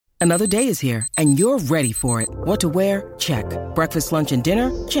Another day is here, and you're ready for it. What to wear? Check. Breakfast, lunch, and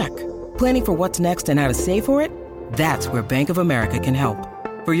dinner? Check. Planning for what's next and how to save for it? That's where Bank of America can help.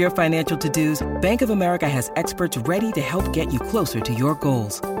 For your financial to-dos, Bank of America has experts ready to help get you closer to your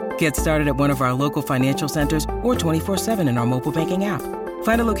goals. Get started at one of our local financial centers or 24/7 in our mobile banking app.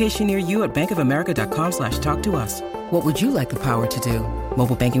 Find a location near you at bankofamerica.com/talktous. What would you like the power to do?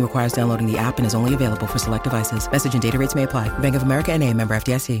 Mobile banking requires downloading the app and is only available for select devices. Message and data rates may apply. Bank of America NA, member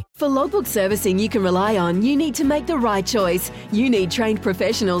FDIC. For logbook servicing you can rely on, you need to make the right choice. You need trained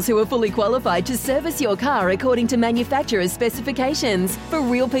professionals who are fully qualified to service your car according to manufacturer's specifications. For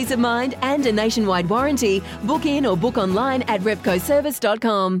real peace of mind and a nationwide warranty, book in or book online at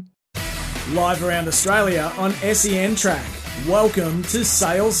repcoservice.com. Live around Australia on SEN Track. Welcome to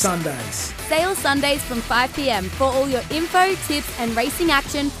Sales Sundays. Sale Sundays from 5 p.m. for all your info, tips and racing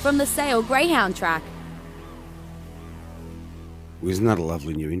action from the Sale Greyhound track. Isn't that a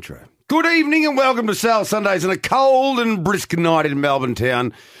lovely new intro? Good evening and welcome to Sale Sundays on a cold and brisk night in Melbourne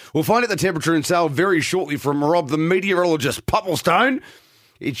town. We'll find out the temperature in Sale very shortly from Rob, the meteorologist, Popplestone.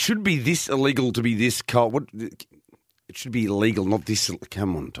 It should be this illegal to be this cold. It should be illegal, not this.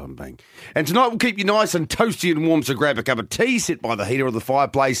 Come on, Tom Bang. And tonight we'll keep you nice and toasty and warm, so grab a cup of tea, sit by the heater or the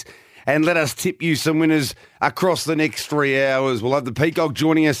fireplace, and let us tip you some winners across the next 3 hours. We'll have the Peacock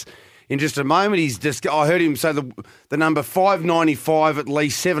joining us in just a moment. I heard him say the number 595 at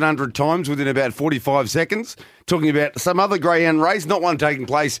least 700 times within about 45 seconds, talking about some other greyhound race, not one taking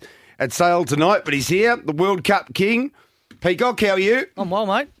place at Sale tonight, but he's here, the World Cup king. Peacock, how are you? I'm well,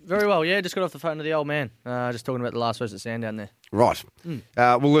 mate. Very well, yeah. Just got off the phone to the old man. Just talking about the last race at Sandown there. Right.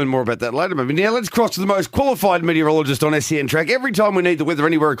 We'll learn more about that later. But now let's cross to the most qualified meteorologist on SEN Track. Every time we need the weather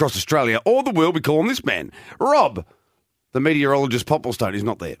anywhere across Australia or the world, we call on this man, Rob, the meteorologist Popplestone. He's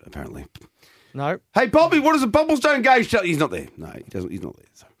not there, apparently. No. Hey, Poppy, what does the Popplestone gauge tell you? He's not there. No, he doesn't. He's not there.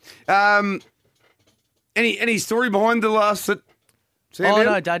 So. Any story behind the last at Sandown? Oh,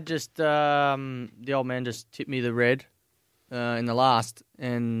 no, Dad just, the old man just tipped me the red in the last.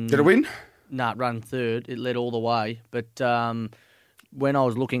 And did it win? Nah, it ran third. It led all the way. But when I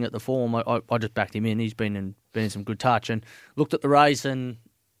was looking at the form, I just backed him in. He's been in some good touch and looked at the race. And,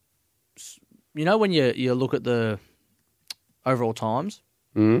 you know, when you look at the overall times,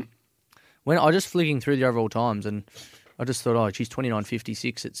 when I was just flicking through the overall times and I just thought, oh, geez,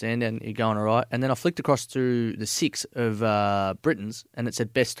 29.56 at Sandown, you're going all right. And then I flicked across to the 6 of Britain's and it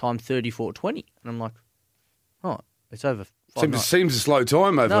said best time 34.20. And I'm like, oh, it's over. Seems a slow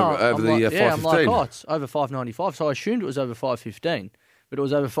time over the 5.15. Yeah, I'm like, oh, it's over 5.95. So I assumed it was over 5.15, but it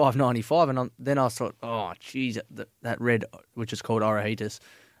was over 5.95. And then I thought, oh, geez, that red, which is called Orohitis,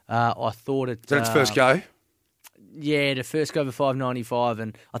 I thought it... Is that its first go? Yeah, the first go over 5.95,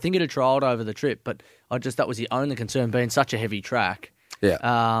 and I think it had trialled over the trip, but that was the only concern, being such a heavy track. Yeah.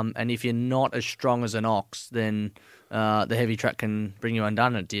 And if you're not as strong as an ox, then the heavy track can bring you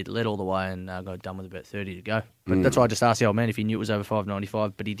undone. It did, led all the way, and got done with about 30 to go. But that's why I just asked the old man if he knew it was over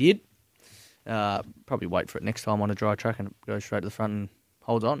 5.95, but he did. Probably wait for it next time on a dry track and go straight to the front and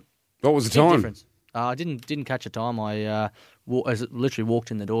hold on. What was the time? Difference. I didn't catch a time. I literally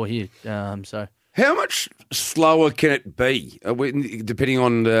walked in the door here. So. How much slower can it be, depending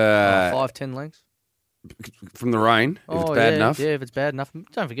on 5-10 lengths from the rain? If it's bad enough. Yeah, if it's bad enough.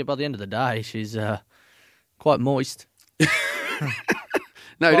 Don't forget, by the end of the day, she's quite moist.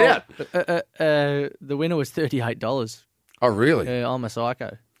 No doubt. The winner was $38. Oh, really? I'm a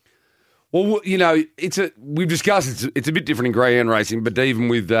psycho. Well, you know, we've discussed it's a bit different in greyhound racing, but even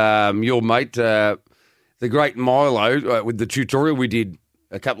with your mate, the great Milo, with the tutorial we did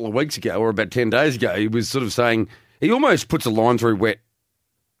a couple of weeks ago or about 10 days ago, he was sort of saying he almost puts a line through wet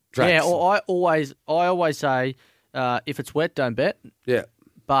tracks. Yeah, well, I always say if it's wet, don't bet. Yeah.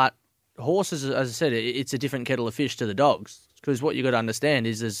 But horses, as I said, it's a different kettle of fish to the dogs, because what you got to understand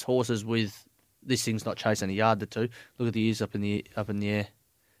is there's horses with this thing's not chasing a yard or two. Look at the ears up in the air.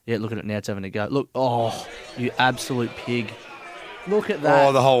 Yeah, look at it now. It's having a go. Look, oh, you absolute pig! Look at that.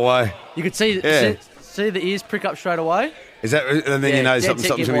 Oh, the whole way. You could see the ears prick up straight away. Is that, and then you know something's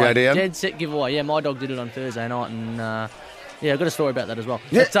going to go down? Dead set giveaway. Yeah, my dog did it on Thursday night, and I've got a story about that as well.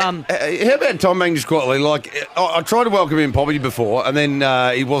 Yeah, but, how about Tom Bang just quietly? Like, I tried to welcome in Poppy before, and then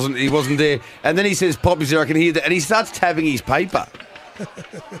he wasn't there, and then he says, "Poppy's there, I can hear that," and he starts tapping his paper.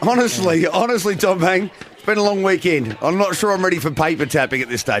 Honestly, Tom Bang, it's been a long weekend. I'm not sure I'm ready for paper tapping at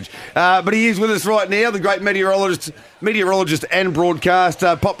this stage. But he is with us right now, the great meteorologist and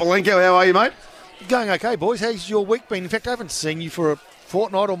broadcaster, Pop Palenko. How are you, mate? Going okay, boys. How's your week been? In fact, I haven't seen you for a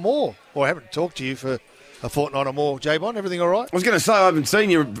fortnight or more. Or I haven't talked to you for a fortnight or more. J-Bon, everything all right? I was going to say I haven't seen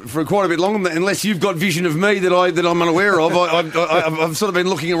you for quite a bit longer, unless you've got vision of me that I'm unaware of. I've sort of been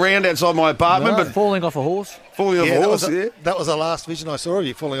looking around outside my apartment, but falling off a horse. Falling off a horse. That was the last vision I saw of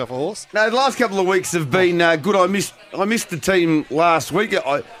you, falling off a horse. No, the last couple of weeks have been good. I missed the team last week.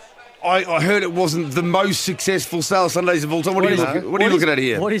 I heard it wasn't the most successful Sale Sundays of all time. What are you looking at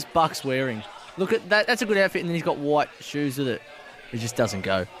here? What is Bucks wearing? Look at that. That's a good outfit, and then he's got white shoes with it. It just doesn't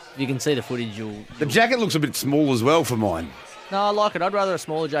go. If you can see the footage, The jacket looks a bit small as well for mine. No, I like it. I'd rather a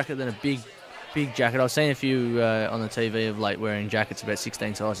smaller jacket than a big jacket. I've seen a few on the TV of late wearing jackets about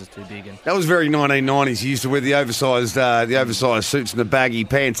 16 sizes too big. And that was very 1990s. He used to wear the oversized suits and the baggy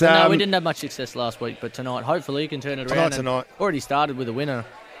pants. No, we didn't have much success last week, but tonight, hopefully, you can turn it around. Tonight. Already started with a winner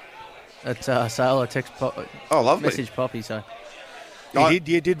at Sale. I text lovely. Message Poppy, so... You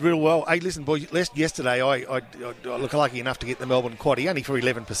did real well. Hey, listen, boys, yesterday I look lucky enough to get the Melbourne quaddie, only for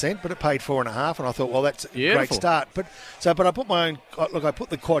 11%, but it paid 4.5, and I thought, well, that's a great start. But I put my own, I put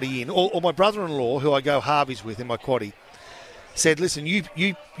the quaddie in, or my brother-in-law, who I go halvies with in my quaddie, said, listen,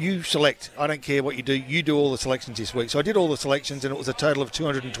 you select. I don't care what you do all the selections this week. So I did all the selections, and it was a total of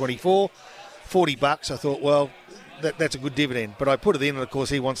 224, $40. I thought, well, that's a good dividend. But I put it in, and of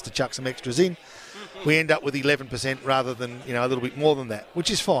course he wants to chuck some extras in. We end up with 11% rather than, a little bit more than that,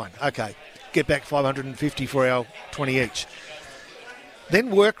 which is fine. Okay, get back 550 for our 20 each. Then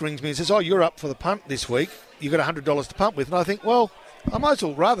work rings me and says, oh, you're up for the punt this week. You've got $100 to punt with. And I think, well, I might as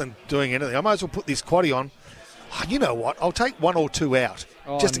well, rather than doing anything, I might as well put this quaddie on. Oh, you know what? I'll take one or two out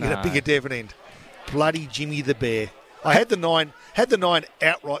just to get a bigger dividend. Bloody Jimmy the Bear. I had the 9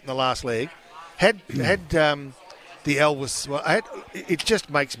 outright in the last leg. Had the Elvis. Well, it just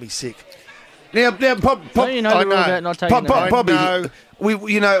makes me sick. Now, Pop, you know the rule about not taking Bobby,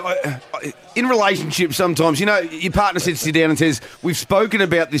 in relationships sometimes, your partner sits you down and says, we've spoken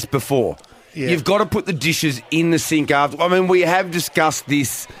about this before. Yeah. You've got to put the dishes in the sink after. I mean, we have discussed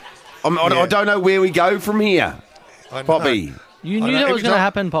this. I don't know where we go from here, Poppy. You knew that was going to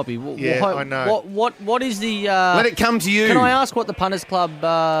happen, Poppy. I know. What is the... Let it come to you. Can I ask what the Punters Club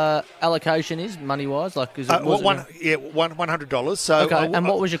allocation is, money-wise? $100. So, okay, and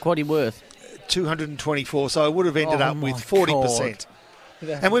what was your quaddie worth? 224, so I would have ended up with 40%.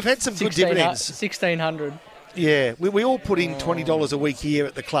 And we've had some good dividends. 1,600. Yeah, we all put in $20 a week here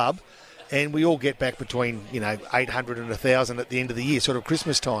at the club, and we all get back between 800 and 1,000 at the end of the year, sort of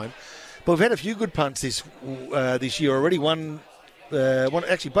Christmas time. But we've had a few good punts this year already. One,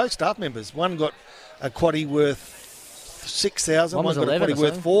 actually both staff members. One got a quaddie worth 6,000. One got a quaddie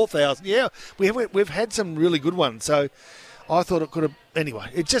worth 4,000. Yeah, we've had some really good ones. So I thought it could have. Anyway,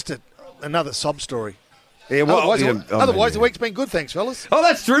 it's just another sob story. Yeah, well, otherwise the week's been good, thanks, fellas. Oh,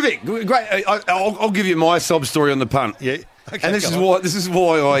 that's terrific. Great. I'll give you my sob story on the punt. Yeah. Okay, and this is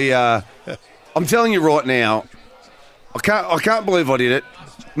why I'm telling you right now, I can't believe I did it.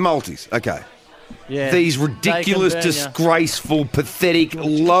 Multis, okay. Yeah. These ridiculous, disgraceful, pathetic,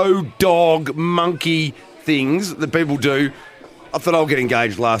 low dog, monkey things that people do. I thought I'll get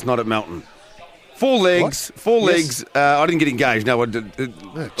engaged last night at Melton. 4 legs. I didn't get engaged. No, I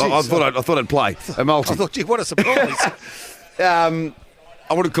thought I'd play a multi. I thought, gee, what a surprise. I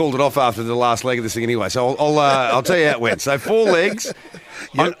would have called it off after the last leg of this thing anyway. So I'll tell you how it went. So 4 legs.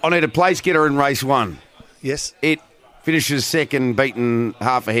 Yep. I need a place getter in race 1. Yes. It finishes second, beaten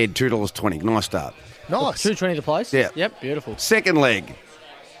half ahead, $2.20. Nice start. Nice. $2.20 the place. Yeah. Yep. Beautiful. Second leg,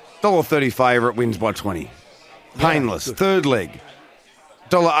 $1.30 favourite, wins by 20. Painless. Yeah, third leg.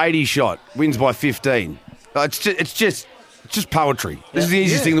 $1.80 shot, wins by 15. It's just poetry. This is the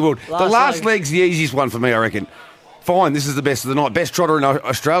easiest thing in the world. The last leg's the easiest one for me, I reckon. Fine, this is the best of the night. Best trotter in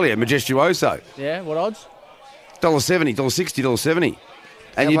Australia, Majestuoso. Yeah, what odds? $1.70, $1.60, $1.70.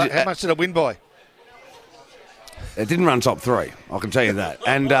 And how much did it win by? It didn't run top 3, I can tell you that.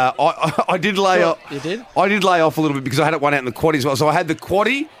 And I did lay off. You did? I did lay off a little bit because I had it one out in the quaddie as well. So I had the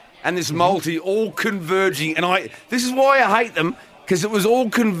quaddie and this multi all converging. And this is why I hate them. Because it was all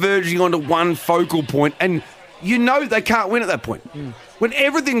converging onto one focal point, and they can't win at that point. When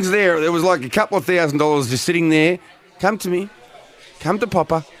everything's there was like a couple of $1,000 just sitting there. Come to me, come to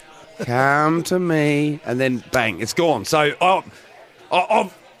Papa, come to me, and then bang, it's gone. So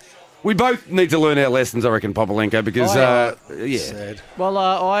we both need to learn our lessons, I reckon, Popolenko, because sad. Well,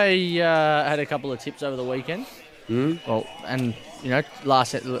 I had a couple of tips over the weekend. Well, and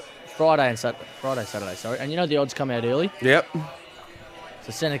Friday, Saturday, sorry, and the odds come out early. Yep.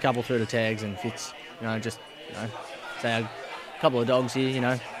 So send a couple through the tags and Fitz, say a couple of dogs here,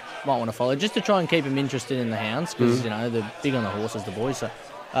 might want to follow, just to try and keep them interested in the hounds, because, they're big on the horses, the boys. So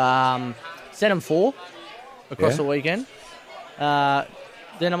send them 4 across the weekend.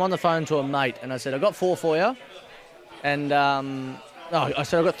 then I'm on the phone to a mate, and I said, I got 4 for you. And, I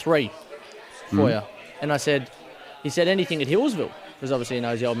said, I got 3 for you. And he said, anything at Hillsville? Because obviously he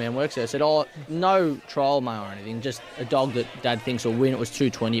knows the old man works there. I said, no trial mail or anything, just a dog that Dad thinks will win. It was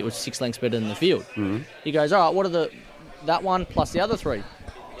 220. It was 6 lengths better than the field. He goes, all right, what are that one plus the other 3? I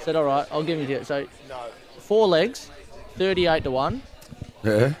said, all right, I'll give you it. So 4 legs, 38 to 1.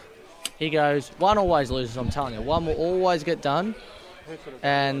 Yeah. He goes, one always loses, I'm telling you. One will always get done.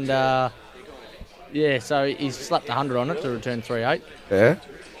 And, so he's slapped 100 on it to return 3.8. Yeah.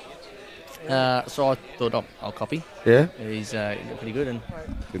 So I thought, I'll copy. Yeah. He's pretty good. And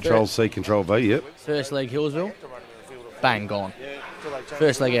Control C, Control V, yep. First leg, Hillsville. Bang, gone.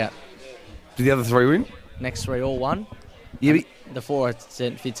 First leg out. Did the other 3 win? Next 3 all won. Yeah, the 4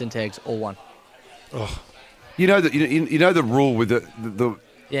 fits and tags all won. Oh. You know that you know the rule with the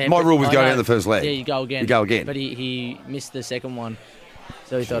yeah, my rule was going out the first leg. Yeah, you go again. You go again. But he missed the second one.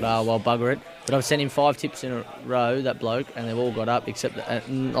 So he thought, bugger it. But I've sent him 5 tips in a row, that bloke, and they've all got up, except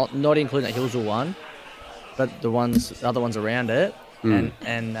not including that Hillsville one, but the other ones around it. And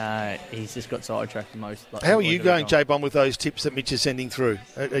he's just got sidetracked the most. How are you going, J-Bomb, with those tips that Mitch is sending through?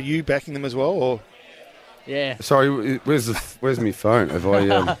 Are you backing them as well, or? Yeah. Sorry, where's my phone? Have I?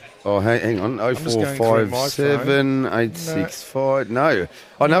 Hang on. 0457 865. No,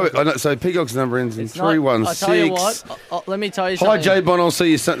 I know. So Peacock's number ends in 316. I tell you what. Let me tell you something. Hi, J-Bon. I'll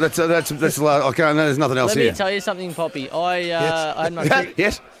see you. That's the last. I can't. There's nothing else here. here. Let me tell you something, Poppy. I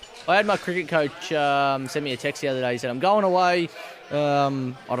had my cricket coach send me a text the other day. He said, I'm going away. I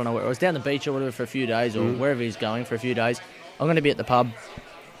don't know where. I was down the beach or whatever for a few days, or wherever he's going for a few days. I'm going to be at the pub.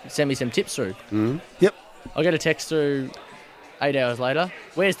 Send me some tips through. Yep. I get a text through 8 hours later.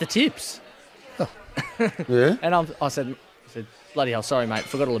 Where's the tips? Yeah. And I said, bloody hell, sorry, mate.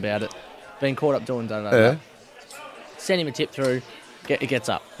 Forgot all about it. Been caught up doing that. Yeah. Send him a tip through. It gets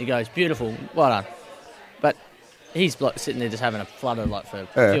up. He goes, beautiful. Well done. But he's sitting there just having a flutter for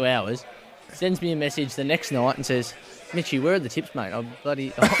a few hours. Sends me a message the next night and says, Mitchie, where are the tips, mate? He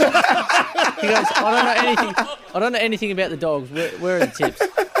goes, I don't know anything about the dogs. Where are the tips?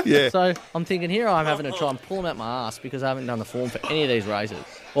 Yeah. So I'm thinking, here I'm having to try and pull him out my ass because I haven't done the form for any of these races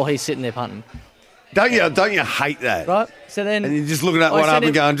while he's sitting there punting. Don't you hate that? Right. So then, and you're just looking at one up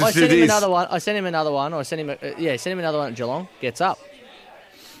and going, just do this. I sent him another one. Send him another one at Geelong. Gets up.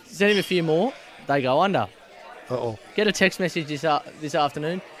 Send him a few more. They go under. Uh-oh. Get a text message this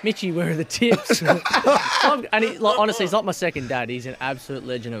afternoon. Mitchie, where are the tips? And honestly, he's like my second dad. He's an absolute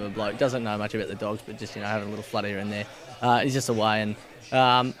legend of a bloke. Doesn't know much about the dogs, but just having a little flutter here and there. He's just away, and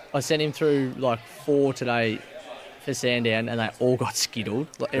I sent him through 4 today for Sandown, and they all got skittled.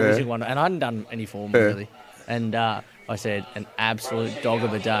 Every single one, and I hadn't done any form really. And I said, an absolute dog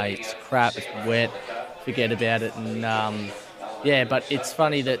of a day. It's crap. It's wet. Forget about it. And but it's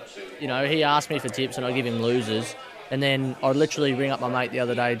funny that he asked me for tips, and I give him losers. And then I literally ring up my mate the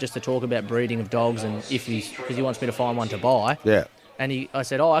other day just to talk about breeding of dogs, and because he wants me to find one to buy. Yeah. And I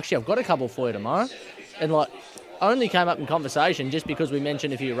said, actually, I've got a couple for you tomorrow. And only came up in conversation just because we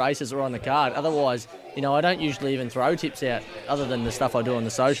mentioned a few races are on the card. Otherwise, I don't usually even throw tips out other than the stuff I do on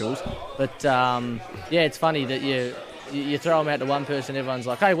the socials. But, it's funny that you throw them out to one person, everyone's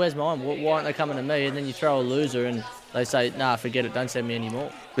like, hey, where's mine? Why aren't they coming to me? And then you throw a loser and they say, nah, forget it, don't send me any more.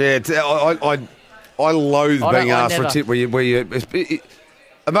 Yeah, I loathe being asked for a tip where you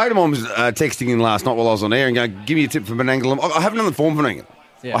a mate of mine was texting in last night while I was on air and going, give me a tip for Menangle. I haven't done the form for Menangle.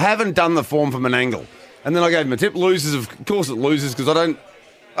 Yeah. I haven't done the form for Menangle. And then I gave him a tip. Losers, of course it loses because I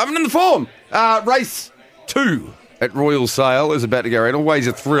haven't done the form. Race 2 at Royal Sale is about to go around. Always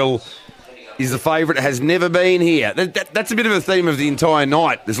a thrill. He's the favourite. Has never been here. That's a bit of a theme of the entire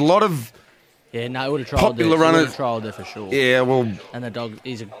night. There's a lot of it would have trialled popular there. runners. Trialled there for sure. Yeah, well. And the dog,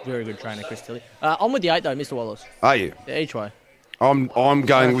 he's a very good trainer, Chris Tilley. I'm with the 8 though, Mr. Wallace. Are you? Yeah, each way. I'm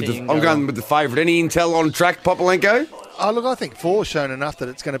going with the favourite. Any intel on track, Popolenko? Oh, look, I think 4's shown enough that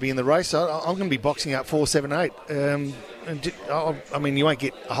it's going to be in the race. So I'm going to be boxing out 4, 7, 8. You won't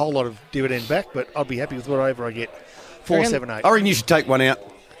get a whole lot of dividend back, but I'll be happy with whatever I get. 4, 7, 8. I reckon you should take one out.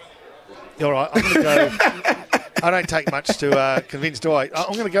 All right, I'm going to go. I don't take much to convince, do I?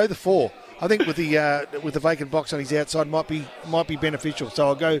 I'm going to go the 4. I think with the vacant box on his outside might be beneficial. So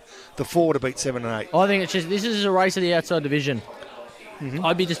I'll go the 4 to beat 7 and 8. I think this is a race of the outside division. Mm-hmm.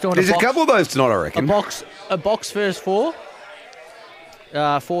 I'd be just doing There's a couple of those tonight, I reckon. A box first 4,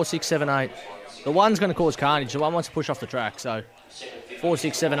 4, 6, 7, 8. The one's going to cause carnage. The one wants to push off the track. So 4,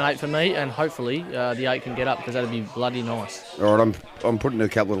 6, 7, 8 for me, and hopefully the 8 can get up because that'd be bloody nice. All right, I'm putting a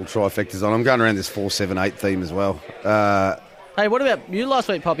couple little trifectas on. I'm going around this 4, 7, 8 theme as well. Hey, what about you last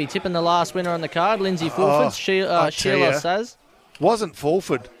week, Poppy? Tipping the last winner on the card, Lindsay Fulfords, Sheila Saz. wasn't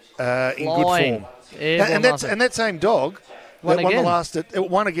Fulford in good form. And that same dog won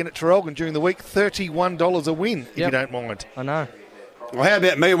again at Traralgon during the week, $31 a win, if you don't mind. I know. Well, how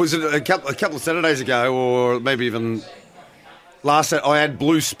about me? Was it a couple of Saturdays ago, or maybe even last Saturday, I had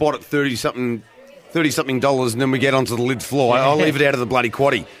Blue Spot at $30-something, and then we get onto the Lids Fly. I'll leave it out of the bloody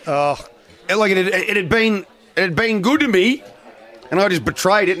quaddie. Oh. It had been good to me, and I just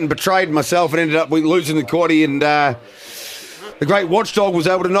betrayed myself and ended up losing the quaddie, and the great watchdog was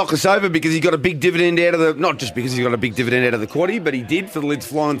able to knock us over because he got a big dividend out of the... Not just because he got a big dividend out of the quaddie, but he did for the Lids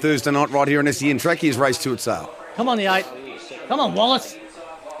Fly on Thursday night right here on SEN Track. Here's race 2 at Sale. Come on, the 8. Come on, Wallace.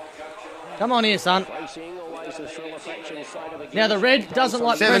 Come on here, son. Now, the red doesn't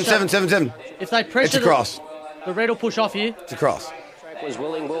like pressure. 7. If they pressure... It's a cross. The red will push off you. It's a cross. Was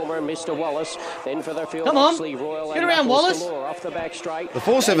Willing Wilmer and Mr. Wallace. Then for the field, come on, Royal get around Wallace. Off the back straight. The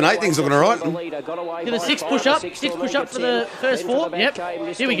 4-7-8 thing's looking all right. Get a 6 push up. 6 push up for the first 4.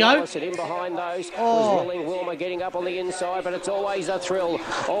 Yep. Here we go. In behind those was Willing Wilmer getting up on the inside, but it's always a thrill.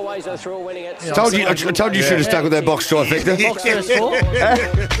 Always a thrill winning it. I told you should have stuck with that box trifecta. Box first 4.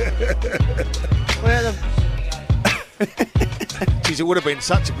 Where the... Jeez, it would have been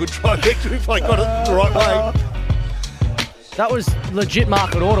such a good trifecta if I got it the right way. That was legit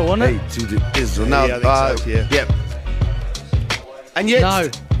market order, wasn't it? Yep. And yet... No,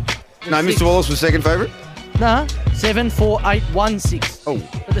 Mr. Wallace was second favourite? No, 7, 4, 8, 1, 6. Oh.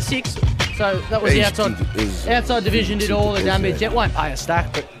 But the 6, so that was the outside division did all the damage. It won't pay a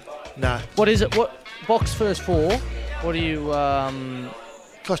stack, but... No. What is it? What box first 4? What do you...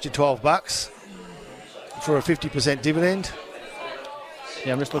 Cost you $12 for a 50% dividend.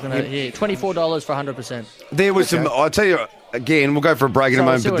 Yeah, I'm just looking at it here. $24 for 100%. There was some... I'll tell you... Again, we'll go for a break in a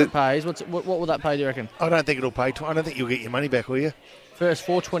moment. See what it pays. What will that pay, do you reckon? I don't think it'll pay. I don't think you'll get your money back, will you? First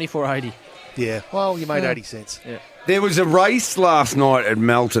 4, $24.80. Yeah. Well, you made 80 cents. Yeah. There was a race last night at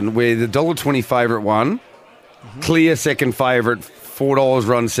Melton where the $1.20 favourite won. Clear second favourite, $4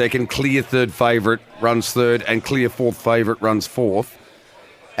 runs second. Clear third favourite runs third. And clear fourth favourite runs fourth.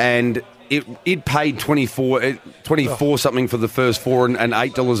 And it paid 24 something for the first 4 and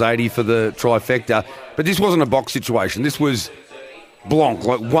 $8.80 for the trifecta. But this wasn't a box situation. This was blanc,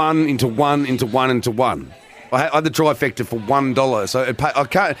 like 1 into 1 into 1 into 1. I had the trifecta for $1. So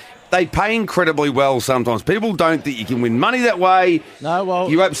they pay incredibly well sometimes. People don't think you can win money that way. No, well...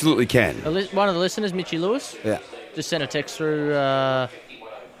 You absolutely can. One of the listeners, Mitchie Lewis, just sent a text through,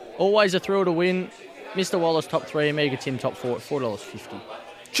 always a thrill to win. Mr. Wallace top 3, Omega Tim top 4 at $4.50.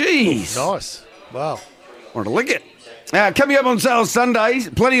 Jeez. Oh, nice. Wow. Want to lick it. Coming up on Sale Sundays,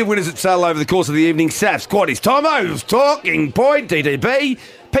 plenty of winners at Sale over the course of the evening. Saps, Quaddies, Tomos, Talking Point, DTP,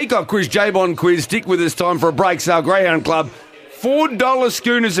 Peacock Quiz, J-Bond Quiz. Stick with us, time for a break. Sale Greyhound Club, $4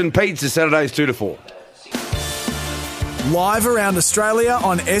 schooners and pizza, Saturdays 2 to 4. Live around Australia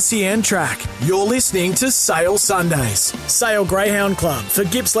on SEN Track. You're listening to Sale Sundays. Sale Greyhound Club for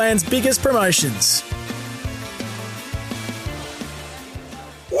Gippsland's biggest promotions.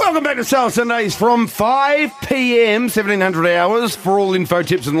 Welcome back to Sale Sundays from 5 p.m, 1700 hours, for all info,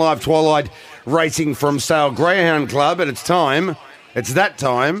 tips and live twilight racing from Sale Greyhound Club. And it's that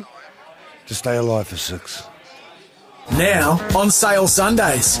time, to stay alive for 6. Now, on Sale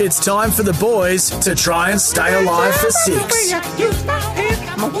Sundays, it's time for the boys to try and stay alive for 6.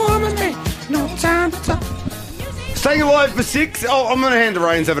 Staying alive for 6. Oh, I'm going to hand the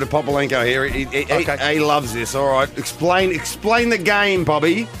reins over to Popolenko here. He loves this. All right, explain the game,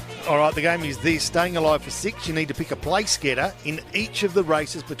 Poppy. All right, the game is this. Staying alive for 6, you need to pick a place getter in each of the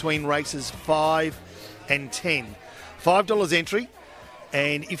races between races 5 and 10. $5 entry.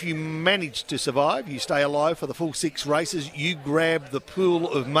 And if you manage to survive, you stay alive for the full 6 races, you grab the pool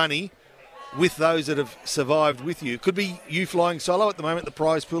of money with those that have survived with you. Could be you flying solo. At the moment, the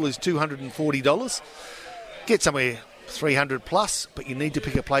prize pool is $240. Get somewhere 300 plus, but you need to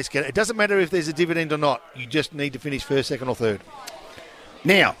pick a place getter. It doesn't matter if there's a dividend or not. You just need to finish first, second or third.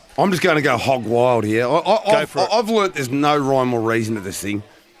 Now, I'm just going to go hog wild here. I've learnt there's no rhyme or reason to this thing.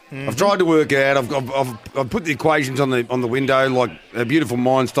 Mm-hmm. I've tried to work it out. I've put the equations on the window like a beautiful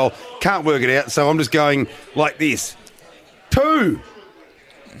mind style. Can't work it out, so I'm just going like this. 2.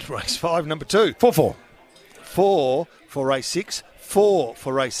 Race 5, number 2. 4. 4 for race 6. 4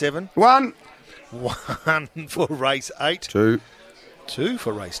 for race 7. 1. 1 for race 8. 2. 2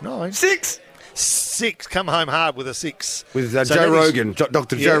 for race 9. 6. 6. Come home hard with a 6. With Joe Rogan,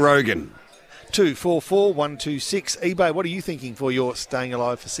 Dr. Joe Rogan. 2, 4, 4, 1, 2, 6. eBay, what are you thinking for your staying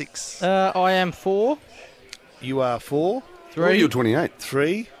alive for 6? I am 4. You are 4. 3. Oh, you're 28.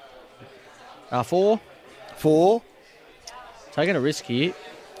 3. 4. 4. Taking a risk here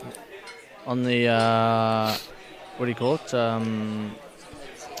on the what do you call it?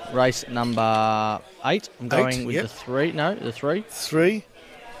 Race number 8. I'm going with the 3. No, the 3. 3.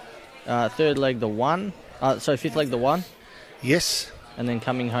 Third leg, the 1. Fifth leg, the 1. Yes. And then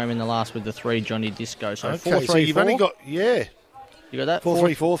coming home in the last with the 3, Johnny Disco. So 4, 3, so you've 4. only got, You got that? 4,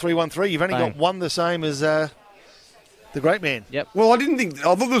 3, 4, 3, 1, 3. You've only got one the same as the great man. Yep. Well, I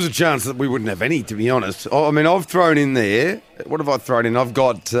thought there was a chance that we wouldn't have any, to be honest. I mean, I've thrown in there. What have I thrown in? I've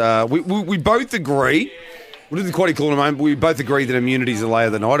got, we both agree. We'll do the quaddy call in a moment, but we both agree that Immunity's a lay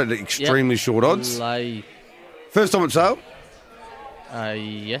of the night at extremely short odds. Lay. First time at sale?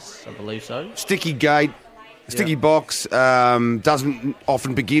 Yes, I believe so. Sticky gate, sticky box, doesn't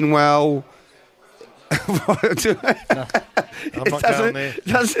often begin well. I'm not going there.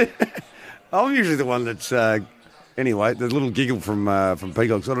 I'm usually the one that's... anyway, the little giggle from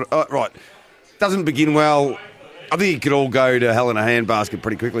Peacock. Right. Doesn't begin well. I think it could all go to hell in a handbasket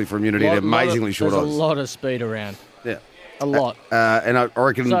pretty quickly for Immunity at amazingly short odds. There's a lot of speed around. Yeah. A lot. And I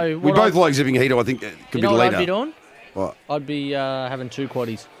reckon we both like Zipping Heater. I think it could be the leader. What I'd be doing? What? I'd be having 2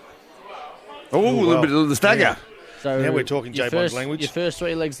 quaddies. A little bit of the stagger. Yeah. So now we're talking J-Bond's language. Your first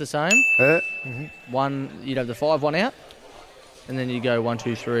 3 legs the same. One, you'd have the 5 one out. And then you go 1,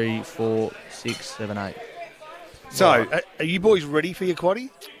 2, 3, 4, 6, 7, 8. So, are you boys ready for your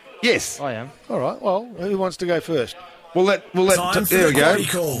quaddie? Yes. I am. All right. Well, who wants to go first? We'll let there we go.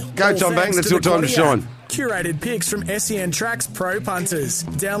 Go, Tom Bang. That's your time to shine. Curated picks from SEN Tracks Pro Punters.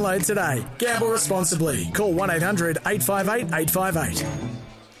 Download today. Gamble responsibly. Call 1-800-858-858.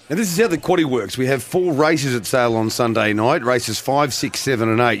 And this is how the quaddie works. We have 4 races at sale on Sunday night, races 5, 6, 7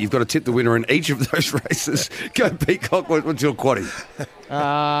 and 8. You've got to tip the winner in each of those races. Go, Peacock, what's your quaddie?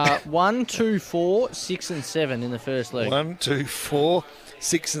 1, 2, 4, 6 and 7 in the first leg. 1, 2, 4,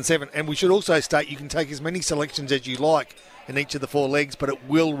 6 and 7. And we should also state you can take as many selections as you like in each of the 4 legs, but it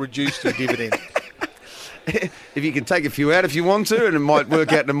will reduce your dividend. If you can take a few out if you want to, and it might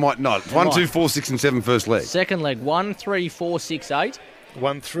work out and it might not. 1, 2, 4, 6 and 7 first leg. Second leg, 1, 3, 4, 6, 8.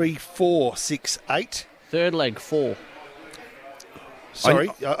 1, 3, 4, 6, 8. Third leg, 4. Sorry,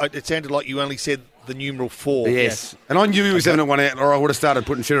 it sounded like you only said the numeral 4. Yes. And I knew he was having it one out, or I would have started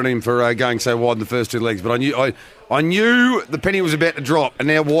putting shit on him for going so wide in the first 2 legs. But I knew the penny was about to drop, and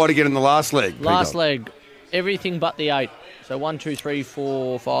now wide again in the last leg. Last leg, everything but the 8. So 1, 2, 3,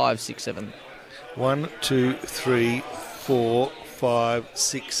 4, 5, 6, 7. 1, 2, 3, 4, 5,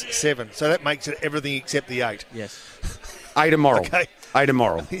 6, 7. So that makes it everything except the 8. Yes. 8 immoral. Okay. 8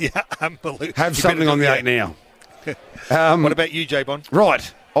 immoral. Yeah, unbelievable. Have something on the 8 now. What about you, J-Bond?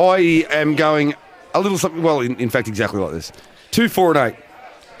 Right. I am going a little something, well, in fact, exactly like this. 2, 4 and 8.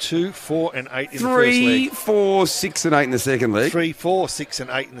 2, 4 and 8 in the first 3, leg. 4, 6 and 8 in the second leg. 3, 4, 6 and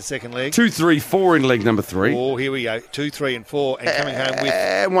 8 in the second leg. 2, 3, 4 in leg number 3. Oh, here we go. 2, 3 and 4 and coming home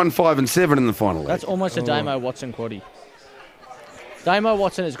with... 1, 5 and 7 in the final leg. That's almost a Damo Watson quaddie. Damo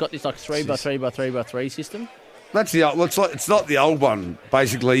Watson has got this like 3x3x3x3 system. That's the old, it's not the old one,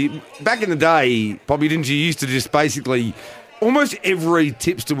 basically. Back in the day, Bobby, didn't you used to just basically... Almost every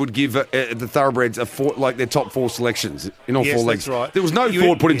tipster would give the thoroughbreds their top 4 selections in all 4 legs. That's right. There was no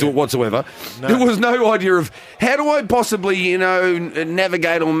thought put into it whatsoever. No. There was no idea of how do I possibly,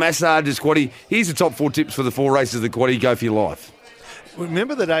 navigate or massage this quaddie. Here's the top 4 tips for the 4 races of the quaddie. Go for your life.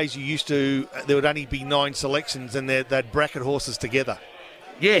 Remember the days you used to? There would only be 9 selections, and they'd bracket horses together.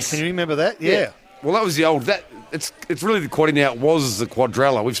 Yes. Can you remember that? Yeah. Well, that was the old. It's really the quaddie now. It was the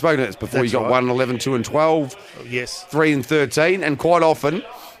quadrella. We've spoken about this before. That's You got 1, 11, 2 and 12. Yes. 3 and 13. And quite often,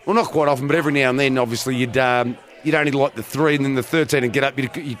 well, not quite often, but every now and then, obviously, you'd only like the 3 and then the 13 and get up. You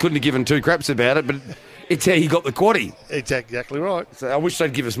couldn't have given 2 craps about it, but it's how you got the quaddie. It's exactly right. So I wish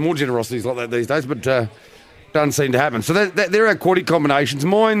they'd give us more generosities like that these days, but doesn't seem to happen. So there are quaddie combinations.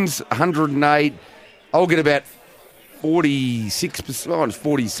 Mine's 108. I'll get about 46%,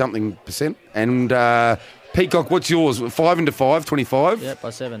 40-something percent. And Peacock, what's yours? 5 into 5, 25? Yep, by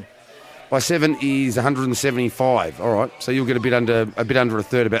 7. By 7 is 175. All right, so you'll get a bit under a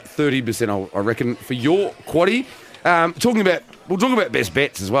third, about 30%, I reckon, for your quaddie. We'll talk about best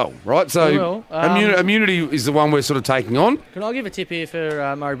bets as well, right? So Immunity is the one we're sort of taking on. Can I give a tip here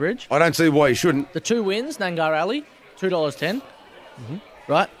for Murray Bridge? I don't see why you shouldn't. The 2 wins, Nangar Alley, $2.10.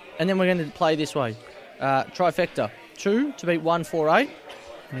 Right, and then we're going to play this way. Trifecta, 2 to beat 148.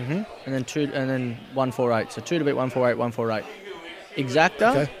 And then 2, and then 148. So 2 to beat 148, 148.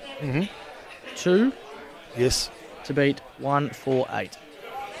 Exacta. Okay. 2. Yes. To beat 148.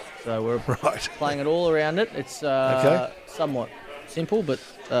 So we're playing it all around it. It's somewhat simple, but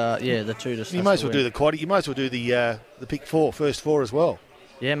the 2 just. You might as well do the quaddie. You might as well do the pick 4, first 4 as well.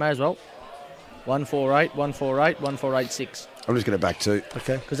 Yeah, may as well. 148, 148, 148, 6. I'm just going to back 2.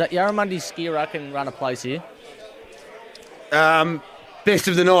 Okay. Because that Yarramundi skier can run a place here. Best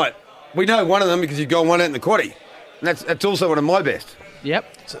of the night. We know one of them because you've gone one out in the quaddie. And that's also one of my best. Yep.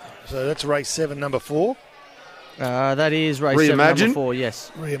 So that's race 7, number 4. That is race 7, Reimagine? number 4,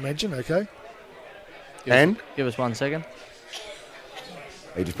 yes. Reimagine, okay. Give us 1 second.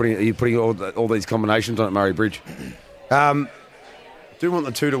 Are you putting all these combinations on at Murray Bridge? Do want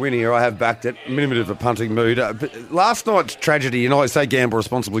the 2 to win here. I have backed it. I'm in a bit of a punting mood. But last night's tragedy, and I say gamble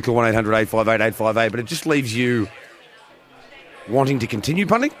responsibly, call 1-800-858-858, but it just leaves you wanting to continue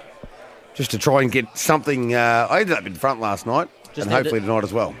punting, just to try and get something. I ended up in front last night, and hopefully tonight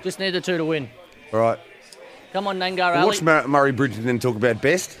as well. Just need the 2 to win. All right. Come on, Nangar We'll Ali. watch Murray Bridge and then talk about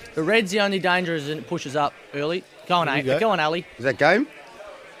best. The red's the only danger is it pushes up early. Go on, Ali. Is that game?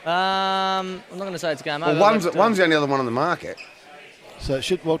 I'm not going to say it's game over. Well, one's the only other one on the market. So it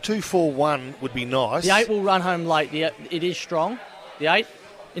should 2-4-1 would be nice. The 8 will run home late. It is strong. The 8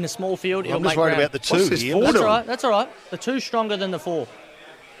 in a small field. I'm just worried about the 2 here. That's all right. The 2's stronger than the 4.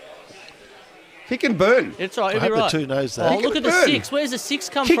 Kick and burn. It's all right. I It'll hope be right. the 2 knows that. Oh, look at the 6. Where's the 6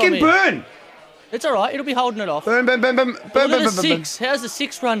 come Kick from? and burn. It's all right. It'll be holding it off. Burn. Look at the 6. How's the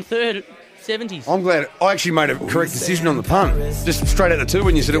 6 run third at 70s? I'm glad I actually made a correct decision on the punt. Just straight out the 2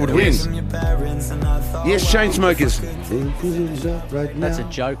 when you said it would win. Yes, Chainsmokers. That's a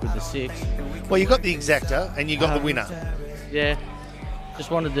joke with the 6. Well, you got the exacta and you got the winner. Yeah.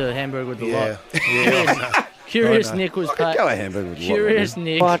 Just wanted the hamburger with the Yeah. lot. Curious Nick was paid. Go a hamburger with Curious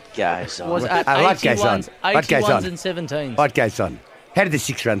Nick What goes on? was at What goes on? 81s, What goes 81s on? and 17s. What goes on? How did the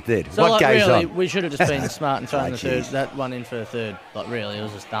 6 run third? So, what like, goes really, on? we should have just been smart and thrown Oh, the third, jeez. that one in for a third. Like, really, it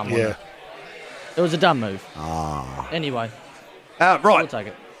was just dumb. Yeah. Wasn't it was a dumb move. Ah. Anyway, Right. we'll take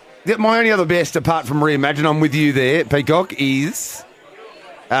it. My only other best, apart from Reimagine, I'm with you there, Peacock, is...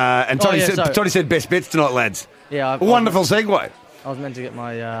 and Tony, Tony said best bets tonight, lads. Yeah, Wonderful segue. I was meant to get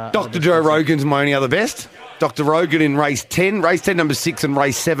my... Dr. Joe Rogan's my only other best. Dr. Rogan in race 10, number 6, and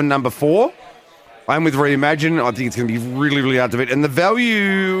race 7, number 4. I'm with Reimagine. I think it's going to be really, really hard to beat. And the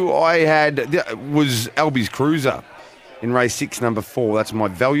value I had was Albie's Cruiser in race 6, number 4. That's my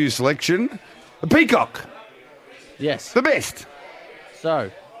value selection. The Peacock, Yes. the best.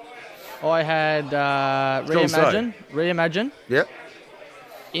 So, I had Reimagine Yep.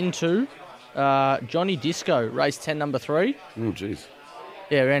 into Johnny Disco, race 10, number 3. Oh, jeez.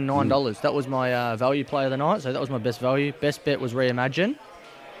 Yeah, around $9. That was my value play of the night, so that was my best value. Best bet was Reimagine.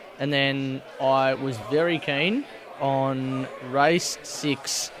 And then I was very keen on race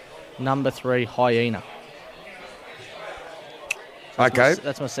 6, number 3, Hyena. So Okay.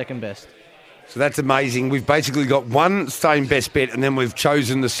 That's my second best. So that's amazing. We've basically got one same best bet, and then we've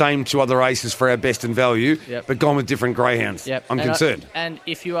chosen the same 2 other races for our best and value, but gone with different greyhounds. Yep. I'm concerned. And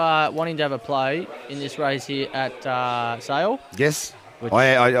if you are wanting to have a play in this race here at Sale, Yes, I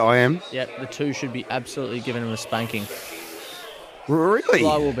am. yep, the 2 should be absolutely giving him a spanking. Really?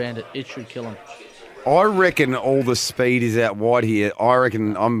 Flywheel Bandit, it should kill him. I reckon all the speed is out wide here. I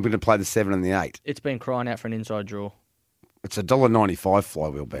reckon I'm going to play the 7 and the 8. It's been crying out for an inside draw. It's $1.95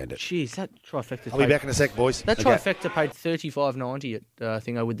 Flywheel Bandit. Jeez, that trifecta. I'll be back in a sec, boys. That Okay. trifecta paid $35.90 at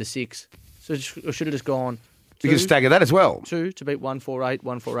Thingo with the 6. So it should have just gone. You can stagger that as well. 2 to beat 148,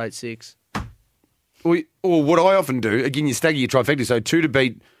 148.6. Or what I often do, again, you stagger your trifecta. So 2 to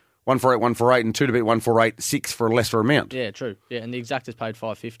beat 148, 148, and 2 to beat 148.6 for a lesser amount. Yeah, true. Yeah, and the exactas paid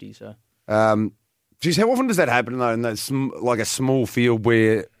 $5.50. So Geez, how often does that happen though? In that like a small field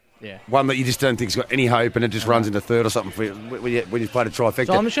where yeah, one that you just don't think's got any hope, and it just runs into third or something for you, when you played a trifecta.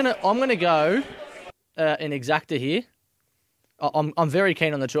 So I'm gonna go an exacta here. I'm very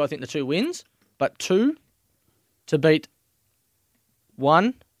keen on the 2. I think the 2 wins, but 2 to beat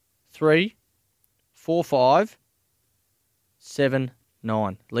 1, 3, 4, 5, 7,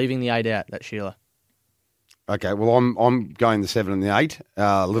 9, leaving the 8 out. That's Sheila. Okay, well, I'm going the 7 and the 8,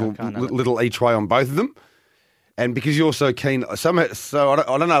 little each way on both of them. And because you're so keen, so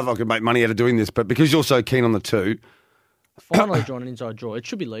I don't know if I could make money out of doing this, but because you're so keen on the 2, Finally drawn an inside draw. It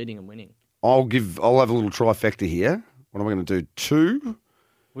should be leading and winning. I'll have a little trifecta here. What am I going to do? 2.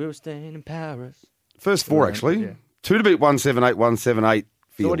 We'll stand in Paris. First 4, actually. Yeah. 2 to beat 178, 178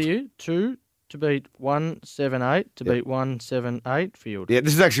 field. So what do you? 2 to beat 178 to beat 178 field. Yeah,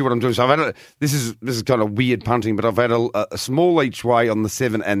 this is actually what I'm doing. So I've had this is kind of weird punting, but I've had a small each way on the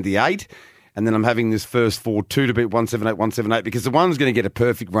 7 and the 8, and then I'm having this first 4, 2 to beat 178, 178, because the 1's going to get a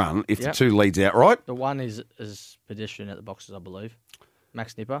perfect run if the 2 leads out, right? The 1 is pedestrian at the boxes, I believe.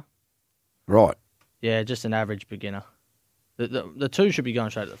 Max Nipper. Right. Yeah, just an average beginner. The 2 should be going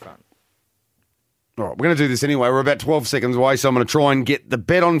straight to the front. All right, we're going to do this anyway. We're about 12 seconds away, so I'm going to try and get the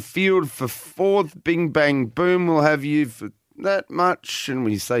bet on field for 4th. Bing, bang, boom. We'll have you for that much. And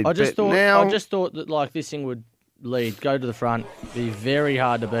we say I just bet now. I just thought that like this thing would lead, go to the front, be very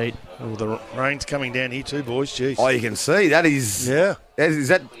hard to beat. Oh, the rain's coming down here too, boys. Jeez. Oh, you can see that is. Yeah. Is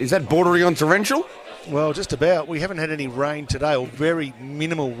that bordering on torrential? Well, just about. We haven't had any rain today, or very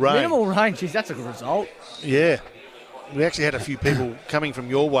minimal rain. Minimal rain, geez, that's a good result. Yeah. We actually had a few people coming from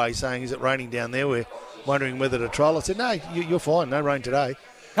your way saying, is it raining down there? We're wondering whether to troll. I said, no, you're fine. No rain today.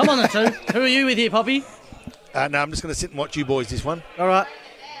 Come on, the two. Who are you with here, Poppy? No, I'm just going to sit and watch you boys this one. All right.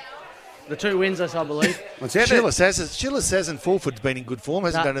 The two wins us, I believe. Sheila says and Fulford's been in good form.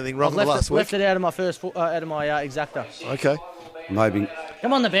 Hasn't done anything wrong the last week. Left it out of my exacta. Okay. Maybe.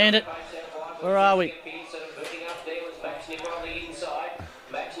 Come on, the Bandit. Where are we?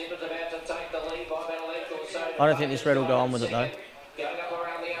 I don't think this red will go on with it, though.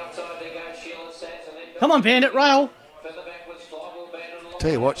 Come on, Bandit, rail.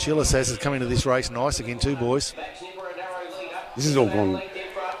 Tell you what, Sheila says is coming to this race nice again too, boys. This is all gone.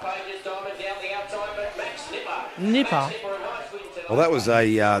 Nipper. Well, that was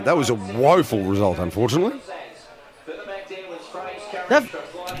a woeful result, unfortunately.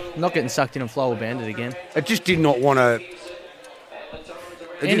 Not getting sucked in and flow a Bandit again. It just did not want to.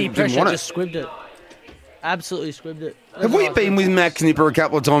 Any pressure just squibbed it. Absolutely squibbed it. Have we been with Max Nipper a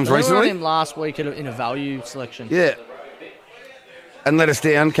couple of times recently? We were on him last week in a value selection. Yeah. And let us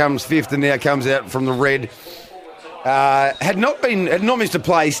down, comes fifth, and now comes out from the red. Had not missed a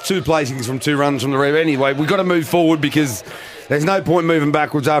place, 2 placings from 2 runs from the red. Anyway, we've got to move forward because there's no point moving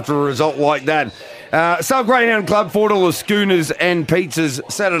backwards after a result like that. Sale Greyhound Club, $4 schooners and pizzas,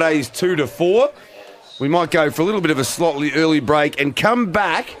 Saturdays 2 to 4. We might go for a little bit of a slightly early break and come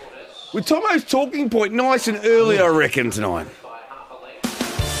back with Tomo's talking point nice and early, I reckon, tonight.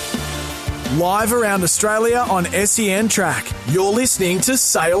 Live around Australia on SEN Track. You're listening to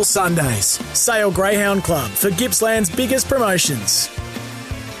Sale Sundays. Sale Greyhound Club for Gippsland's biggest promotions.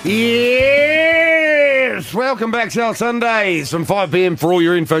 Yes! Welcome back, Sale Sundays from 5 p.m. for all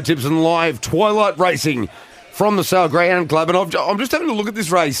your info tips and live twilight racing from the Sale Greyhound Club. And I'm just having a look at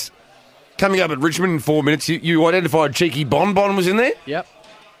this race coming up at Richmond in 4 minutes. You identified Cheeky Bonbon was in there? Yep.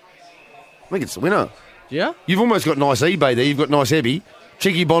 I think it's the winner. Yeah? You've almost got Nice eBay there. You've got Nice Ebby,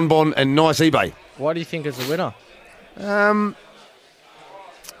 Cheeky Bonbon and Nice eBay. Why do you think it's the winner?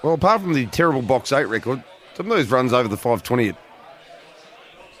 Well, apart from the terrible box 8 record, some of those runs over the 520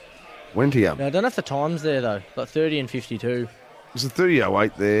 went here. No, I don't have the times there, though. Like 30 and 52. There's a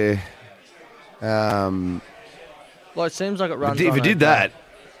 30.08 there. Well, it seems like it runs if it did that,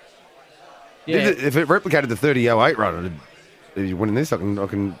 yeah. if it replicated the 30.08 run, if you winning this, I'm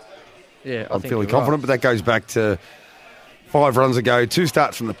fairly confident, but that goes back to 5 runs ago. 2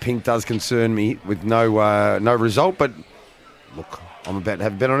 starts from the pink does concern me with no result, but look, I'm about to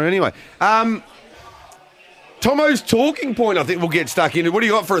have a bet on it anyway. Tomo's talking point, I think we'll get stuck into. What do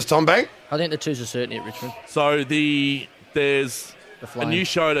you got for us, Tom Bang? I think the 2's a certainty at Richmond. So there's a new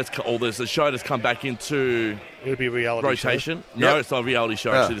show there's a show that's come back into It'll be a reality rotation. Show. No, it's not a reality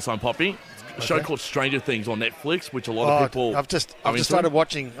show. Actually, this on Poppy. A show called Stranger Things on Netflix, which a lot of people. I've just started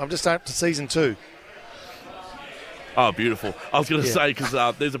watching. I'm just up to season 2. Oh, beautiful! I was going to say because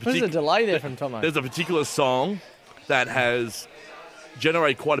there's a delay there from Tomo. There's a particular song that has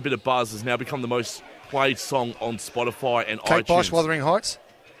generated quite a bit of buzz. Has now become the most played song on Spotify and Kate iTunes. Bosch, Wuthering Heights.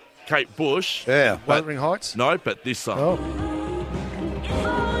 Kate Bush. Yeah, Wuthering Heights. No, but this song.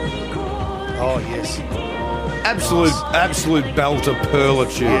 Oh yes. Absolute belter pearler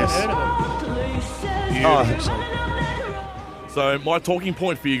tune. Yes. So my talking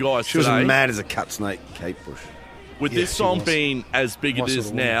point for you guys She was today, mad as a cut snake, Kate Bush. with this song being as big as it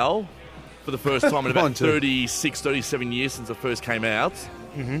is now, for the first time in about 36, 37 years since it first came out,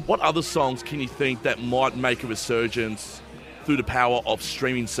 what other songs can you think that might make a resurgence through the power of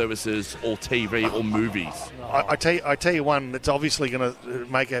streaming services or TV or movies? I tell you one that's obviously going to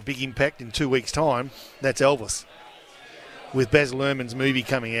make a big impact in 2 weeks' time. That's Elvis. With Baz Luhrmann's movie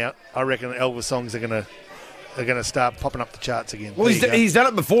coming out, I reckon Elvis songs are going to start popping up the charts again. Well, he's done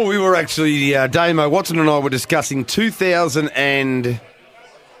it before. We were actually, Damo Watson and I were discussing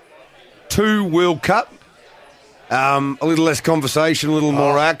 2002 World Cup. A little less conversation, a little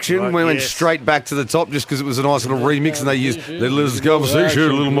more action. Right, we went straight back to the top just because it was a nice little remix, and they used a little less conversation, a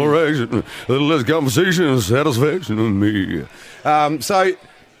little more action, a little less conversation and satisfaction on me. So it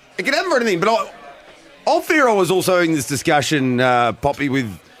can happen for anything, but I'll fear I was also in this discussion, Poppy,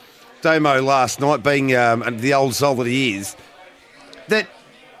 with Damo last night, being the old soul that he is, that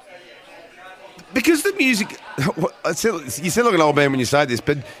because the music, you sound like an old man when you say this,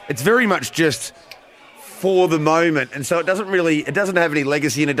 but it's very much just for the moment, and so it doesn't have any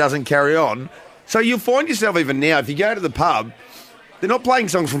legacy and it doesn't carry on. So you'll find yourself even now, if you go to the pub, they're not playing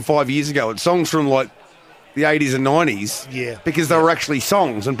songs from 5 years ago. It's songs from like the 80s and 90s. Yeah. Because they were actually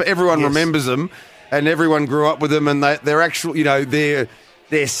songs, and everyone remembers them, and everyone grew up with them, and they're actual,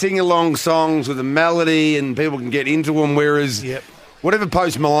 they're sing-along songs with a melody, and people can get into them, whereas whatever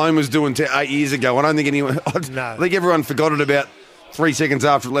Post Malone was doing 8 years ago, I don't think anyone... I think everyone forgot it about 3 seconds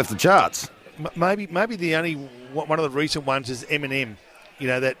after it left the charts. Maybe the only one of the recent ones is Eminem.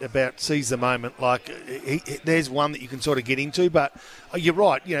 That about Seize the Moment. Like, there's one that you can sort of get into, but you're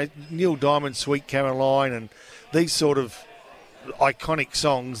right. Neil Diamond, Sweet Caroline, and these sort of iconic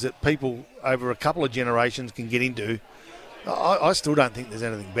songs that people over a couple of generations can get into. I still don't think there's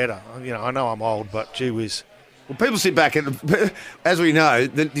anything better. I know I'm old, but gee whiz. Well, people sit back and, as we know,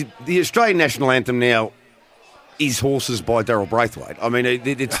 the Australian national anthem now is Horses by Daryl Braithwaite. I mean,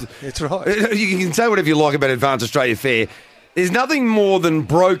 it's... That's right. You can say whatever you like about Advance Australia Fair. There's nothing more than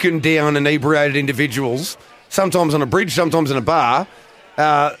broken down, inebriated individuals, sometimes on a bridge, sometimes in a bar,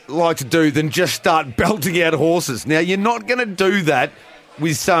 like to do than just start belting out horses. Now, you're not going to do that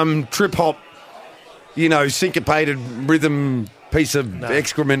with some trip-hop, syncopated rhythm piece of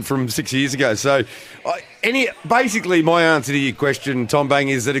excrement from 6 years ago. So, basically, my answer to your question, Tom Bang,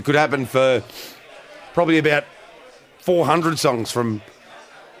 is that it could happen for probably about 400 songs from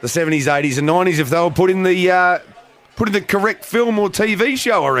the 70s, 80s and 90s if they were put in the correct film or TV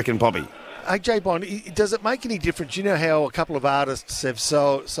show, I reckon, Poppy. Hey, J-Bond, does it make any difference? You know how a couple of artists have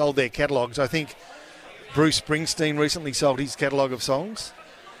sold their catalogues? I think Bruce Springsteen recently sold his catalogue of songs.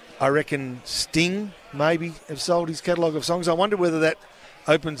 I reckon Sting maybe have sold his catalogue of songs. I wonder whether that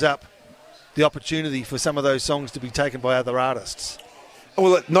opens up the opportunity for some of those songs to be taken by other artists.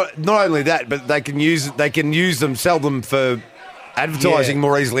 Well, not only that, but they can use them, sell them for advertising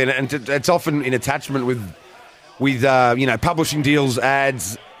more easily, and it's often in attachment with publishing deals,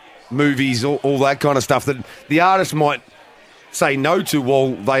 ads, movies, all that kind of stuff that the artist might say no to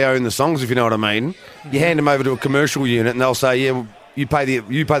while they own the songs, if you know what I mean. You hand them over to a commercial unit, and they'll say, "Yeah, well, you pay the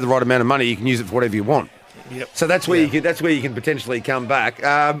right amount of money. You can use it for whatever you want." Yep. So that's where you can potentially come back.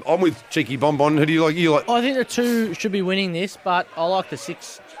 I'm with Cheeky Bonbon. Who do you like? I think the 2 should be winning this, but I like the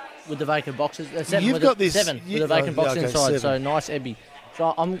 6 with the vacant boxes. 7 You've with got the this 7 with the vacant box inside. 7. So nice, Ebby.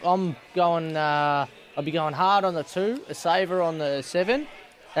 So I'm going. I'll be going hard on the 2, a saver on the 7,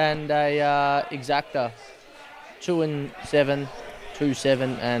 and a exacta 2 and 7, 2,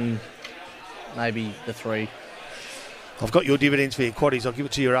 7, and maybe the 3. I've got your dividends for your quaddies. I'll give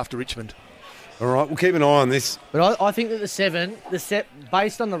it to you after Richmond. All right, we'll keep an eye on this. But I think that the 7,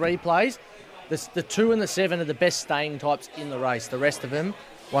 based on the replays, the 2 and the 7 are the best staying types in the race. The rest of them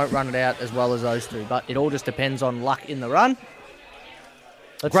won't run it out as well as those 2. But it all just depends on luck in the run.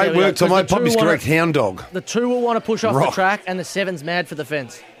 Great work, Tom. Poppy's correct, Hound Dog. The 2 will want to push off the track, and the 7's mad for the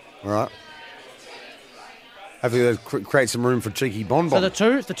fence. All right. Hopefully that creates some room for Cheeky Bonbon.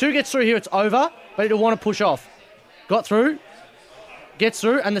 So if the 2 gets through here, it's over, but it'll want to push off. Got through, gets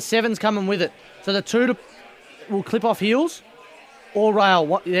through, and the 7's coming with it. So the 2 will clip off heels or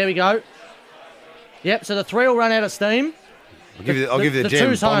rail. There we go. Yep, so the 3 will run out of steam. I'll give you the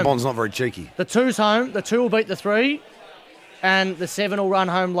gem. Bonbon's not very cheeky. The 2's home. The 2 will beat the 3. And the 7 will run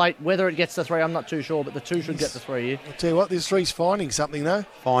home late. Whether it gets the 3, I'm not too sure, but the 2 should get the 3 here. I'll tell you what, this 3's finding something, though.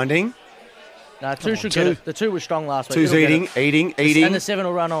 Finding? No, 2 should get it. The 2 was strong last week. 2's eating. And the 7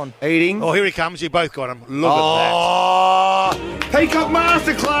 will run on. Eating. Oh, here he comes. You both got him. Look at that. Peacock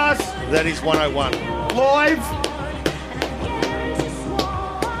Masterclass. That is 101. Live.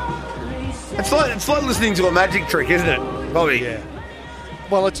 It's like listening to a magic trick, isn't it, Bobby? Yeah.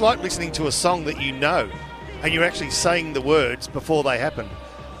 Well, it's like listening to a song that you know, and you're actually saying the words before they happen.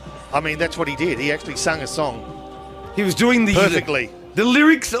 I mean, that's what he did. He actually sang a song. He was doing perfectly. The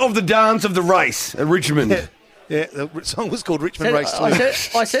lyrics of the dance of the race at Richmond. Yeah, the song was called Richmond Race 2.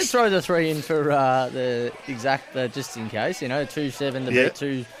 I said throw the 3 in for the exact, just in case, 2-7 to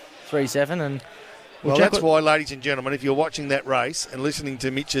beat 2-3-7. And well, that's why, ladies and gentlemen, if you're watching that race and listening to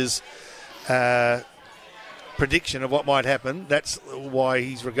Mitch's prediction of what might happen, that's why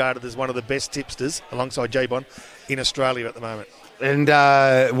he's regarded as one of the best tipsters, alongside J-Bon, in Australia at the moment. And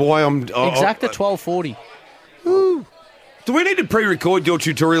why I'm... Exacta 12.40. Ooh. Do we need to pre-record your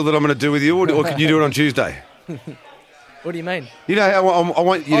tutorial that I'm going to do with you, or can you do it on Tuesday? What do you mean? You know, I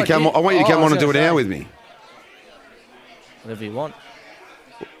want you to come. I want you to come on and do an hour with me. Whatever you want.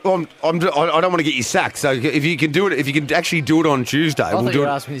 Well, I don't want to get you sacked. So if you can do it, if you can actually do it on Tuesday, I thought you were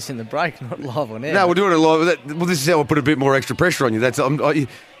asking me this in the break, not live on air. No, we'll do it live. Well, this is how we'll put a bit more extra pressure on you. That's we'll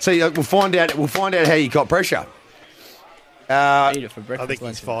find out. We'll find out how you got pressure. Eat it for breakfast. I think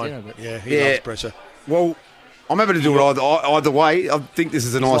he's fine. Dinner, yeah, he loves pressure. Well, I'm happy to do it either way. I think this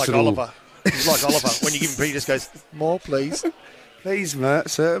is a nice like little. Oliver. He's like Oliver. When you give him P, he just goes, more, please. Please,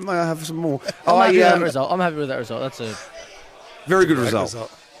 sir, may I have some more? I'm happy with that result. I'm happy with that result. That's a very good result.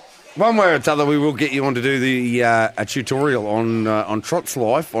 One way or another, we will get you on to do the a tutorial on Trot's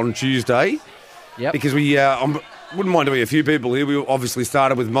Life on Tuesday. Yep. Because we wouldn't mind doing a few people here. We obviously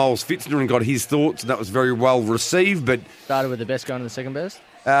started with Miles Fitzner and got his thoughts, and that was very well received. But started with the best going to the second best?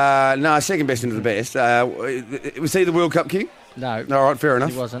 No, second best into the best. Was he the World Cup king? No. All right, fair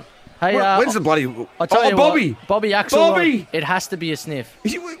enough. He wasn't. Hey, when's the bloody... I'll tell you Bobby! What, Bobby Axelrod. Bobby! It has to be a sniff.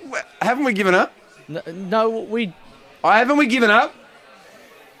 Haven't we given up? No, we... Haven't we given up?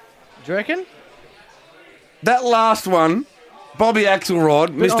 Do you reckon? That last one, Bobby Axelrod,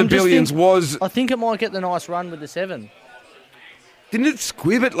 Mr. Billions, was... I think it might get the nice run with the 7. Didn't it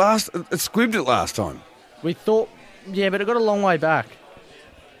squib it last... It squibbed it last time. We thought... Yeah, but it got a long way back.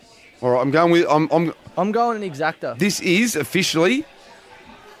 All right, I'm going with... I'm going an exacta. This is officially...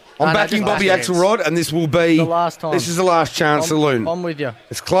 I'm backing Bobby Axelrod, and this will be... The last time. This is the last chance saloon. I'm with you.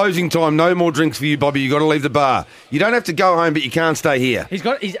 It's closing time. No more drinks for you, Bobby. You've got to leave the bar. You don't have to go home, but you can't stay here.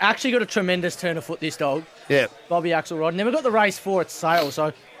 He's actually got a tremendous turn of foot, this dog. Yeah. Bobby Axelrod. Never got the race 4 at Sale,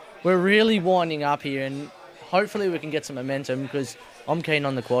 so we're really winding up here, and hopefully we can get some momentum, because I'm keen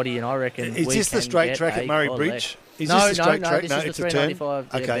on the quaddie, and I reckon Is this the straight track at Murray Bridge? Is this the straight track? No, this is the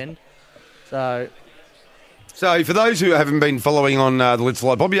 395 bend. So, for those who haven't been following on the Little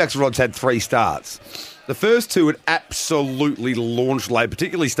Light, Bobby Axelrod's had 3 starts. The first 2 had absolutely launched late,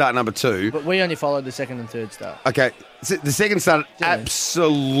 particularly start number 2. But we only followed the second and third start. Okay, the second start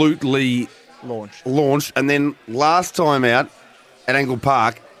absolutely launched, and then last time out at Angle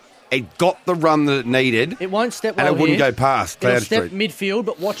Park, it got the run that it needed. It won't step and well it wouldn't here. go past It'll Cloud step Street. midfield,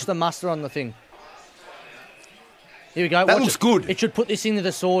 but watch the muster on the thing. Here we go. That looks good. It should put this into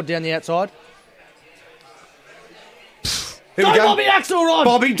the sword down the outside. Here Go, we go. Bobby Axelrod!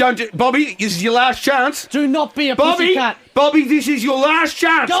 Bobby, this is your last chance. Do not be a pussycat. Bobby, this is your last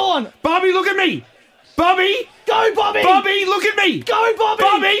chance. Go on. Bobby, look at me. Bobby. Go, Bobby. Bobby, look at me. Go, Bobby.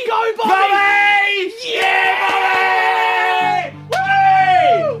 Bobby. Go, Bobby. Bobby. Yeah,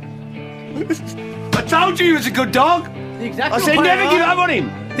 Bobby. Woo! I told you he was a good dog. The exact I said never give up on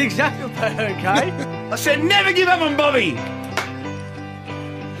him. The exact okay? I said never give up on Bobby.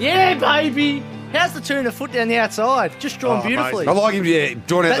 Yeah, baby. How's the turn of foot down the outside? Just drawn beautifully. I like him,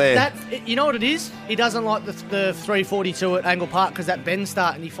 drawn out there. You know what it is? He doesn't like the 342 at Angle Park because that bend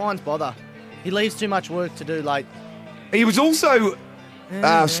start, and he finds bother. He leaves too much work to do late. He was also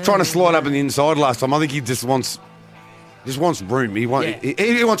trying to slide up on the inside last time. I think he just wants room. He wants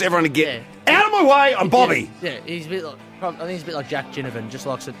everyone to get out of my way. I'm Bobby. Yeah, he's a bit like. I think he's a bit like Jack Ginnivan, just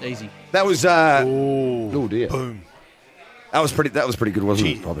likes it easy. That was. Oh dear. Boom. That was pretty good, wasn't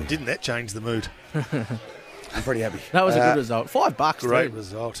it, Bobby? Didn't that change the mood? I'm pretty happy. That was a good result. $5. Great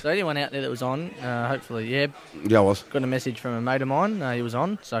result. So anyone out there that was on, hopefully, Yeah, I was. Got a message from a mate of mine. He was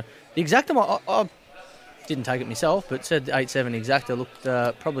on. So the exacta, I didn't take it myself, but said the 8-7 exacta looked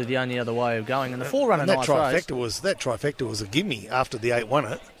probably the only other way of going. And the 4 runner nice race. That trifecta was a gimme after the 8 won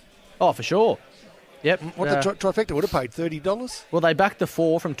it. Oh, for sure. Yep. What the trifecta would have paid $30. Well, they backed the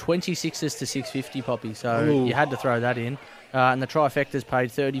 4 from 26s to 650, Poppy. So you had to throw that in. And the trifecta's paid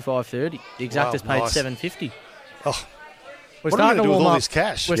 $35.30. The exacta's paid $7.50. Oh, we're what are we going to do with all this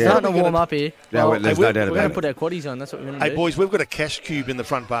cash? We're starting to warm up here. No, there's no doubt about it. We're going to put our quaddies on. That's what we're going to do. Hey, boys, we've got a cash cube in the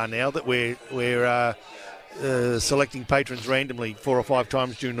front bar now that we're selecting patrons randomly 4 or 5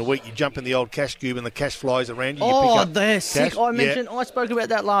 times during the week. You jump in the old cash cube and the cash flies around you. You pick up they're cash. sick. I spoke about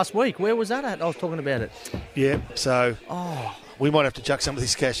that last week. Where was that at? I was talking about it. Yeah, so we might have to chuck some of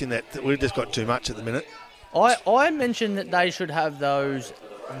this cash in that. We've just got too much at the minute. I mentioned that they should have those.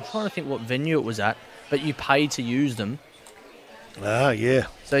 I'm trying to think what venue it was at, but you pay to use them. Ah, yeah.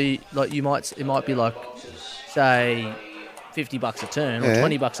 So it might be like, say, $50 a turn or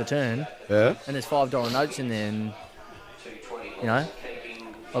 $20 a turn. Yeah. And there's $5 notes in there, and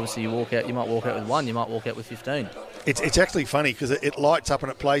obviously you might walk out with 1, you might walk out with 15. It's actually funny because it lights up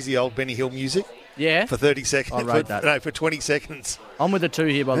and it plays the old Benny Hill music. Yeah. For 30 seconds. I wrote that. No, for 20 seconds. I'm with the 2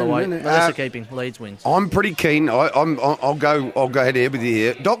 here, by the way. Melissa keeping. Leeds wins. I'm pretty keen. I'll go head to head with you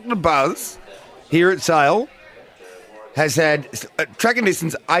here. Dr. Buzz here at Sale has had track and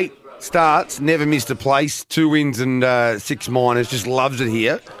distance 8 starts, never missed a place, 2 wins and 6 minors. Just loves it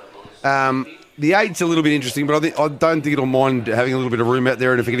here. The 8's a little bit interesting, but I don't think it'll mind having a little bit of room out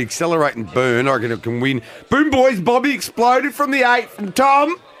there. And if it can accelerate and burn, I reckon it can win. Boom, boys! Bobby exploded from the 8 from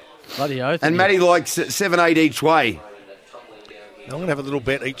Tom. Bloody oath. And Matty likes 7-8 each way. I'm going to have a little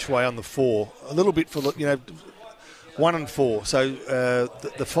bet each way on the 4. A little bit for 1 and 4. So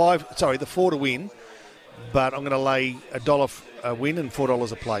the 4 to win, but I'm going to lay $1 a win and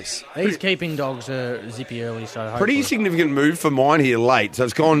 $4 a place. These keeping dogs are zippy early, so hopefully. Pretty significant move for mine here late. So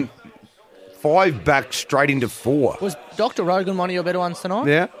it's gone 5 back straight into 4. Was Dr. Rogan one of your better ones tonight?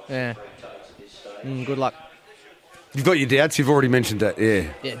 Yeah. Yeah. Good luck. You've got your doubts. You've already mentioned that. Yeah.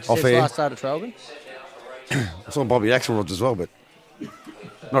 Yeah, just Off says air. last start at Traralgon. I saw Bobby Axelrod's as well, but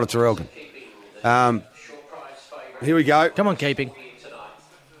not at Traralgon. Here we go. Come on, keeping.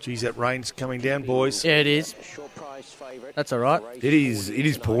 Geez, that rain's coming down, boys. Yeah, it is. That's all right. It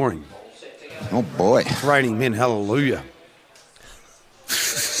is pouring. Oh, boy. It's raining men, hallelujah.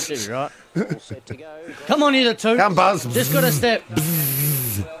 Should be right. Come on, you the two. Come, Buzz. Just got a step.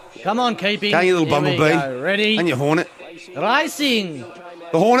 Come on, keeping. Come, you little Here we bumblebee. go. Ready? And your Hornet. Racing.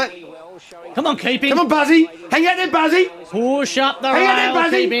 The Hornet. Come on, keeping. Come on, Buzzy. Hang out there, Buzzy. Push up the Hang out rail, there,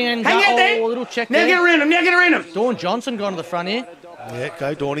 Buzzy. keeping and Hang go. out there. Oh, a little check Now there. get around him. Now get around him. Dawn Johnson gone to the front here. Yeah,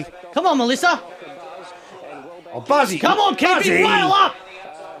 go, Dawny. Come on, Melissa. Oh, Buzzy. Come on, keeping. Buzzy. Rail up.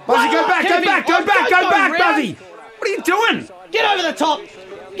 Buzzy, Rail go up, back, go keeping. back, go Oh, back, don't go back, round. Buzzy. What are you doing? Get over the top.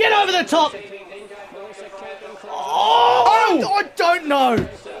 Get over the top. Oh! I don't know.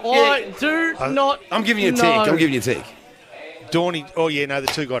 I do not I'm giving you a tick. know. I'm giving you a tick. Dawny. Oh, yeah, no, the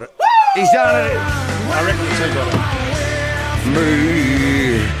two got it. He's done it. I reckon the two got it.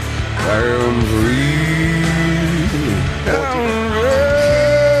 Me, I am free.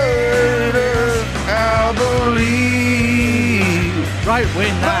 I believe. Great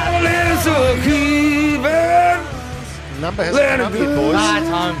win, that. Number hasn't come up yet, boys. Nah, it's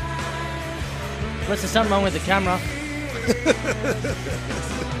home. Unless there's something wrong with the camera.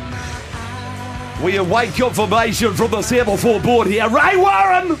 We await confirmation from the 7-4 board here. Ray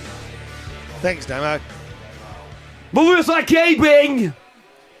Warren! Thanks, Damo. Melissa Keeping!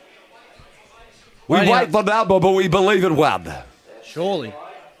 We Right wait for number, but we believe in one. Surely.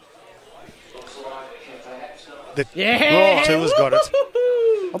 Yeah. Two has got it.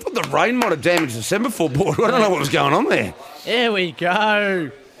 I thought the rain might have damaged the semaphore board. I don't know what was going on there. There we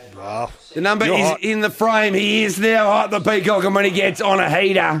go. Wow. The number You're is hot. in the frame. He is now hot, the Peacock, and when he gets on a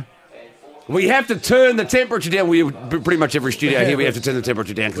heater, we have to turn the temperature down. Pretty much every studio here, we have to turn the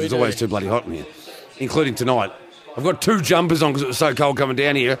temperature down because it's always too bloody hot in here, including tonight. I've got 2 jumpers on because it was so cold coming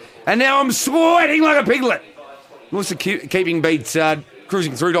down here, and now I'm sweating like a piglet. Melissa Keeping beats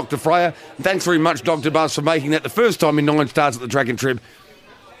cruising through Dr. Freya. Thanks very much, Dr. Buzz, for making that the first time in 9 starts at the track and trip.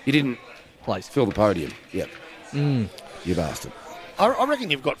 You didn't fill the podium. Yep. You bastard. I reckon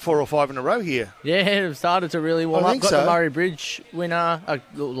you've got 4 or 5 in a row here. Yeah, it started to really warm I up. think Got so. the Murray Bridge winner,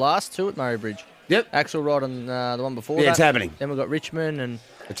 the last 2 at Murray Bridge. Yep. Axelrod and the one before Yeah, that. it's happening. Then we've got Richmond and...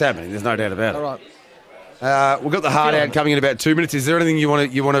 It's happening. There's no doubt about it. All right. We've got the hard out coming in about 2 minutes. Is there anything you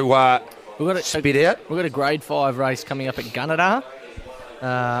want to We've got spit out? We've got a Grade 5 race coming up at Gunnedah.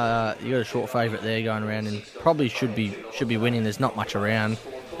 You got a short favourite there going around and probably should be winning. There's not much around.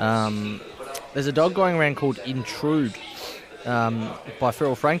 There's a dog going around called Intrude by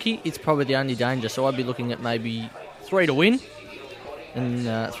Feral Frankie. It's probably the only danger, so I'd be looking at maybe 3 to win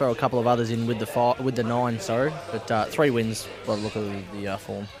and throw a couple of others in with the 9, sorry. But 3 wins by the look of the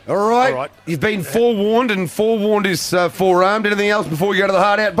form. All right. You've been forewarned, and forewarned is forearmed. Anything else before we go to the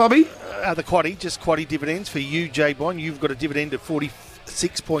hard out, Bobby? The quaddie, just quaddie dividends for you, J Bond. You've got a dividend of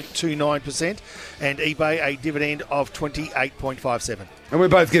 46.29% and eBay a dividend of 28.57. And we're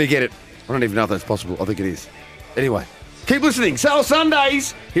both going to get it. I don't even know if that's possible. I think it is. Anyway, keep listening. Sale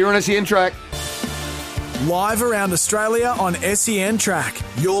Sundays here on SEN Track. Live around Australia on SEN Track.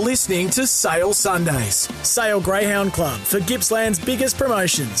 You're listening to Sale Sundays. Sale Greyhound Club for Gippsland's biggest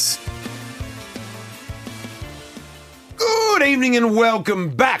promotions. Good evening and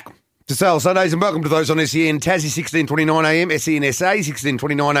welcome back to Sale Sundays, and welcome to those on SEN Tassie 1629 AM, SEN SA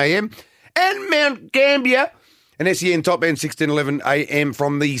 1629 AM, and Mount Gambier, and SEN Top End 1611 AM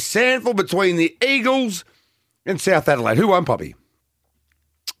from the Sandford between the Eagles and South Adelaide. Who won, Poppy?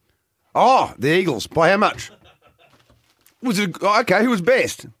 Oh, the Eagles. By how much? Who was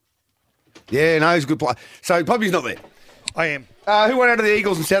best? Yeah, no, he's a good player. So Poppy's not there. I am. Who went out of the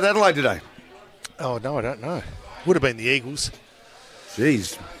Eagles in South Adelaide today? Oh, no, I don't know. Would have been the Eagles.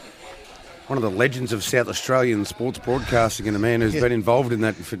 Jeez. One of the legends of South Australian sports broadcasting, and a man who's been involved in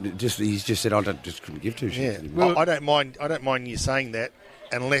that. He's just said, I couldn't give 2 shits anymore. I don't mind you saying that,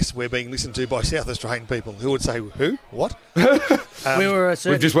 unless we're being listened to by South Australian people who would say, who? What?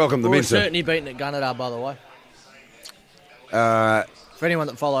 We've just welcomed them in, sir. We were certainly beaten at Gunnedah, by the way. For anyone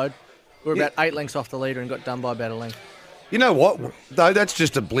that followed, we were about 8 lengths off the leader and got done by about a length. You know what? Though that's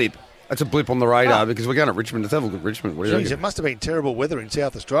just a blip. That's a blip on the radar because we're going to Richmond. Let's have a look at Richmond. What do you Jeez, reckon? it must have been terrible weather in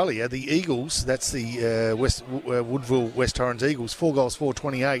South Australia. The Eagles, that's the Woodville West Torrens Eagles, 4 goals,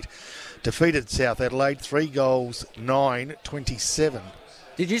 4-28. defeated South Adelaide 3 goals, 9-27.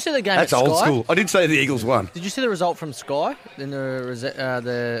 Did you see the game That's at Sky? old school. I did say the Eagles won. Did you see the result from Sky in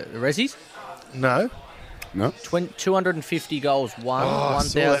the Rezzies? No. 250 goals won,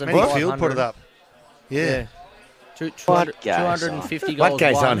 1,500. Matty Field put it up. Yeah. 250 goals What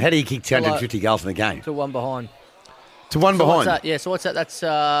goes won. on? How do you kick 250 goals in a game? To one behind. To one So behind? what's that? Yeah, so what's that? That's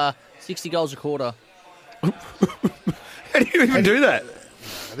 60 goals a quarter. How do you even do that?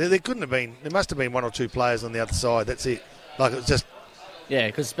 There couldn't have been. There must have been 1 or 2 players on the other side. That's it. Like, it was just Yeah,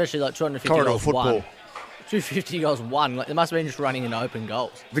 because especially like 250 corridor goals football. won. 250 goals won. Like, they must have been just running in open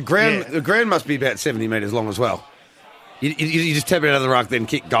goals. The ground must be about 70 metres long as well. You just tap it out of the ruck, then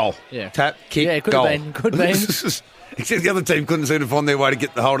kick, goal. Yeah. Tap, kick, Yeah, it could goal. have been. Could have been. Except the other team couldn't seem to find their way to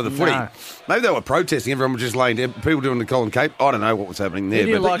get the hold of the footy. No. Maybe they were protesting. Everyone was just laying down. People doing the Colin Cape. I don't know what was happening there. Who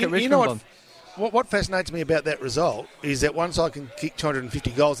do you but like at Richmond, Bob? What fascinates me about that result is that one side can kick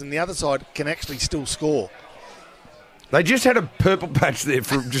 250 goals and the other side can actually still score. They just had a purple patch there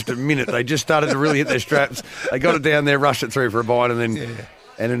for just a minute. They just started to really hit their straps. They got it down there, rushed it through for a bite, and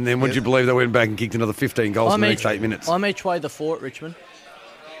then would you believe they went back and kicked another 15 goals in the next 8 minutes? I'm each way the 4 at Richmond.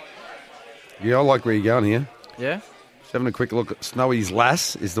 Yeah, I like where you're going here. Yeah? Just having a quick look at Snowy's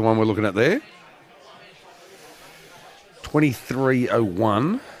Lass is the one we're looking at there.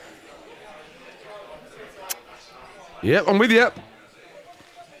 23.01. Yeah, I'm with you.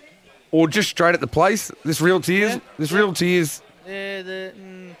 Or just straight at the place. This real tears. Yeah. This real tears. Yeah, it's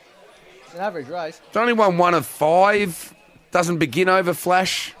an average race. It's only won 1 of 5. Doesn't begin over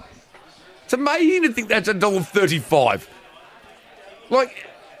Flash. It's amazing to think that's $1.35. Like,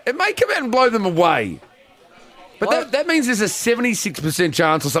 it may come out and blow them away. But that means there's a 76%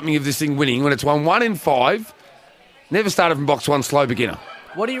 chance or something of this thing winning when it's won 1 in 5. Never started from box 1, slow beginner.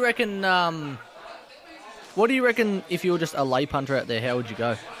 What do you reckon? What do you reckon if you were just a lay punter out there? How would you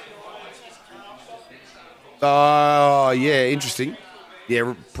go? Oh, yeah, interesting.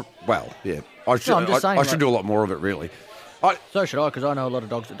 Yeah, well, yeah. I should do a lot more of it, really. So should I, because I know a lot of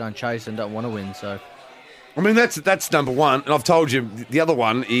dogs that don't chase and don't want to win. So, I mean, that's number one. And I've told you the other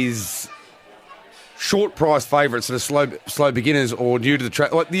one is short price favourites that are slow beginners or new to the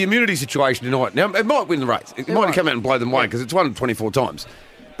track. Like the immunity situation tonight. Now, it might win the race. It might come out and blow them away because it's won 24 times.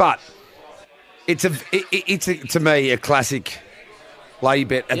 But it's to me a classic lay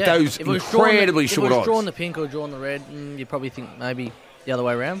bet at those incredibly short odds. If it was drawn the pink or drawn the red, you probably think maybe the other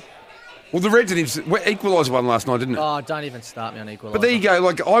way around. Well, the Reds Equaliser won last night, didn't it? Oh, don't even start me on Equaliser. But there you go.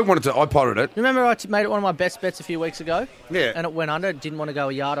 Like I potted it. Remember I made it one of my best bets a few weeks ago? Yeah. And it went under. Didn't want to go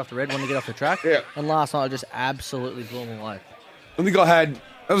a yard off the red. Wanted to get off the track. Yeah. And last night I just absolutely blew them away. I think I had...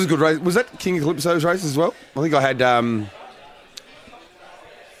 That was a good race. Was that King of Calypso's race as well? I think I had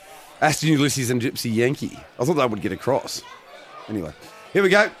Aston Ulysses and Gypsy Yankee. I thought they would get across. Anyway, here we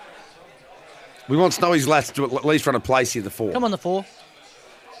go. We want Snowy's Lass to at least run a place here, the 4. Come on, the 4.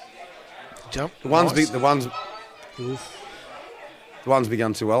 Jump. The one's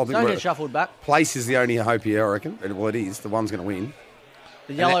begun too well. I think Don't get shuffled back. Place is the only hope here, I reckon. Well, it is. The one's going to win.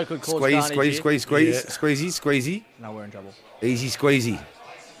 The yellow could cause squeeze. Yeah. Squeezy. No, we're in trouble. Easy squeezy.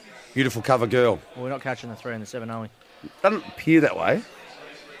 Beautiful cover girl. Well, we're not catching the 3 and the 7, are we? Doesn't appear that way.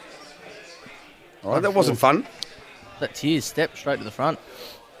 All right, that wasn't fun. That tears step straight to the front.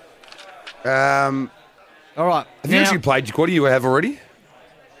 All right. Have you actually played your quarter? You have already?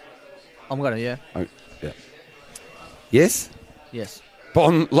 I'm going to, yeah. Oh, yeah. Yes? Yes.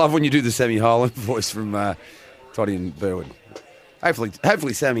 Bon, love when you do the Sammy Harlan voice from Toddy and Berwin.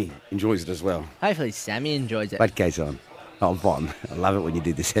 Hopefully Sammy enjoys it as well. Hopefully Sammy enjoys it. What goes on? Oh, Bon, I love it when you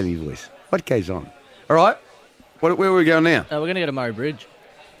do the Sammy voice. What goes on? All right. Where are we going now? We're going to go to Murray Bridge.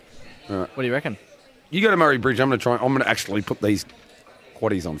 All right. What do you reckon? You go to Murray Bridge. I'm going to actually put these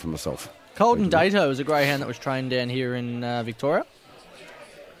quaddies on for myself. Colton Dato is a greyhound that was trained down here in Victoria.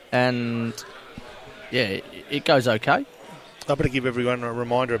 And, yeah, it goes okay. I better give everyone a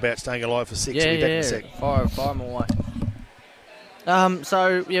reminder about staying alive for 6. Yeah, We'll be back in a sec. Fire them away.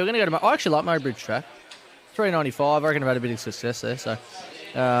 So, yeah, we're going to go to... I actually like Murray Bridge track. $3.95. I reckon I've had a bit of success there. So,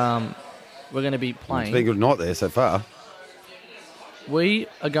 we're going to be playing... It's been a good night there so far. We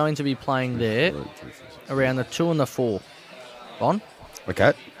are going to be playing there around the 2 and the 4. Bon?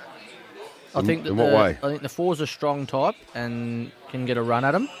 Okay. In what way? I think the 4's a strong type and can get a run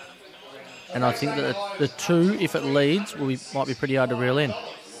at them. And I think that the 2, if it leads, might be pretty hard to reel in.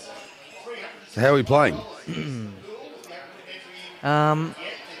 So how are we playing?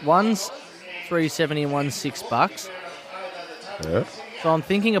 One's $3.70 and one's $6. Yeah. So I'm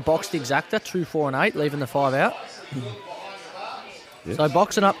thinking a boxed exacta, 2, 4 and 8, leaving the 5 out. Yes. So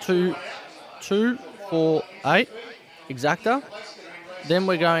boxing up to 2, 4, 8 exacta. Then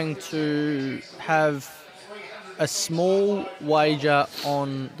we're going to have a small wager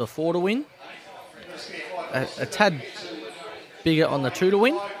on the 4 to win, a tad bigger on the 2 to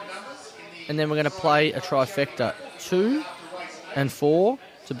win, and then we're going to play a trifecta, 2 and 4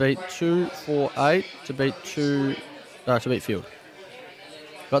 to beat 2, 4, 8 to beat Field.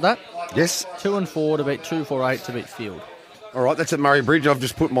 Got that? Yes. 2 and 4 to beat 2, 4, 8 to beat Field. All right, that's at Murray Bridge. I've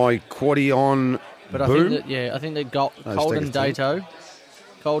just put my quaddie on. But Boom. I think that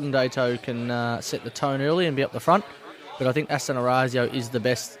Colden Dato can set the tone early and be up the front. But I think Aston Orazio is the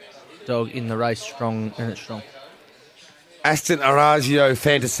best dog in the race, strong. Aston Orazio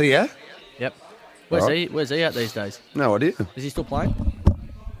Fantasia. Yep. Where's he at these days? No idea. Is he still playing?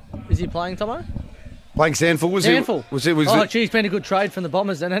 Is he playing, Tomo? Playing Sandful. He's been a good trade from the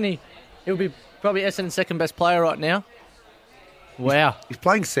Bombers then, hasn't he? He'll be probably Essendon's second best player right now. Wow. He's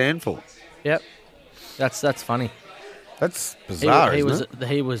playing Sandful. Yep. That's funny. That's bizarre, He was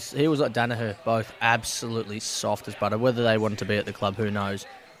like Danaher, both absolutely soft as butter. Whether they wanted to be at the club, who knows?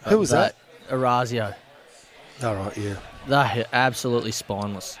 Who was that? Orazio. All right, yeah. They're absolutely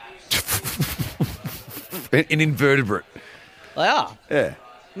spineless. An invertebrate. They are. Yeah.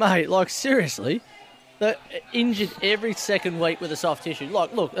 Mate, like, seriously, they're injured every second week with a soft tissue.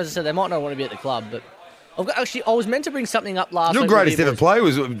 Like, look, as I said, they might not want to be at the club, but I was meant to bring something up last week. Your greatest ever play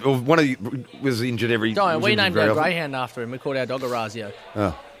was injured every... We named our greyhound after him. We called our dog Orazio.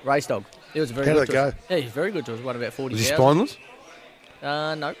 Oh. Race dog. He was very good. How did it go? Yeah, he's very good to us. Won about 40,000. Was he spineless?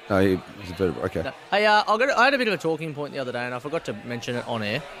 No. No, he was a vertebrate. Okay. No. Hey, I had a bit of a talking point the other day, and I forgot to mention it on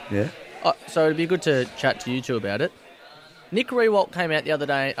air. Yeah. So it'd be good to chat to you two about it. Nick Rewalt came out the other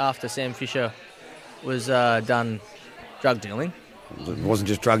day after Sam Fisher was done drug dealing. It wasn't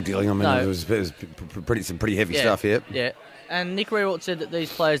just drug dealing. I mean, No. it was some pretty heavy stuff. Yeah. Yeah. And Nick Rewalt said that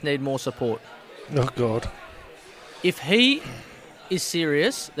these players need more support. Oh, God. If he is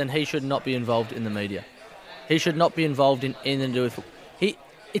serious, then he should not be involved in the media. He should not be involved in anything to do with...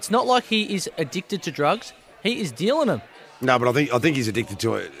 It's not like he is addicted to drugs. He is dealing them. No, but I think he's addicted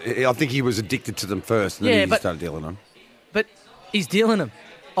to it. I think he was addicted to them first, and then he started dealing them. But he's dealing them.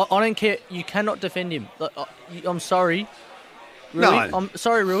 I don't care. You cannot defend him. I'm sorry. Rui, No. I'm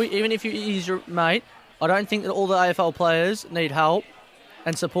sorry, Rui. Even if he's your mate, I don't think that all the AFL players need help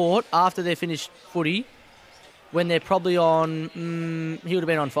and support after they're finished footy when they're probably on... he would have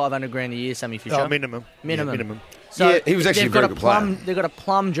been on $500,000 a year, Sammy Fisher. Oh, minimum. Minimum. Yeah, minimum. So yeah, he was actually a very good player. They've got a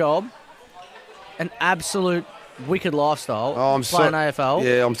plum job, an absolute wicked lifestyle, playing AFL.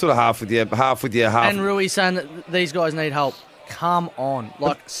 Yeah, I'm sort of half with you. And Rui saying that these guys need help. Come on,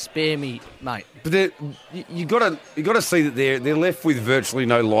 spare me, mate. But you got to see that they're left with virtually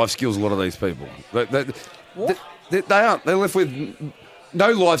no life skills. A lot of these people, they aren't. They're left with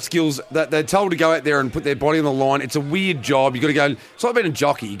no life skills. They're told to go out there and put their body on the line. It's a weird job. You got to go. It's like being a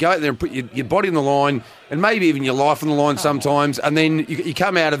jockey. You go out there and put your body on the line, and maybe even your life on the line sometimes. And then you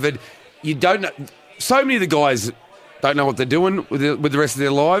come out of it. You don't know. So many of the guys don't know what they're doing with the rest of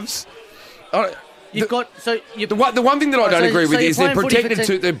their lives. The one thing that I don't agree with is they're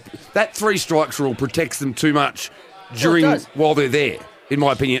protected that 3 strikes rule protects them too much while they're there. In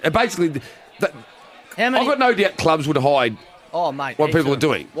my opinion, basically, I've got no doubt clubs would hide. Oh, mate, what people are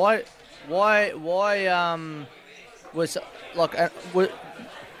doing. Why? Was like I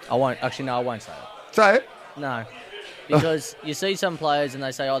won't actually. No, I won't say it. Say it. No, because you see some players and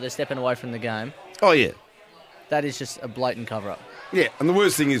they say, "Oh, they're stepping away from the game." Oh yeah, that is just a blatant cover-up. Yeah, and the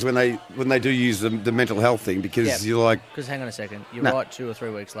worst thing is when they do use the mental health thing because you're like... Because hang on a second, you're right 2 or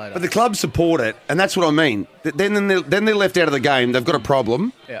 3 weeks later. But the clubs support it, and that's what I mean. Then they're left out of the game. They've got a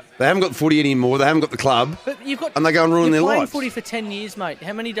problem. Yeah. They haven't got footy anymore. They haven't got the club. But and they go and ruin their lives. You're playing footy for 10 years, mate.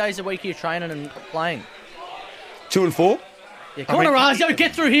 How many days a week are you training and playing? 2 and 4. Yeah, come on, Orazio,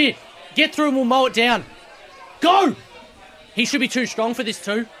 get through here. Get through and we'll mow it down. Go! He should be too strong for this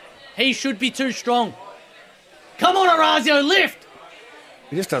too. He should be too strong. Come on, Orazio, lift!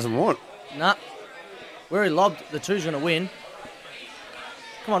 He just doesn't want. Nah. Where he lobbed, the 2's going to win.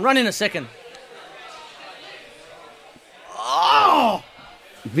 Come on, run in a second. Oh!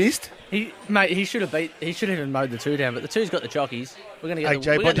 Missed? He should have even mowed the 2 down, but the 2's got the jockeys. We're going to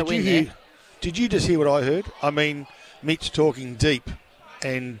get the win there. Did you just hear what I heard? I mean, Mitch talking deep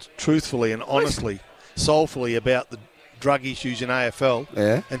and truthfully and honestly, soulfully about the drug issues in AFL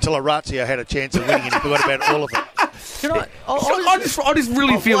until Orazio had a chance of winning and he forgot about all of it. I just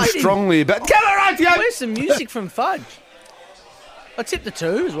really feel strongly about... Come on, Orazio! Where's some music from Fudge? I tipped the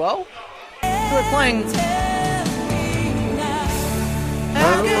 2 as well. We're playing...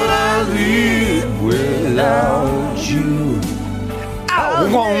 How can I live without you? I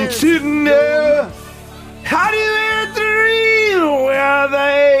want to know how do you dream when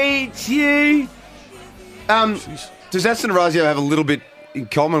you. Does Aston Orazio have a little bit in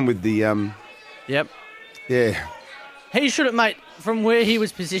common with the... Yep. Yeah. He should have, mate, from where he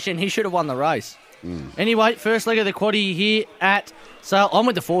was positioned, he should have won the race. Anyway, first leg of the quaddie here at Sale. I'm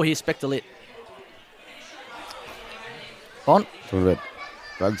with the 4 here, Spectre Lit. On. Talking about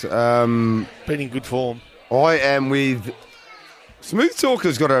bugs. Been in good form. I am with... Smooth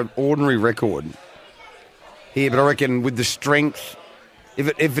Talker's got an ordinary record here, but I reckon with the strength,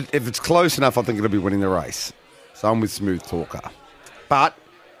 if it's close enough, I think it'll be winning the race. So I'm with Smooth Talker. But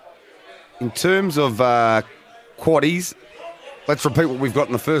in terms of quaddies, let's repeat what we've got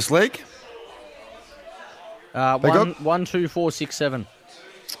in the first leg. 1, 2, 4, 6, 7.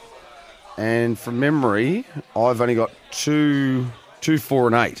 And from memory, I've only got 2, 4,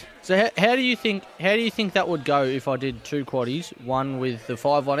 and 8. So how do you think that would go if I did 2 quaddies, one with the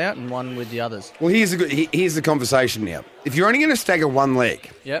 5 one out and one with the others? Well, here's the conversation now. If you're only going to stagger one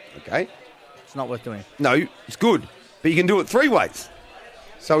leg, yep, okay, it's not worth doing. No, it's good, but you can do it 3 ways.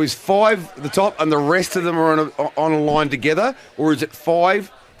 So is 5 at the top and the rest of them are on a line together, or is it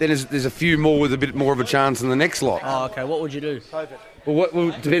 5? Then there's a few more with a bit more of a chance in the next lot. Oh, okay. What would you do?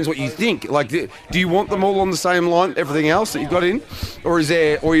 Well, depends what you think. Like, do you want them all on the same line, everything else that you've got in? Or are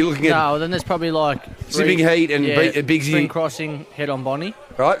you looking at... No, then there's probably like... Zipping Heat and Bigsy. Spring Crossing, Head on Bonnie.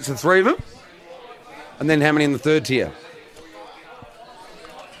 Right, so 3 of them. And then how many in the third tier?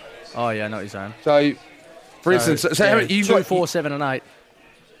 Oh, yeah, I know what you're saying. So, for instance... So how many, you've 2, got 4, 7 and 8.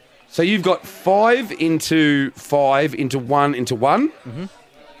 So you've got 5 into 5 into 1 into 1. Mm-hmm.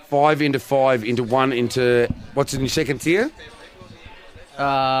 5 into 5 into 1 into... What's in your second tier? Take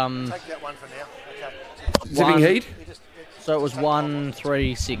that one for now. Okay. Zipping Heat? So it was 1,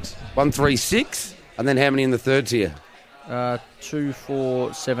 3, 6. 1, 3, 6. And then how many in the third tier? 2,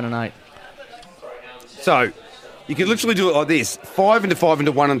 4, 7 and 8. So you could literally do it like this. 5 into 5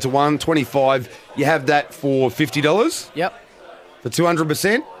 into 1 into 1, 25. You have that for $50. Yep. For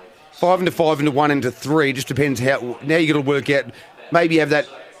 200%. 5 into 5 into 1 into 3. Just depends how... Now you got to work out... Maybe you have that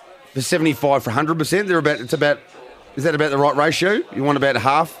for 75 for 100%. Is that about the right ratio? You want about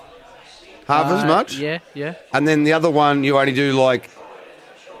half as much? Yeah. And then the other one, you only do like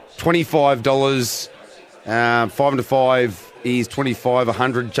 $25. 5 into 5 is 25,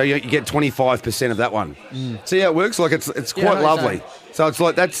 100. So you get 25% of that one. See how it works? Like it's quite lovely. So it's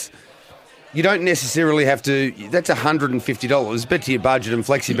like that's... You don't necessarily have to... That's $150. Bet to your budget and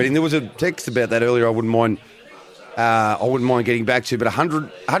flexi betting. There was a text about that earlier I wouldn't mind getting back to, but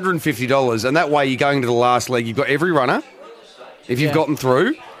 $150, and that way you're going to the last leg. You've got every runner. If you've gotten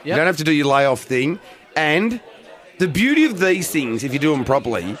through, you don't have to do your layoff thing. And the beauty of these things, if you do them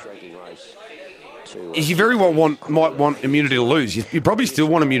properly, is you very well might want immunity to lose. You probably still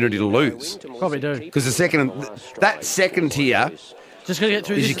want immunity to lose. Probably do. Because that second tier just got to get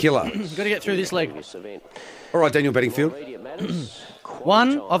through is this, your killer. Got to get through this leg. All right, Daniel Bedingfield.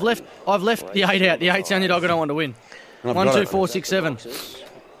 1, I've left the 8 out. The 8's the only dog I don't want to win. 1, 2, 4, 6, 7.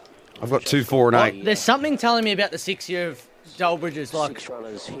 I've got 2, 4, and 8. There's something telling me about the 6 year of Dale Bridges. Like,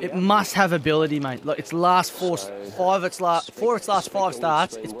 it must have ability, mate. Like, its last 4 of its last 5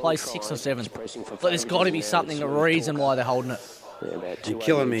 starts, it's placed 6 or 7. Like, there's got to be something, a reason why they're holding it. You're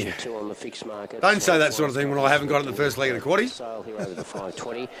killing me. Don't say that sort of thing when I haven't got it in the first leg of the quaddie. Sale here over the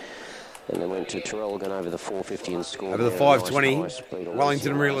 520. And then went to Terrell over the 450 and scored. Over the 520,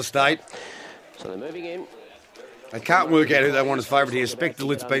 Wellington Real Estate. So they're moving in. They can't work out who they want as favourite here. Spectre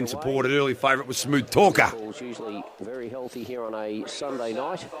Lit's been supported. Early favourite was Smooth Talker. Usually very healthy here on a Sunday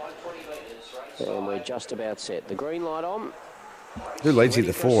night. And we're just about set. The green light on. Who leads here?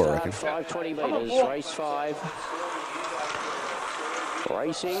 The 4, I reckon. 520 metres, race 5.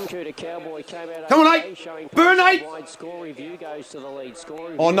 Racing, Cooter Cowboy came out. Come on, 8. Burn 8. Wide score review goes to the lead. Score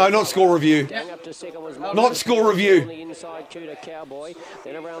review. Oh, no, not score review. Up to second was not score review. On the inside, Cooter Cowboy.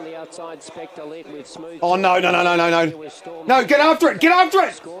 Then around the outside, Spectre Lit with Smooth. Oh, no. No, get after it.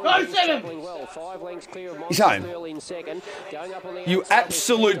 Go, 7. Well, 5 lengths clear of He's home. in second. Going up on the You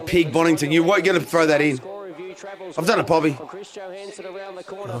absolute pig, Bonington. You won't get to throw that in. I've done a Poppy. Chris Johansson around the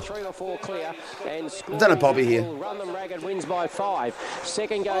corner, 3 or 4 clear. And I've done a Poppy here. Run them ragged, wins by 5.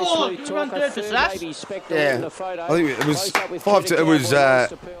 Second goes Smooth Talker, third maybe Spectre in the photo. I think it was 5 to... It was... I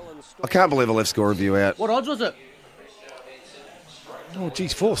can't believe I left score review out. What odds was it? Oh,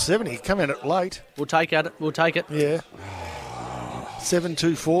 geez, 470. Come in at late. We'll take it. Yeah.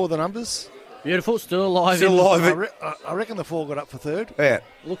 724, the numbers. Beautiful. Still alive. I reckon the 4 got up for third. Yeah.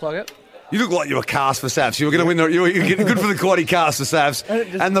 Looked like it. You look like you were cast for Savs. You were going to win. You were getting good for the quaddie cast for Savs.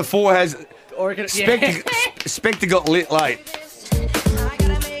 And the 4 has... Spectre got lit late.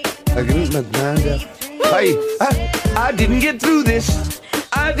 Hey, I didn't get through this.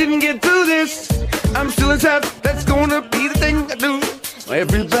 I didn't get through this. I'm still in top. That's gonna be the thing I do.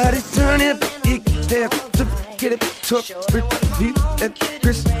 Everybody turn it. There to get it. Took repeat at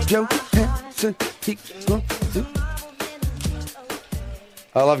Chris Johansson.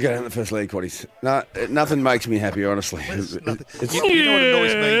 I love going out in the first league quaddies. No, nothing makes me happier, honestly. You know what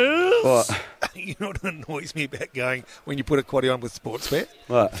annoys me? What? You know what annoys me about going when you put a quaddie on with Sportsbet,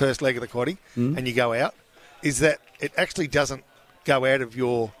 What? first leg of the quaddie, and you go out, is that it actually doesn't go out of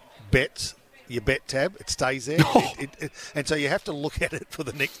your bets, your bet tab. It stays there. And so you have to look at it for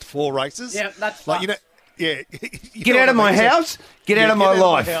the next 4 races. Yeah, that's like, you know. Yeah. Get out of my house. Get out of my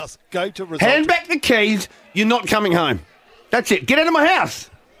life. House. Go to result. Hand back the keys. You're not coming home. That's it. Get out of my house.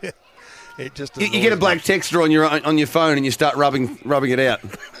 It just you get a black texter on your phone and you start rubbing it out.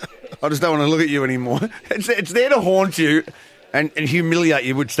 I just don't want to look at you anymore. It's there to haunt you and humiliate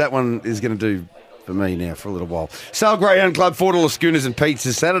you, which that one is going to do for me now for a little while. Sale Greyhound Club, $4 schooners and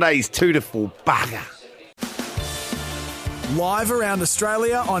pizzas. Saturdays 2 to 4. Bugger. Live around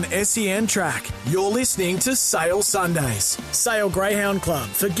Australia on SEN Track. You're listening to Sale Sundays. Sale Greyhound Club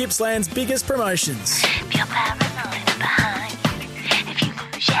for Gippsland's biggest promotions. You're paranoid behind you. If you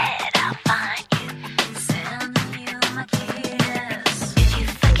lose your head, I'll find you. Sending you my kiss. If you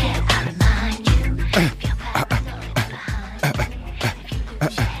forget, I'll remind you. If you're paranoid behind you. If you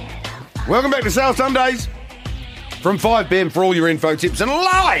lose your head, I'll find you. Welcome back to Sale Sundays from 5 p.m. for all your info tips and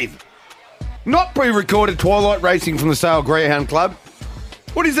live. Not pre-recorded Twilight Racing from the Sale Greyhound Club.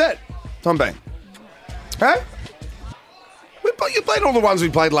 What is that, Tom Bang? Huh? You played all the ones we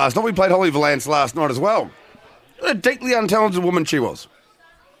played last night. We played Holly Valance last night as well. What a deeply untalented woman she was.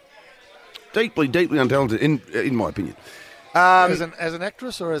 Deeply, deeply untalented, in my opinion. As an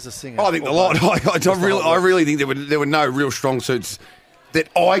actress or as a singer? I think a lot. I really think there were no real strong suits that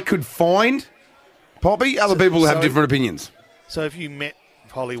I could find. Poppy, other people have different opinions. So if you met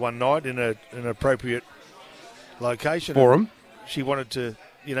Holly one night in an appropriate location forum, she wanted to,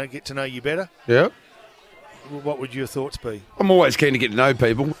 get to know you better. Yeah. What would your thoughts be? I'm always keen to get to know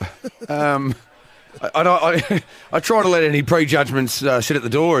people. I try to let any prejudgments sit at the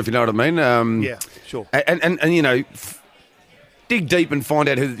door, if you know what I mean. Yeah, sure. And dig deep and find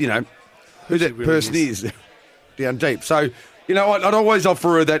out who that really person is down deep. So I'd always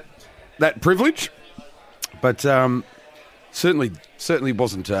offer her that privilege, but certainly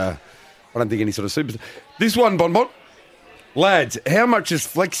wasn't. I don't think any sort of super. This one, Bonbon, lads, how much has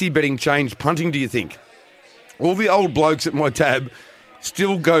flexi betting changed punting? Do you think? All the old blokes at my tab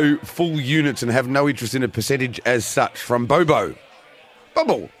still go full units and have no interest in a percentage as such. From Bobo.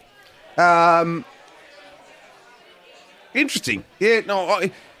 Bubble. Interesting. Yeah, no,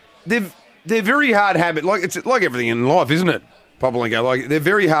 they're very hard habits. Like it's like everything in life, isn't it? Probably go like they're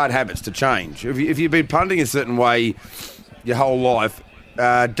very hard habits to change. If you've been punting a certain way your whole life,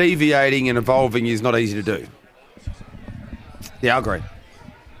 deviating and evolving is not easy to do. Yeah, I agree.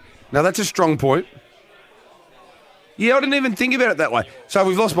 Now that's a strong point. Yeah, I didn't even think about it that way. So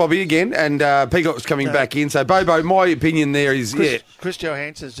we've lost Bobby again, and Peacock's coming back in. So, Bobo, my opinion there is, Chris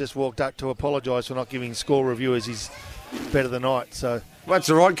Johansson's just walked up to apologise for not giving score reviewers his bet of the night. So that's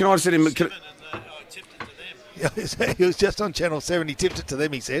all right. Can I send him? He was just on Channel 7. He tipped it to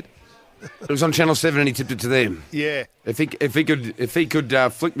them, he said. It was on Channel 7 and he tipped it to them. Yeah. If he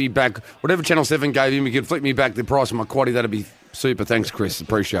could flick me back, whatever Channel 7 gave him, he could flick me back the price of my quaddie, that'd be super. Thanks, Chris.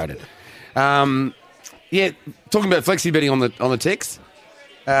 Appreciate it. Yeah, talking about flexi betting on the text,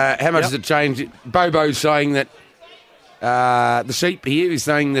 how much has it changed? Bobo's saying that the sheep here is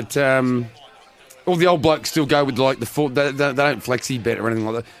saying that all the old blokes still go with they don't flexi bet or anything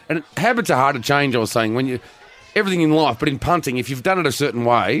like that. And habits are hard to change, I was saying, everything in life, but in punting, if you've done it a certain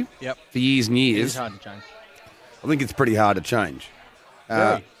way for years and years, it is hard to change. I think it's pretty hard to change.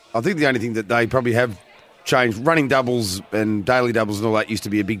 Really? I think the only thing that they probably have changed, running doubles and daily doubles and all that used to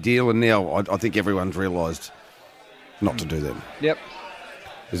be a big deal, and now I think everyone's realised not to do that. Yep.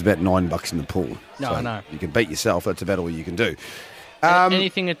 There's about $9 in the pool. No, so I know. You can beat yourself. That's about all you can do.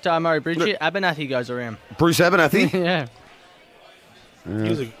 Anything at Murray Bridge here? Abernathy goes around. Bruce Abernathy? Yeah.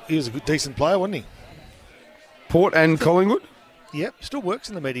 He was a good, decent player, wasn't he? Port and Collingwood? Yep. Still works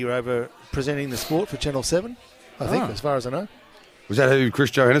in the media over presenting the sport for Channel 7, I think, as far as I know. Was that who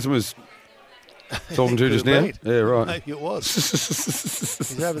Chris Johansson was talking to just now? Been. Yeah, right. Maybe it was.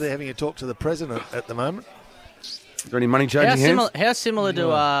 He's over there having a talk to the president at the moment. Is there any money changing hands? How similar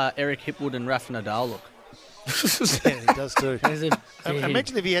do Eric Hipwood and Rafa Nadal look? Yeah, he does too.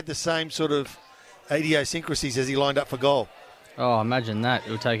 Imagine if he had the same sort of idiosyncrasies as he lined up for goal. Oh, imagine that.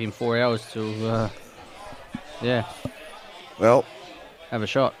 It would take him 4 hours to, well, have a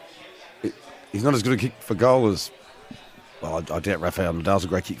shot. He's not as good a kick for goal as Well, I doubt Rafael Nadal's a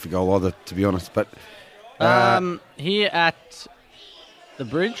great kick for goal either, to be honest. But here at the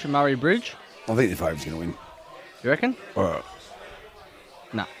bridge, Murray Bridge. I think the favourite's going to win. You reckon? No.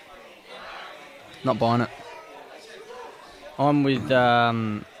 Not buying it. I'm with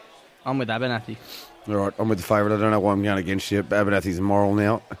Abernathy. All right, I'm with the favourite. I don't know why I'm going against you. Abernathy's immoral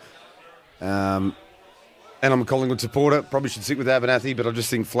now. And I'm a Collingwood supporter. Probably should stick with Abernathy, but I just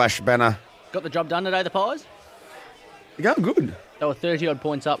think Flash Banner. Got the job done today, the Pies? They're going good. They were 30-odd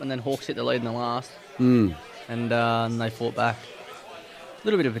points up, and then Hawks hit the lead in the last. Mm. And they fought back. A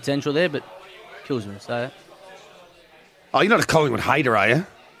little bit of potential there, but kills me to say it. Oh, you're not a Collingwood hater, are you?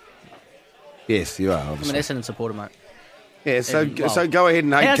 Yes, you are, obviously. I'm an Essendon supporter, mate. Yeah, so go ahead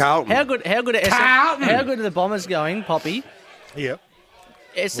and hate Carlton. How good are Carlton? How good are the Bombers going, Poppy? Yep.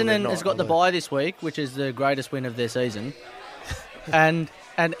 Essendon has got the bye this week, which is the greatest win of their season. and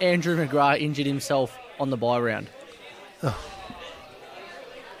Andrew McGrath injured himself on the bye round. Oh.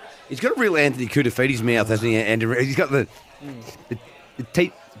 He's got a real Anthony Koutafidis mouth, hasn't he, Andrew? He's got the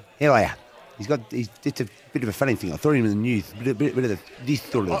teeth. How are you? He's just a bit of a funny thing. I thought him in the news. Bit of this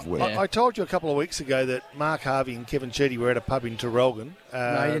sort of word. I told you a couple of weeks ago that Mark Harvey and Kevin Sheedy were at a pub in Traralgon.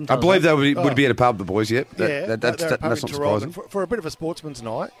 No, I believe they would be at a pub, the boys, yep. That's not surprising. For a bit of a sportsman's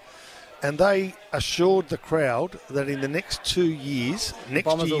night. And they assured the crowd that in the next 2 years,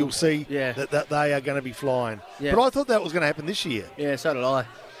 next year you'll see that they are going to be flying. Yeah. But I thought that was going to happen this year. Yeah, so did I.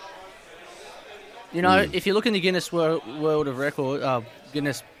 You know, if you look in the Guinness World of Record,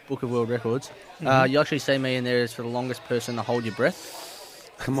 Guinness Book of World Records, you actually see me in there as for the longest person to hold your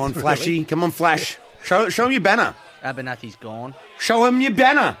breath. Come on, Flashy. Really? Come on, Flash. Show him your banner. Abernathy's gone. Show him your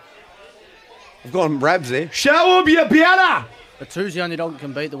banner. I've got Rabs there. Show him your banner. But two's the only dog that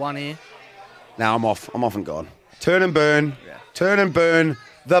can beat the one here. No, I'm off. I'm off and gone. Turn and burn. Yeah. Turn and burn.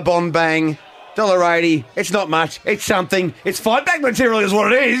 The Bond Bang. $1.80. It's not much. It's something. It's fight back material is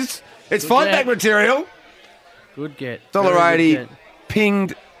what it is. It's fight back material. Good get. $1.80.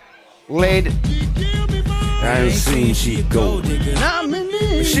 Pinged. Lead. I ain't seen she gold.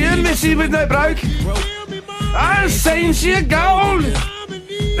 She ain't messy with no broke. I ain't seen she gold.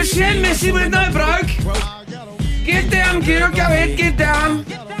 But she ain't messy with no broke. Get down, girl. Go ahead. Get down.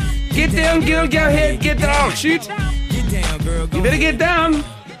 Get down, girl. Go ahead. Get down. Shoot. You better get down.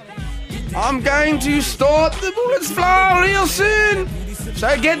 I'm going to start the bullets fly real soon.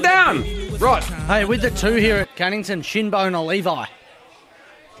 So get down. Right. Hey, with the two here at Cannington, Shinbone or Levi.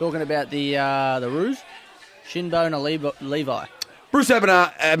 Talking about the Roos. Shinbone or Levi. Bruce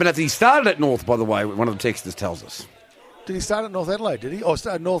Abernathy started at North, by the way, one of the texters tells us. Did he start at North Adelaide, did he? Or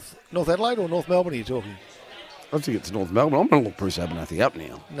start North Adelaide or North Melbourne are you talking? I think it's North Melbourne. I'm going to look Bruce Abernathy up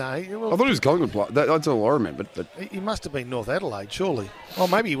now. No. Well, I thought he was Collingwood player. That's all I remembered. But he must have been North Adelaide, surely. Well,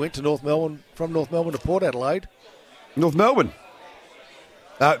 maybe he went to North Melbourne, from North Melbourne to Port Adelaide. North Melbourne.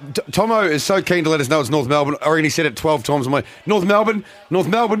 Tomo is so keen to let us know it's North Melbourne. I already said it 12 times. I'm like, North Melbourne, North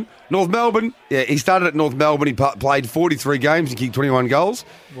Melbourne, North Melbourne. Yeah, he started at North Melbourne. He played 43 games and kicked 21 goals.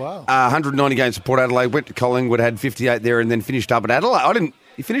 Wow. 190 games for Port Adelaide. Went to Collingwood, had 58 there, and then finished up at Adelaide.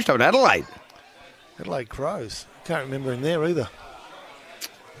 He finished up at Adelaide. Adelaide Crows. Can't remember him there either.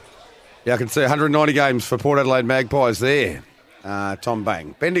 Yeah, I can see 190 games for Port Adelaide Magpies there. Tom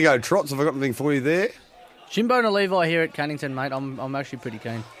Bang. Bendigo Trots, have I got anything for you there? Shinbone or Levi here at Cannington, mate. I'm actually pretty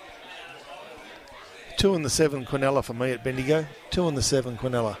keen. 2 and the 7 Quinella for me at Bendigo. 2 and the 7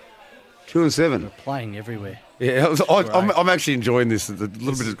 Quinella. 2 and 7. We're playing everywhere. Yeah, I'm actually enjoying this. A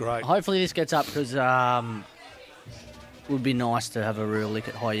little bit is great. Hopefully this gets up because it would be nice to have a real lick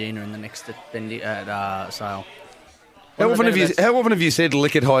at Hyena in the next at Sale. How often have you said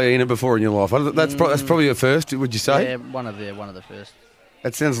lick at Hyena before in your life? That's probably a first, would you say? Yeah, one of the first.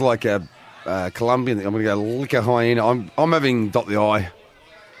 That sounds like a Colombian thing. I'm going to go lick a Hyena. I'm having dot the I.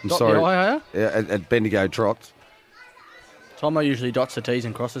 I'm dot sorry. The I, are you? Yeah, at Bendigo Trots. Tomo usually dots the T's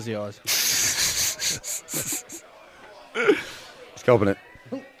and crosses the I's. Scoping it.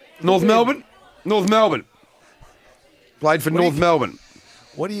 North Melbourne. Played for North Melbourne.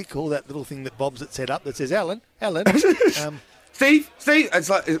 What do you call that little thing that Bob's set up that says Alan? Steve, it's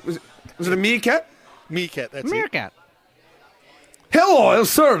like, was it a meerkat? Meerkat, that's Meerkat. Hello,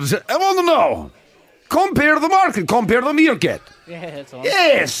 sirs. I want to know. Compare the market. Compare the meerkat. Yeah, that's all.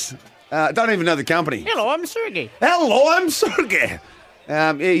 Yes. Don't even know the company. Hello, I'm Sergey.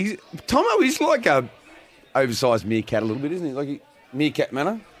 Tomo is like a oversized meerkat a little bit, isn't he? Like a meerkat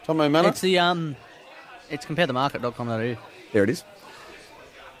manor. Tomo manor. It's it's comparethemarket.com.au. There it is.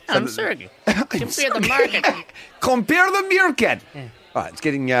 I'm Sergey. Compare the market. Compare the meerkat. Yeah. Right, it's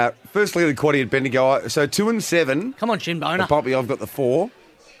getting firstly the quaddy at Bendigo. So 2 and 7. Come on, Shinboner. Poppy, I've got the 4.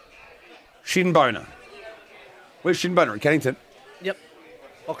 Shinboner. Where's Shinboner at Cannington? Yep.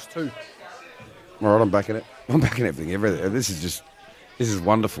 Box 2. All right, I'm backing it. I'm backing everything. This is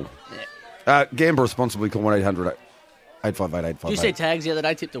wonderful. Yeah. Gamble responsibly. Call 1-800-858-858. Did you see Tags the other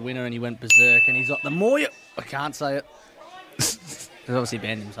day tipped a winner and he went berserk and he's like, the more you... I can't say it. Because obviously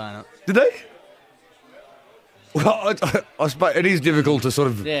banned him saying it. Did they? Well, I suppose it is difficult to sort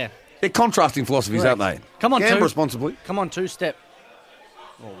of... Yeah. They're contrasting philosophies, aren't they? Come on, Gamble responsibly. Come on, 2-step.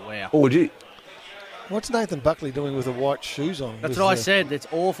 Oh, wow. Or would you? What's Nathan Buckley doing with the white shoes on? That's what I said. It's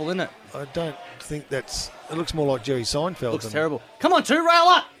awful, isn't it? I don't think that's... It looks more like Jerry Seinfeld. Looks terrible. Come on, 2, rail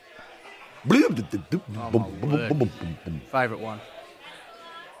up! Favourite one.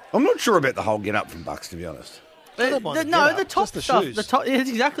 I'm not sure about the whole get up from Bucks, to be honest. The top stuff. Shoes. The top. It's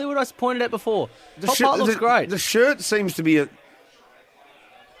exactly what I pointed out before. The top part looks great. The shirt seems to be a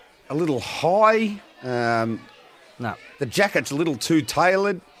little high. No. The jacket's a little too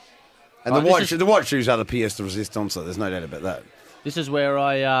tailored. And the white shoes are the pièce de résistance, so there's no doubt about that. This is where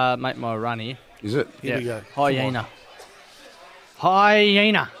I make my run here. Is it? Here we go. Hyena.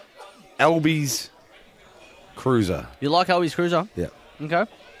 Hyena. Albie's Cruiser. You like Albie's Cruiser? Yeah. Okay.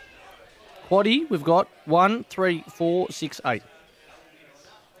 Quaddy, we've got 1, 3, 4, 6, 8.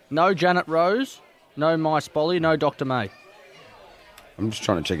 No Janet Rose, no My Spolly, no Dr. May. I'm just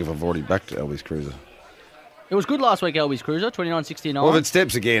trying to check if I've already backed Albie's Cruiser. It was good last week, Albie's Cruiser, 29.69. Well, if it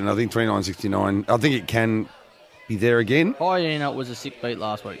steps again, I think 29.69. I think it can be there again. Hyena was a sick beat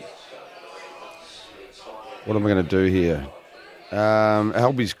last week. What am I going to do here?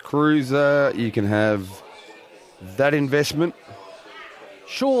 Albie's Cruiser, you can have that investment.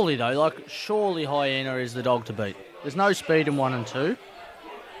 Surely, though, surely Hyena is the dog to beat. There's no speed in 1 and 2.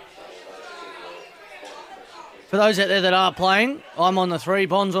 For those out there that are playing, I'm on the 3,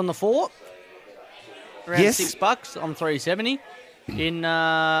 Bonds on the 4. Around Yes. $6, I'm 370. In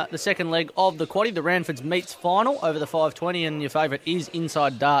the second leg of the quaddie, the Ranfords meets final over the 520, and your favourite is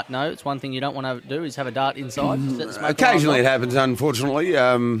inside dart. No, it's one thing you don't want to do is have a dart inside. Set the smoke Occasionally it alarm happens, unfortunately.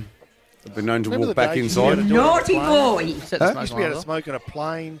 I've been known to Remember walk the back days you inside. used to do it on a Naughty plane? boy. off. Set the You smoke used to be able alarm to off. smoke on a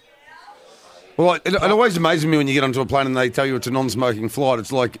plane. Well, it always amazes me when you get onto a plane and they tell you it's a non-smoking flight.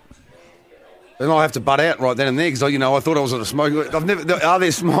 It's like, and I have to butt out right then and there because, I thought I was on a smoking. Are there?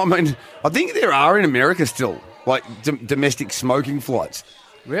 I mean, I think there are in America still, like domestic smoking flights.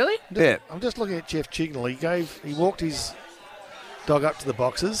 Really? Yeah. I'm just looking at Jeff Chignall. He walked his dog up to the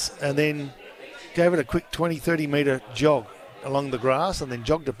boxes and then gave it a quick 20, 30 metre jog along the grass and then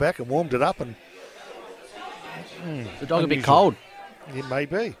jogged it back and warmed it up. And The dog a bit unusual. cold. It may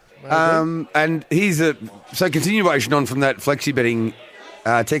be. And here's so continuation on from that flexi betting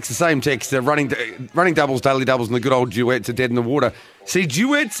text, the same text, running doubles, daily doubles, and the good old duets are dead in the water. See,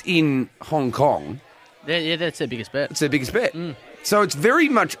 duets in Hong Kong, Yeah, that's their biggest bet. it's their biggest bet. So it's very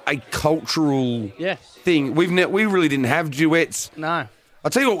much a cultural Yeah. thing. We really didn't have duets. No. I'll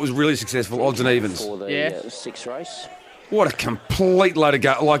tell you what was really successful, odds and evens. For the Yeah. 6th race. What a complete load of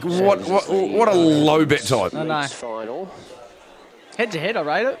go! Like what a low bet type. I know. Meets final. Head to head, I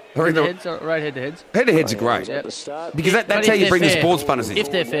rate it. I reckon the- Head to rate head to heads. Head to heads are great At the start. because that's But how if you they're bring the fair- sports punters in.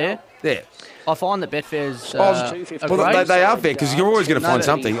 If they're fair, Yeah. I find that Betfair's Well, are great. they are fair because you're always going to find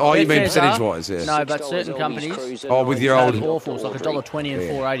something. Oh, you mean Betfair's are. percentage-wise? Yeah. No, but certain companies, Oh, with your that's old. awful. It's like $1.20 and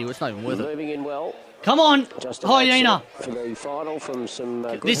 $4.80. It's not even worth it. Moving in well. Come on, Just about Hyena. set for the final from some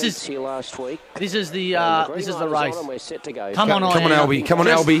This is- hits here last week. This is the And this is green the light race. on and we're set to go. Come on, Come on, Hyena. Albie. Come on,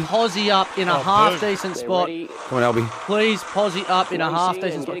 Just Albie. posse up in a half decent They're spot. ready. Come on, Albie. Please posse up in a half Racing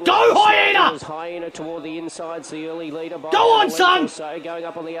decent and spot. getting Go, the Hyena! Hyena toward the inside's the early leader. By Go a on, length son! or So going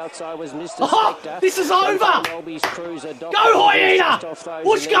up on the outside was Mr. Oh, Spectre. this is over! Albie's Cruiser. Go, Hyena!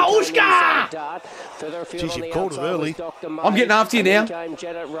 Ushka, Ushka! Geez, you've called it early. I'm getting after you now.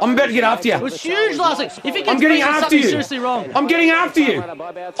 I'm about to get after you. It was huge last week. If it gets I'm getting beat, there's after something you. seriously wrong. I'm getting after you.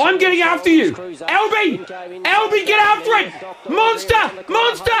 I'm getting after you. Albie! Albie, get after it! Monster!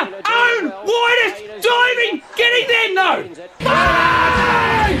 Monster! Own! Widest! Diving! Getting there! No!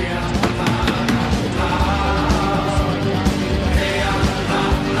 Bang!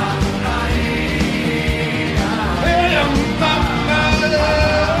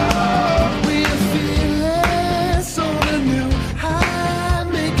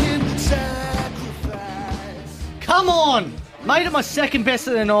 Come on! Made it my second best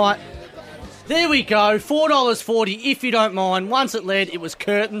of the night. There we go. $4.40 if you don't mind. Once it led, it was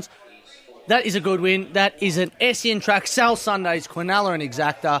curtains. That is a good win. That is an SEN track. Sal Sundays, Quinella and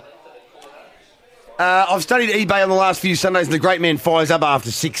Exacta. I've studied eBay on the last few Sundays, and the great man fires up after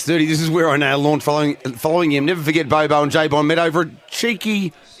 6:30. This is where I now launch following him. Never forget Bobo and J-Bond met over a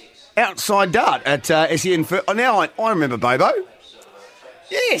cheeky outside dart at SEN. Now I remember Bobo.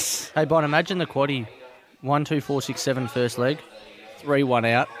 Yes. Hey, Bon, imagine the quaddie 1, 2, 4, 6, 7 first leg, 3-1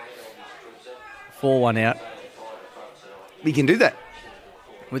 out, 4-1 out. We can do that.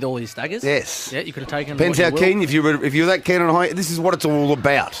 With all these staggers? Yes. Yeah, you could have taken. Depends what how you will. keen. If you're that keen on high, this is what it's all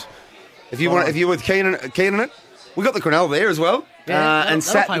about. If you're keen on it, we got the Cronulla there as well. Yeah, and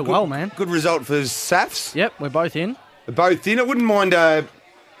that'll play good, well, man. Good result for Safs. Yep, we're both in. They're both in. I wouldn't mind.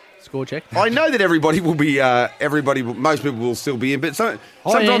 Score check. I know that everybody will be. Most people will still be in, but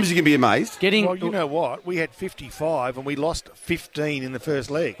sometimes you can be amazed. Well, you know what? We had 55 and we lost 15 in the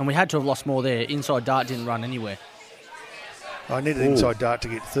first leg. And we had to have lost more there. Inside dart didn't run anywhere. I needed inside dart to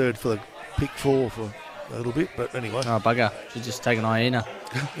get third for the pick 4 for a little bit, but anyway. Oh, bugger. Should just take an hyena.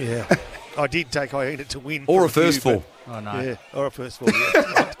 Yeah. I did take hyena to win. Or a first 4. Oh, no. Yeah, or a first 4,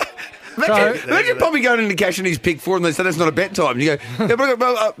 yeah. Imagine Poppy going into cash and he's pick 4 and they said that's not a bet time. And you go, yeah,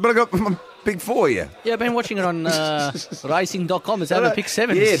 but I got my pick 4 here. Yeah, I've been watching it on racing.com. It's over pick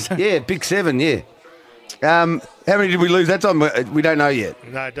 7. Yeah, pick 7, yeah. How many did we lose that time? We don't know yet.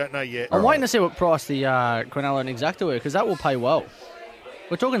 No, don't know yet. I'm waiting to see what price the Cronulla and Exacta were, because that will pay well.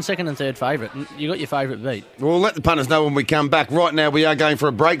 We're talking second and third favourite. You got your favourite beat. We'll let the punters know when we come back. Right now, we are going for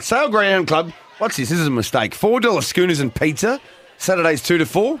a break. Sale Greyhound Club. What's this? This is a mistake. $4 schooners and pizza. Saturdays 2 to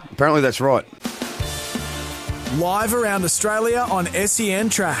 4. Apparently, that's right. Live around Australia on SEN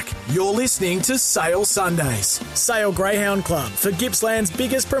Track. You're listening to Sale Sundays. Sale Greyhound Club for Gippsland's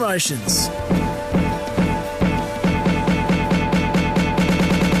biggest promotions.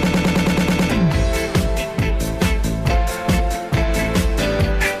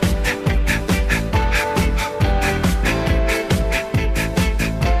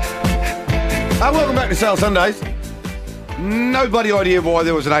 Welcome back to Sale Sundays. No bloody idea why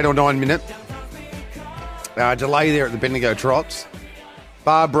there was an 8 or 9 minute delay there at the Bendigo Trots.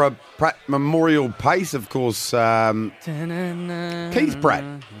 Barbara Pratt Memorial Pace, of course. Keith Pratt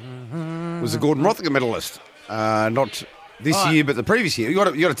was a Gordon Rothinger medalist. Not this year, but the previous year. You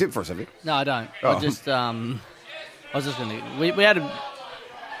got a tip for us, have you? No, I don't. Oh. I was just going to... We had a...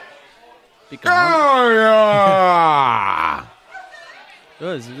 Oh, yeah! Oh,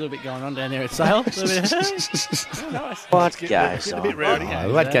 there's a little bit going on down there at Sale. What goes A bit rowdy.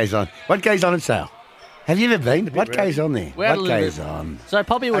 What goes on? What goes on at Sale? Have you ever been? What goes on there? We had What a little goes bit- on? So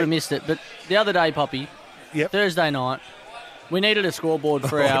Poppy would have missed it, but the other day, Poppy, Thursday night, we needed a scoreboard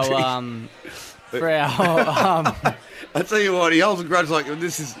for our... I tell you what, he holds a grudge like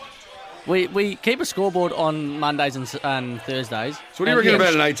this is... We keep a scoreboard on Mondays and Thursdays. So what do you reckon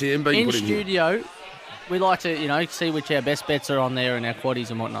about an ATM being in put in here? studio? We like to, see which our best bets are on there and our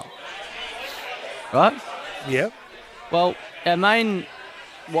quaddies and whatnot. Right? Yeah. Well, our main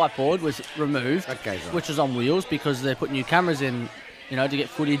whiteboard was removed, Okay, right. which was on wheels because they're putting new cameras in, to get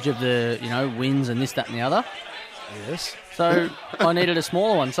footage of the, wins and this, that and the other. Yes. So I needed a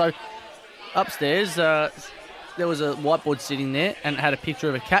smaller one. So upstairs, there was a whiteboard sitting there and it had a picture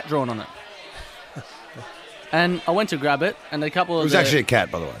of a cat drawn on it. And I went to grab it, and a couple of It was actually a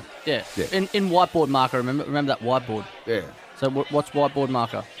cat, by the way. Yeah. Yeah. In whiteboard marker, remember that whiteboard? Yeah. So what's whiteboard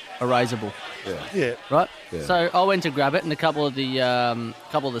marker? Erasable. Yeah. Right? Yeah. So I went to grab it, and a couple of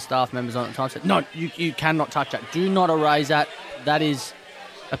the staff members on at the time said, "No, you cannot touch that. Do not erase that. That is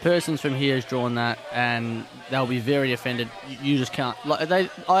a person's from here has drawn that, and they'll be very offended. You just can't." I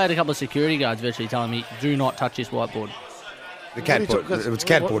had a couple of security guards virtually telling me, "Do not touch this whiteboard." The cat board. It's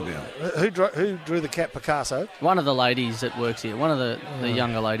cat board now. Who drew the cat Picasso? One of the ladies that works here. One of the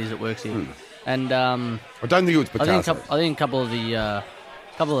younger ladies that works here. And I don't think it was Picasso. I think a couple of the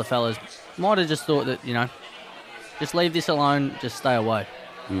fellas might have just thought that, just leave this alone, just stay away.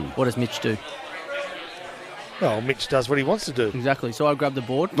 What does Mitch do? Well, Mitch does what he wants to do. Exactly. So I grabbed the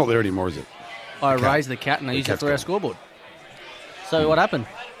board. Not there anymore, is it? I erased the cat and I used it cat's for our gone. scoreboard. So what happened?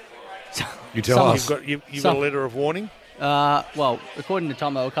 You tell us. You've got a letter of warning? Well, according to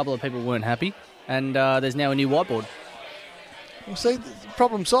Tomo, a couple of people weren't happy, and there's now a new whiteboard. Well, see, the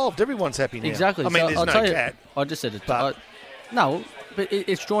problem solved. Everyone's happy now. Exactly. I mean, So there's I'll no tell you- cat. I just said it. But- No, but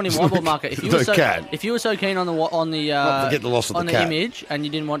it's drawn in whiteboard marker. If you no were so cat. if you were so keen on the Not forget the loss of on the the cat. image and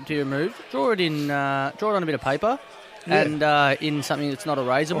you didn't want to remove, draw it on a bit of paper, and in something that's not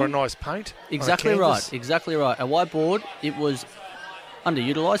erasable. Or a nice paint. on a Exactly canvas. right. Exactly right. A whiteboard. It was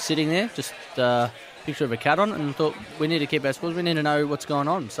underutilised, sitting there, just picture of a cat on it, and thought we need to keep our scores. We need to know what's going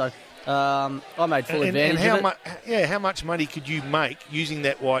on. So I made full advantage how of it. how much money could you make using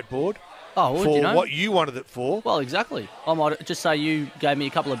that whiteboard Oh, well, for what you wanted it for? Well, exactly. I might just say you gave me a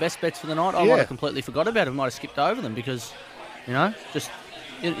couple of best bets for the night. I Yeah. might have completely forgot about it. I might have skipped over them because, just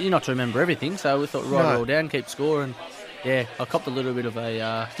you're not to remember everything. So we thought write it No. all down, keep score, and Yeah, I copped a little bit of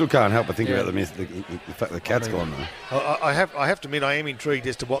a... Still can't help but think about the fact the cat's gone, though. I have to admit, I am intrigued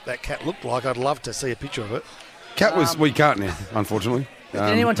as to what that cat looked like. I'd love to see a picture of it. Cat was... we can't now, unfortunately. Did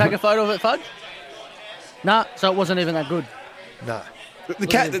anyone take a photo of it, Fudge? Nah, so it wasn't even that good. No. The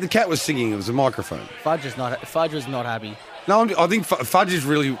cat was singing. It was a microphone. Fudge was not happy. No, I think Fudge is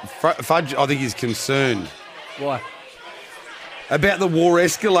really... Fudge, I think, is concerned. Why? About the war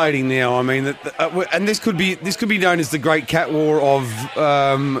escalating now. I mean, and this could be known as the Great Cat War of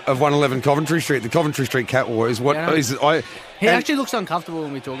 111 Coventry Street. The Coventry Street Cat War is what He actually looks uncomfortable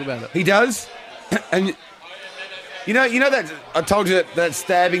when we talk about it. He does, and you know that I told you that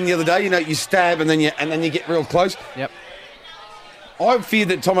stabbing the other day. You know, you stab and then you get real close. Yep. I fear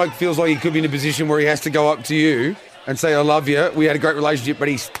that Tomo feels like he could be in a position where he has to go up to you and say, "I love you. We had a great relationship," but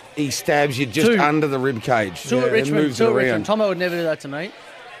he stabs you just under the rib cage. Two at Richmond. Tomo would never do that to me.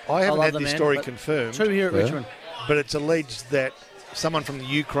 I haven't had this story confirmed. Two here at Richmond. But it's alleged that someone from the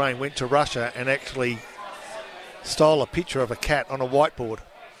Ukraine went to Russia and actually stole a picture of a cat on a whiteboard.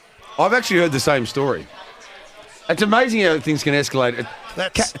 I've actually heard the same story. It's amazing how things can escalate.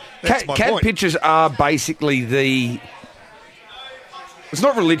 That's my cat point. pictures are basically the... It's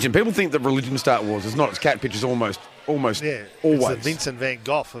not religion. People think that religion start wars. It's not. It's cat pictures almost always. It's the Vincent van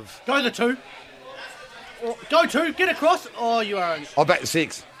Gogh of... Go the two. Go two. Get across. Oh, you are... I'll back the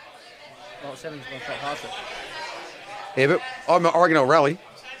 6. Oh, 7's one shot past it. Yeah, but I reckon I'll rally.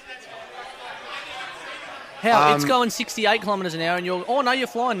 How? It's going 68 kilometres an hour and you're... Oh, no, you're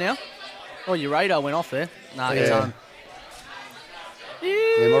flying now. Oh, your radar went off there. Nah, it's on.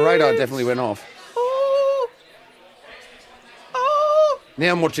 Yeah, my radar definitely went off.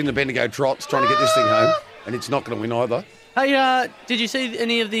 Now I'm watching the Bendigo Trots trying to get this thing home, and it's not going to win either. Hey, did you see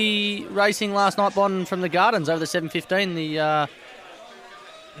any of the racing last night, Bon, from the Gardens over the 7:15?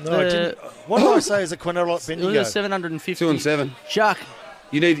 No, I didn't. What did I say as a Quinella at Bendigo? It was 750. 2 and 7. Shark.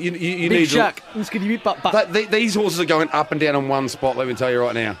 You need Big Shark. These horses are going up and down in one spot. Let me tell you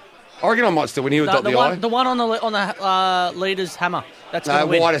right now. I reckon I might still win here with the eye. The one on the leader's hammer. That's going to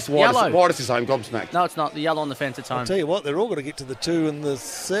win. Widest is home, gobsmacked. No, it's not. The yellow on the fence, it's home. I'll tell you what, they're all going to get to the 2 and the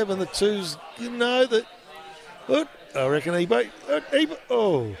 7. The 2's, that... I reckon eBay.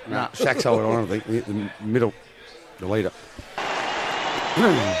 Oh. Nah, Shaq's holding on, I think. The middle. The leader.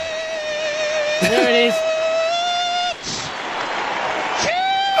 There it is.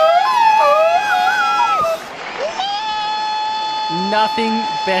 Nothing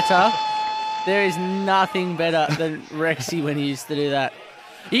better. There is nothing better than Rexy when he used to do that.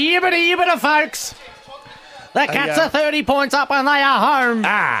 Yibbity, folks. The Cats are 30 points up and they are home.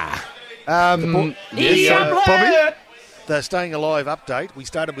 Bobby? The Staying Alive update. We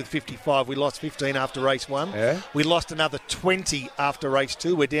started with 55. We lost 15 after race 1. Yeah. We lost another 20 after race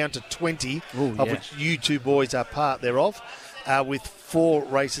 2. We're down to 20, which you two boys are part thereof, with 4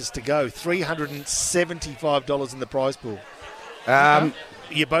 races to go. $375 in the prize pool.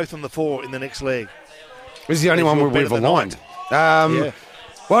 You're both on the 4 in the next leg. This is the only one where we've aligned. Well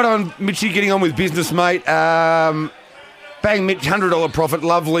done, Mitchie, getting on with business, mate. Bang, Mitch, $100 profit.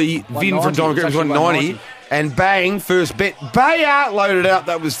 Lovely. Vin from Diamond Group, 190. And bang, first bet. Bayer loaded out.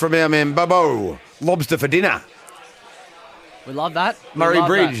 That was from our man Bubbo. Lobster for dinner. We love that. Murray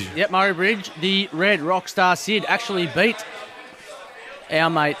Bridge. Yep, Murray Bridge. The red Rockstar Sid actually beat our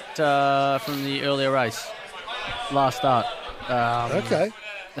mate from the earlier race. Last start. Okay.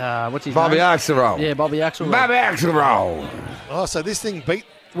 What's his Bobby name? Axelrod. Yeah, Bobby Axelrod. Bobby Axelrod. Oh, so this thing beat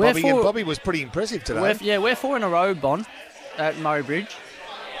Bobby, and Bobby was pretty impressive today. We're 4 in a row, Bon, at Murray Bridge.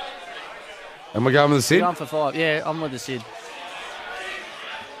 And we're going with the Sid? We're going for 5. Yeah, I'm with the Sid.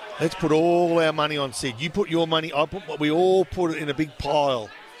 Let's put all our money on Sid. You put your money. We all put it in a big pile.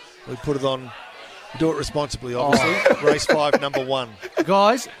 We put it on. Do it responsibly, obviously. Race 5, number 1.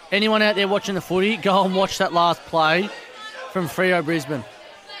 Guys, anyone out there watching the footy, go and watch that last play from Freo Brisbane.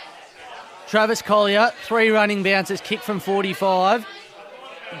 Travis Collier, 3 running bounces, kick from 45.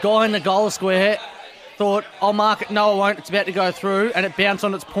 Guy in the goal square thought, I'll mark it. No, I won't. It's about to go through. And it bounced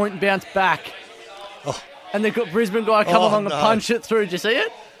on its point and bounced back. Oh. And the Brisbane guy come along and punch it through. Did you see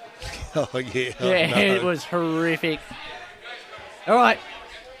it? Oh, yeah. Yeah, no. It was horrific. All right.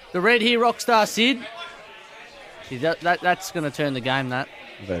 The red here, Rockstar Sid. See, that's going to turn the game, that.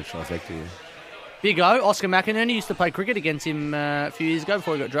 Very trifecta, yeah. Big O, Oscar McInerney used to play cricket against him a few years ago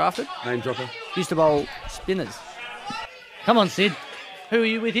before he got drafted. Name dropper. Used to bowl spinners. Come on, Sid. Who are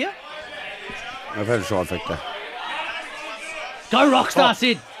you with here? I've had a trifecta. Go Rockstar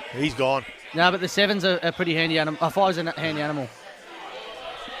Sid. He's gone. No, but the 7's a pretty handy animal. 5's a handy animal.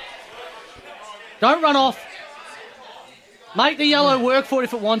 Don't run off. Make the yellow work for it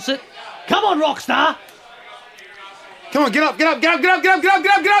if it wants it. Come on, Rockstar. Come on, get up.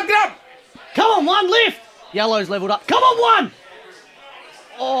 Come on, one, lift. Yellow's levelled up. Come on, one.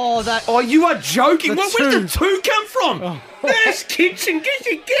 Oh, that. Oh, you are joking. The Where did the 2 come from? There's Kitchen. Get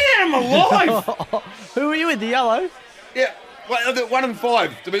him alive. Who are you with, the yellow? Yeah. Well, 1 and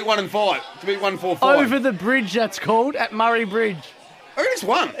 5. To beat 1 and 5. To beat 1, 4, 5. Over the bridge, that's called, at Murray Bridge. I reckon it's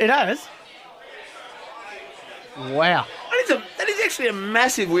 1. It has. Wow. That is actually a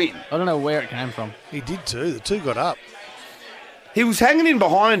massive win. I don't know where it came from. He did too. The 2 got up. He was hanging in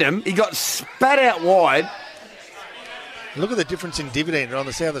behind him. He got spat out wide. Look at the difference in dividend on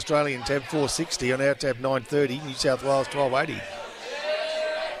the South Australian tab 460, on our tab 930, New South Wales 1280.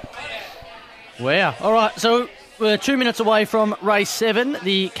 Wow. All right, so we're 2 minutes away from race 7,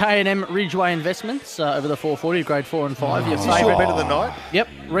 the K&M Ridgeway Investments over the 440, grade 4 and 5. Your Is this your bet of the night? Yep,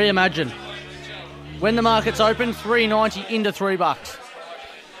 Reimagine. When the market's open, $3.90 into $3.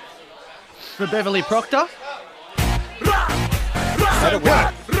 For Beverly Proctor. That'll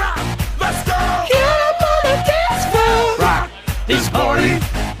work. Let's go! Get up on the dance floor! Rock this party.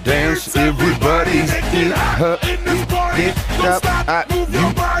 Dance, everybody. Get up. In this party, Get don't up. stop, move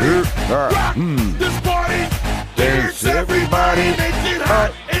your body. Rock this party. Dance, everybody. Get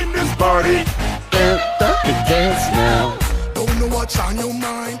hot in this party. Dance now. Don't know what's on your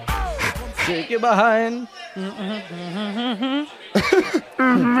mind. Shake your behind. All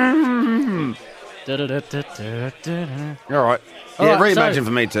right. Yeah, Reimagine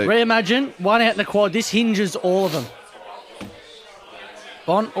for me too. Reimagine, 1 out in the quad. This hinges all of them.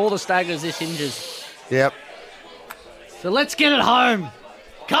 On all the staggers, this hinges. Yep. So let's get it home.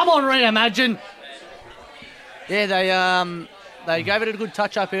 Come on, Reimagine. Yeah, they gave it a good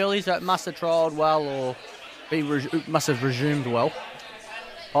touch up early, so it must have trialled well or must have resumed well.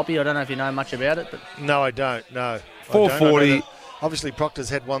 Poppy, I don't know if you know much about it, but No, I don't. No. 440. Obviously, Proctor's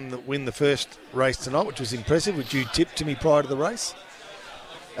had one that win the first race tonight, which was impressive, which you tipped to me prior to the race.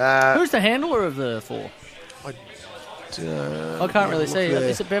 who's the handler of the 4? I can't really see. there.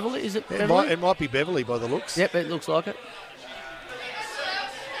 Is it Beverly? Is it It Beverly? might, it might be Beverly by the looks. Yep, it looks like it.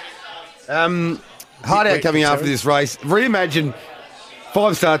 Hard out coming after this race. Reimagine.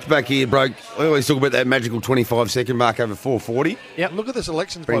 5 starts back here, broke. I always talk about that magical 25-second mark over 440. Yep. Look at the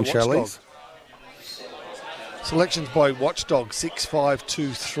selections Green by Watchdog. Chalets. Selections by Watchdog,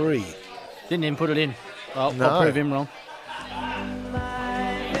 6-5-2-3. Didn't even put it in. I'll No. prove him wrong.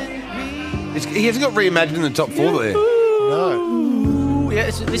 He hasn't got Reimagine in the top 4 there. No. Yeah,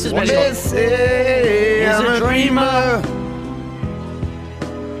 this is What better. they say, He's a dreamer.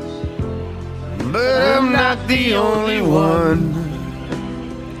 But I'm not the only one.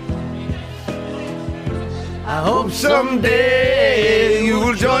 I hope Someday you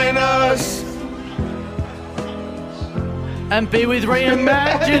will join us. and be with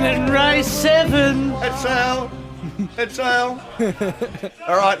Reimagine in race 7. That's Al. That's Al.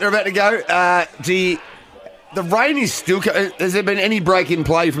 All right, they're about to go. The rain is still... Has there been any break in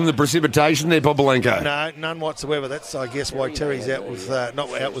play from the precipitation there, Popolenko? No, none whatsoever. That's, I guess, why Terry's out with not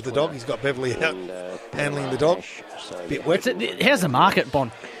out with the dog. He's got Beverly out handling the dog. Bit wet. How's the market,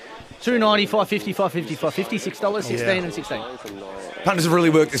 Bon? $2.90, $5.50, $5.50, $5.50, $6, 16 and 16. Punters have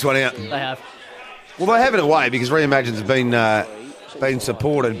really worked this one out. They have. Well, they have in a way because Reimagine's been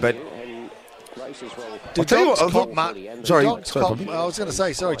supported, but... Do I'll tell you dogs what, cop Sorry, I was going to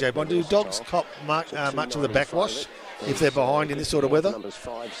say, sorry, Jay Bond. Do dogs cop much of the backwash if they're behind in this sort of weather?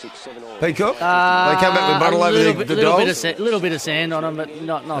 Peacock? They come back with muddle over the dogs? Little bit of sand on them, but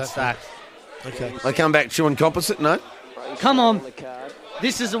not stacked. Okay. They come back chewing composite? No? Come on.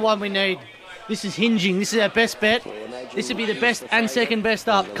 This is the one we need. This is hinging. This is our best bet. This would be the best and second best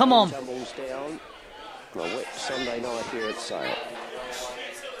up. Come on. Sunday night here at Sale.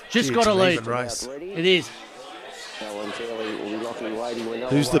 Just got a lead. Race. It is.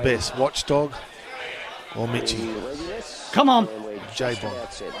 Who's the best, Watchdog or Mitchie? Come on. Jay Bond.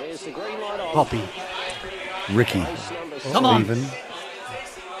 Poppy. Ricky. Come on. Stephen.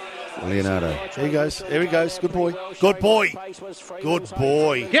 Leonardo. There he goes. There he goes. Good boy. Good boy. Good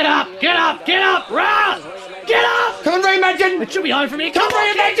boy. Get up. Get up. Get up. Run. Get up. Come on, Reimagine. It should be home from here. Come on,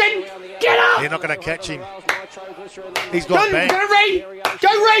 Reimagine. Get up. They're not going to catch him. He's got bang. Go, Ree. Go,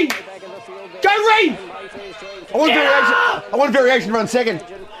 Ree. Go, Ree. I want variation. I want variation to run second.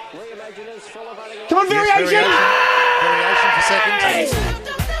 Come on, Yes, variation. variation for seconds.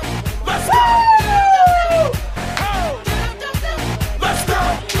 Let's go!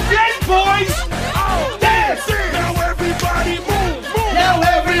 Yes, boys. Dance! Now everybody move! Now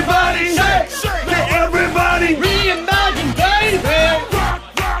everybody Shake, shake! Let everybody Reimagine, baby. Rock,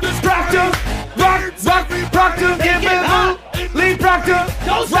 rock, this Proctor, rock, Proctor, give it up. Lead Proctor,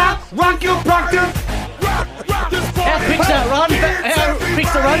 Don't stop. rock your Proctor. rock, rock, this party!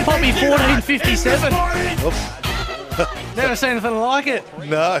 Fixed the run, Poppy, 14.57. Never seen anything like it.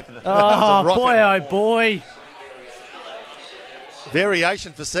 No. Oh, boy, oh, boy.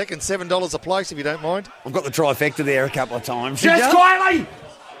 Variation for second, $7 a place if you don't mind. I've got the trifecta there a couple of times. Did Just ya? quietly!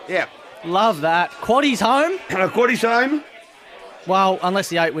 Yeah. Love that. Quaddy's home. Quaddy's home. Well, unless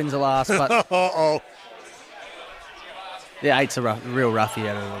the 8 wins the last, but Uh-oh. the 8's a real roughie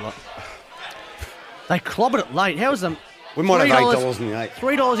out of the lot. They clobbered it late. How was them? We might have $8 in the 8.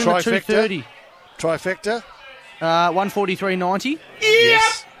 $3 in the Trifecta. 2.30. Trifecta. 143.90.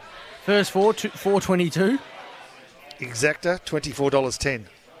 Yes. First 4.22. Exacta, $24.10.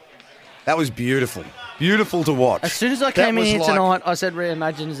 That was beautiful. Beautiful to watch. As soon as I came in here tonight, I said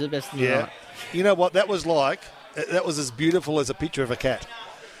Reimagine is the best of the night. You know what that was like? That was as beautiful as a picture of a cat.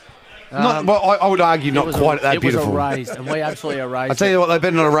 I would argue not quite that beautiful. It was erased, and we absolutely erased I tell you what, they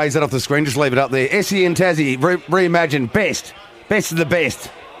better not erase that off the screen. Just leave it up there. SEN Tassie, Reimagine, best of the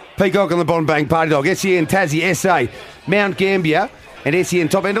best. Peacock on the Bonbang Party Dog. SEN Tassie, SA, Mount Gambier, and SEN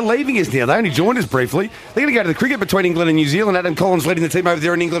Top End are leaving us now. They only joined us briefly. They're going to go to the cricket between England and New Zealand. Adam Collins leading the team over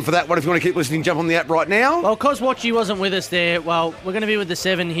there in England for that one. If you want to keep listening, jump on the app right now. Well, because Watchy wasn't with us there, well, we're going to be with the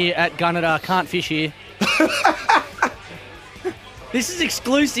 7 here at Gunnedah. Can't fish here. This is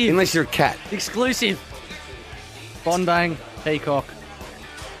exclusive. Unless you're a cat. Exclusive. Bonbang, Peacock,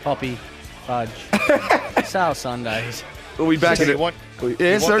 Poppy, Fudge. Sale Sundays. We'll be back in it.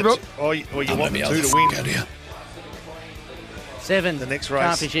 Sorry, Bob. Or you want the 2 to win. 7. The next race.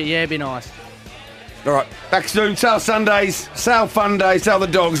 Can't fish here. Yeah, it'd be nice. All right, back soon. Sale Sundays, Sale Fun Day, Sale the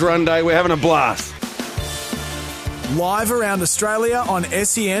Dogs Run Day. We're having a blast. Live around Australia on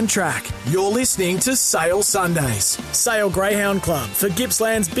SEN Track. You're listening to Sale Sundays. Sale Greyhound Club for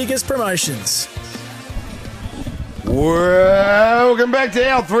Gippsland's biggest promotions. Welcome back to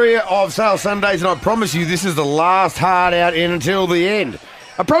our 3 of Sale Sundays, and I promise you this is the last hard out in until the end.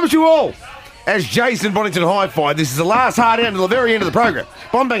 I promise you all. As Jason Bonington Hi-Fi, this is the last hard out until the very end of the program.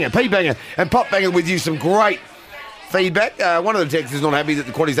 Bombanger, P-Banger, and Pop-Banger with you some great feedback. One of the texts is not happy that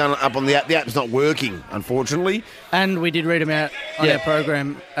the quaddy's aren't up on the app. The app's not working, unfortunately. And we did read them out on our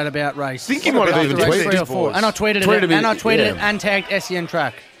program at about race. I think you might have even tweeted 3 or 4. And I tweeted it and tagged SEN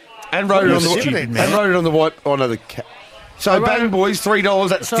Track. And wrote it on the white. Oh no, the cat. So Bang Boys, $3.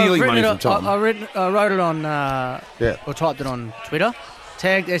 That's stealing money from Tom. I wrote it on. Or typed it on Twitter.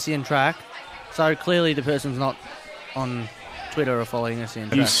 Tagged SEN Track. So clearly the person's not on Twitter or following SEN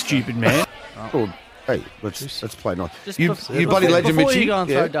Track. You stupid man. Oh, hey, let's play nice. You bloody legend, before Mitchie. You go and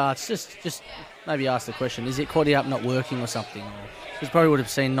throw darts, just maybe ask the question: is it quaddy up not working or something? Because probably would have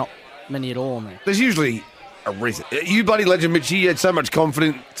seen not many at all, man. There's usually a reason. You bloody legend, Mitchie. You had so much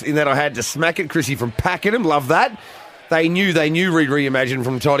confidence in that I had to smack it. Chrissy from Pakenham, love that. They knew Read Reimagine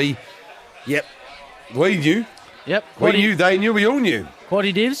from Toddy. Yep, we knew. Yep, we knew. They knew. We all knew.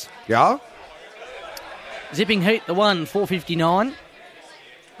 Quaddy divs. Yeah. Zipping Heat, the 1, $4.59.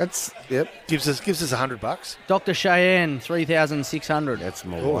 That's gives us $100. Dr. Cheyenne, 3,600. That's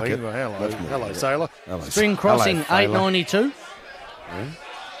more. Oh, like it. Hello, Sailor. Hello. Spring Crossing, $8.92. Yeah.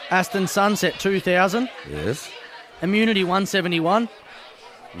 Aston Sunset, 2,000. Yes. Immunity, 171.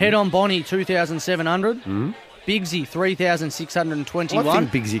 Head on Bonnie, 2,700. Bigsy, 3,621. I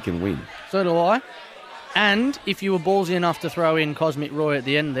think Bigsy can win. So do I. And if you were ballsy enough to throw in Cosmic Roy at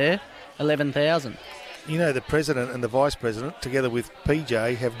the end there, 11,000. You know, the president and the vice president, together with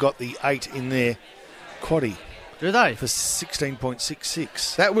PJ, have got the 8 in their quaddy. Do they? For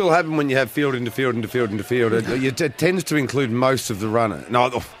 16.66. That will happen when you have field into field into field into field. It tends to include most of the runner. No,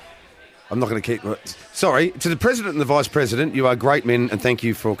 I'm not going to keep... Sorry, to the president and the vice president, you are great men, and thank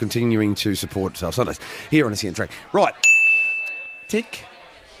you for continuing to support Sale Sundays here on SEN Track. Right. Tick.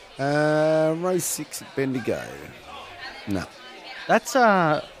 Race 6 at Bendigo. No. That's...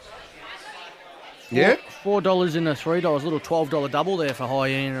 Yeah, $4 and a $3, little $12 double there for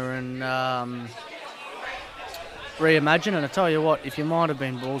Hyena and Reimagine. And I tell you what, if you might have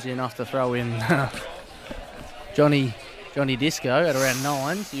been ballsy enough to throw in Johnny Disco at around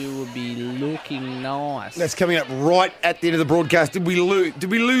 9s, you would be looking nice. That's coming up right at the end of the broadcast. Did we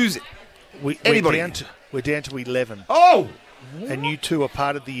lose anybody? We're down to 11. Oh! And you two are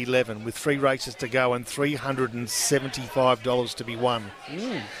part of the 11 with 3 races to go and $375 to be won.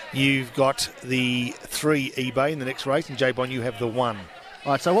 You've got the 3 eBay in the next race, and J-Bon, you have the 1. All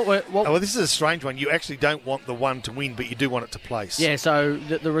right, so well, this is a strange one. You actually don't want the 1 to win, but you do want it to place. Yeah, so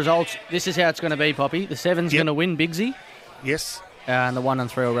the results, this is how it's going to be, Poppy. The 7's going to win Bigsy. Yes. And the 1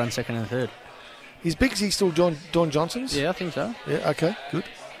 and 3 will run 2nd and 3rd. Is Bigsy still Don Johnson's? Yeah, I think so. Yeah, okay, good.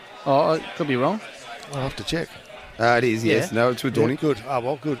 Oh, I could be wrong. I'll have to check. It is, yes. Yeah. No, it's with Donny. Good. Oh,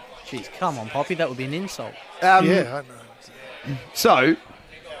 well, good. Jeez, come on, Poppy. That would be an insult. Yeah, I know. So,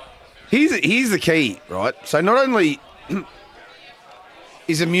 here's the key, right? So not only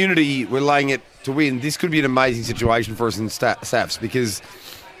is immunity, we're laying it to win, this could be an amazing situation for us in SAFs because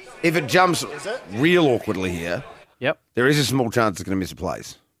if it jumps real awkwardly here, Yep. there is a small chance it's going to miss a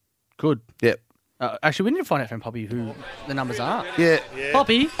place. Good. Yep. Actually, we need to find out from Poppy who the numbers are. Yeah.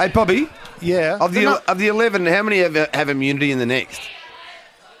 Poppy. Hey, Poppy. Yeah. Of the 11, how many have immunity in the next?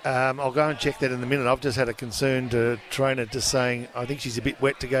 I'll go and check that in a minute. I've just had a concerned trainer just saying I think she's a bit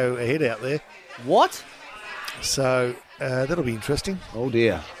wet to go ahead out there. What? So that'll be interesting. Oh,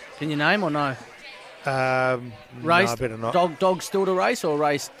 dear. Can you name or no? Race? No, I better not. Dog still to race or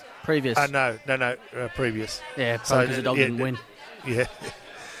raced previous? No, previous. Yeah, probably because the dog didn't win. Yeah.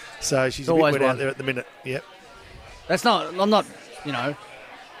 So she's a bit wet out there at the minute. Yep. That's not. I'm not.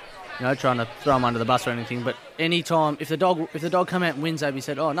 Trying to throw him under the bus or anything. But any time if the dog come out and wins, they'd be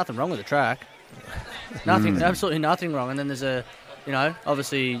said, "Oh, nothing wrong with the track. Nothing, absolutely nothing wrong." And then there's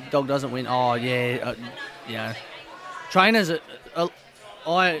obviously dog doesn't win. Oh yeah, trainers.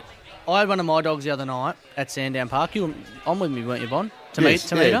 I had one of my dogs the other night at Sandown Park. You were on with me, weren't you, Bon?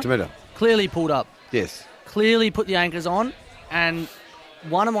 Tomato. Clearly pulled up. Yes. Clearly put the anchors on, and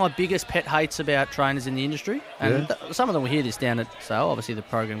one of my biggest pet hates about trainers in the industry, and some of them will hear this down at Sale. Obviously, the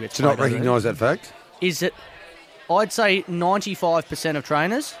program gets to not recognise that fact is that I'd say 95% of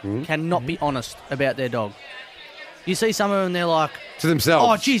trainers cannot be honest about their dog. You see some of them, they're like to themselves.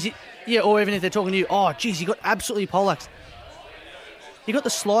 Oh, geez, or even if they're talking to you, oh, geez, he got absolutely poleaxed. He got the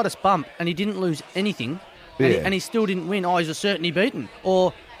slightest bump and he didn't lose anything, and he still didn't win. Oh, he's a certainly beaten.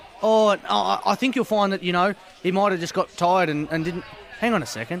 Or, I think you'll find that he might have just got tired and didn't. Hang on a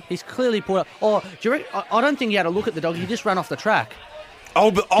second. He's clearly pulled up. Oh, I don't think you had to look at the dog. You just ran off the track.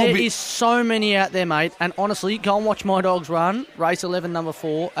 There is so many out there, mate. And honestly, go and watch my dogs run. Race 11, number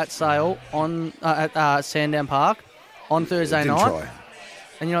 4 at Sale at Sandown Park on Thursday night. Try.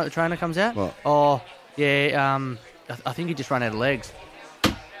 And you know what the trainer comes out? What? Oh, yeah. I think he just ran out of legs.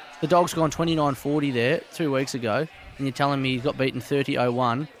 The dog's gone 29.40 there 2 weeks ago, and you're telling me he's got beaten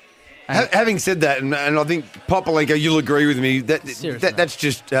 30.01. Having said that, and I think Popolenko, you'll agree with me, that's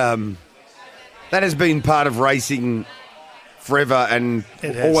just that has been part of racing forever and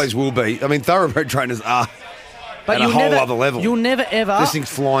always will be. I mean, thoroughbred trainers are at a whole other level. You'll never ever. This thing's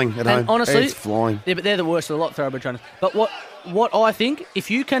flying at home. Honestly, it's flying. Yeah, but they're the worst of the lot, thoroughbred trainers. But what I think,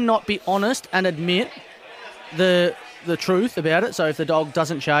 if you cannot be honest and admit the truth about it, so if the dog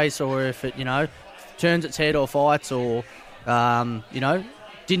doesn't chase or if it turns its head or fights or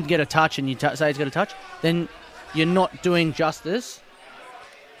didn't get a touch and you say it's got a touch, then you're not doing justice.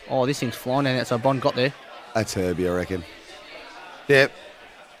 Oh, this thing's flying down outside. Bond got there. That's Herbie, I reckon. Yep.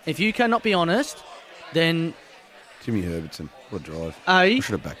 If you cannot be honest, then Jimmy Herbertson, what a drive. I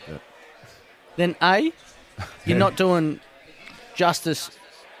should have backed that. Then you're not doing justice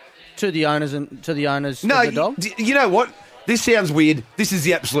to the owners of the dog. You know what? This sounds weird. This is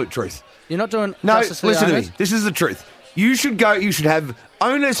the absolute truth. You're not doing justice to the owners? Listen to me. This is the truth. You should have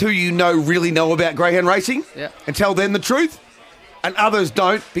owners who really know about greyhound racing and tell them the truth, and others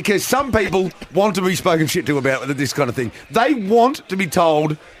don't, because some people want to be spoken shit to about this kind of thing. They want to be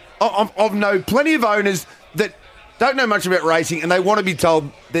told. I've known plenty of owners that don't know much about racing, and they want to be told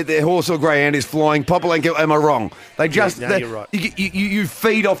that their horse or greyhound is flying. Popolenko, am I wrong? They just you're right. You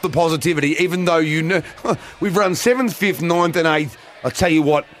feed off the positivity, even though we've run 7th, 5th, 9th, and 8th. I'll tell you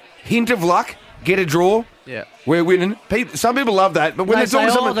what, hint of luck, get a draw. Yeah, we're winning. Some people love that, but when they're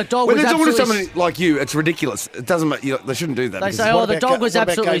talking to someone like you, it's ridiculous. It doesn't matter. They shouldn't do that. They say, the dog was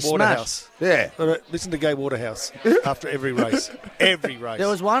absolutely smashed. Yeah. Listen to Gay Waterhouse after every race. Every race. There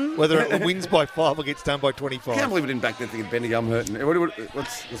was one. Whether it wins by 5 or gets done by 25. I can't believe we didn't back that thing at Bendigo. I'm hurting.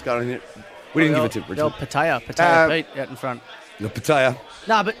 What's going on here? We didn't give it to Richard. The old Pattaya beat out in front. The Pattaya.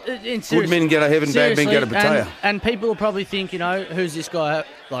 No, but good men go to heaven, bad men go to Pattaya. And people will probably think, who's this guy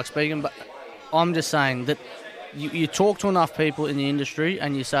like speaking, but I'm just saying that you talk to enough people in the industry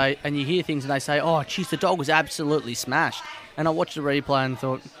and you hear things and they say, oh, geez, the dog was absolutely smashed. And I watched the replay and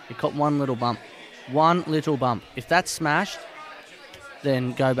thought, it caught one little bump. One little bump. If that's smashed,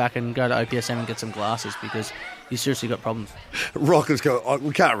 then go back and go to OPSM and get some glasses because you seriously got problems. Rock has got,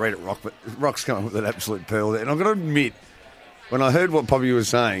 we can't read it, Rock, but Rock's come up with an absolute pearl there. And I've got to admit, when I heard what Poppy was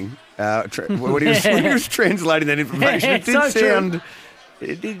saying, when he was translating that information, it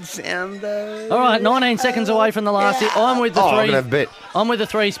did sound. All right, 19 seconds away from the last hit. I'm with the 3. I'm gonna have a bet. I'm with the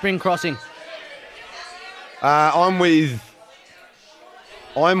 3 Spring Crossing. I'm with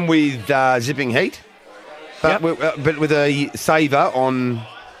Zipping Heat, but with a saver on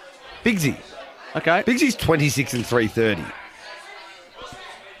Bigsy. Okay. Bigsy's 26 and 330.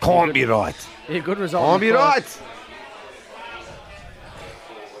 Can't be right. Yeah, good result. Can't be right.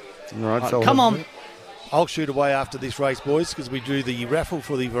 All right, so Come on. I'll shoot away after this race, boys, because we do the raffle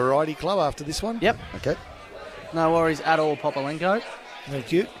for the Variety Club after this one. Yep. Okay. No worries at all, Popolenko.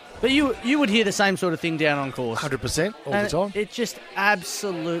 Thank you. But you would hear the same sort of thing down on course. 100% all And the time. It just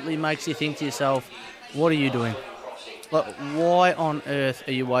absolutely makes you think to yourself, what are you doing? Like, why on earth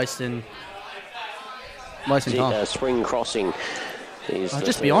are you wasting time? Spring Crossing is the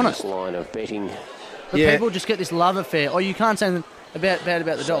just be honest. line of betting. But people just get this love affair. Oh, you can't say bad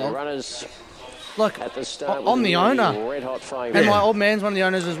about the So dog. runners Like, at the start. I'm the owner. Red hot favourite. And my old man's one of the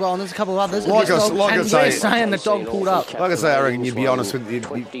owners as well, and there's a couple of others. Like And I- dog- like I and say- we're saying the dog pulled up. Like I say, I reckon you'd be honest with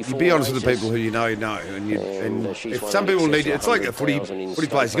you'd be honest with the people who you know, and if some people need it's like a footy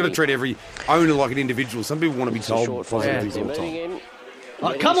place. You've got to treat every owner like an individual. Some people want to be told positive things all the time.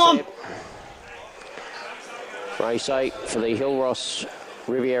 Oh, come on! Race 8 for the Hillross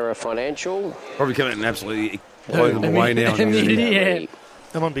Riviera Financial. Probably come out and absolutely blow them away now. Yeah.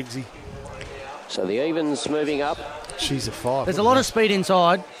 Come on, Bigsy. So the evens moving up. She's a 5. There's a lot of speed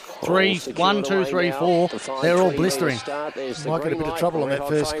inside. 3, 1, 2, 3, 4. They're all blistering. Might get a bit of trouble on that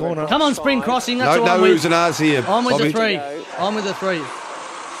first corner. Come on, Spring Crossing. That's No, what I'm no with. oohs and ahs here. I'm with the Bobby. 3. I'm with the 3.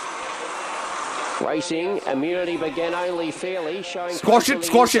 Racing, Immunity began only fairly, showing... Squash it,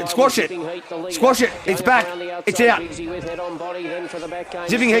 squash it, squash it. Squash it, it's back, it's out.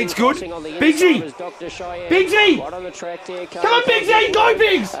 Zipping Heat's good. Bigsy! Bigsy! Come on, Bigsy! Go,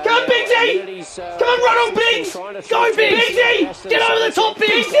 Biggs! Come on, Bigsy! Come on, run on, Biggs! Go, Biggs! Bigsy! Get over the top,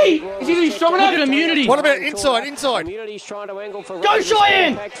 Bigsy! Is he strong enough? Look at Immunity. What about inside? Go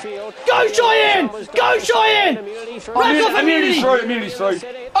Cheyenne! Go Cheyenne! Go Cheyenne! Back off Immunity! Immunity's through.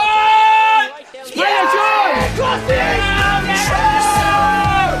 Oh! Yeah! Cross it!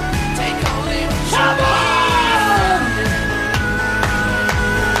 Come on!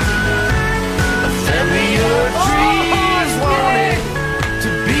 Send me your dreams, wanted to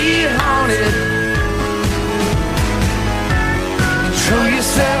be haunted. Show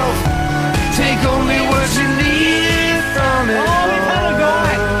yourself, take only what you need from it. Oh, we've had a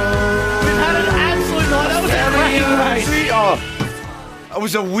guy. We've had an absolute night. That was a great race. Oh, it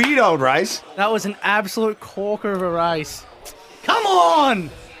was a weird old race. That was an absolute corker of a race. Come on!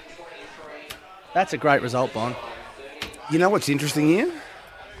 That's a great result, Bon. You know what's interesting here?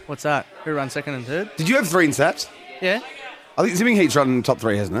 What's that? Who ran second and third? Did you have 3 in Saps? Yeah. I think Zipping Heat's run top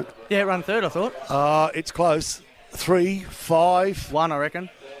 3, hasn't it? Yeah, it ran third, I thought. It's close. 3, 5. 1, I reckon.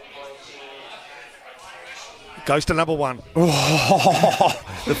 Goes to number 1.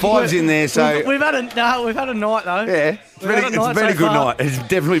 The 5's in there, so... We've had a night, though. Yeah, it's been a good night. It's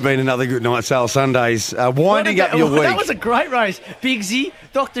definitely been another good night, Sale Sundays. Winding up your week. That was a great race. Bigsy,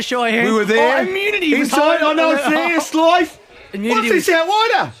 Dr. Cheyenne. We were there. Oh, Immunity was Inside, home. I know it's there, Slife. Immunity What's this out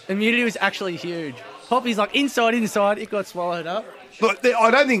wider? Immunity was actually huge. Poppy's like inside, it got swallowed up. Look,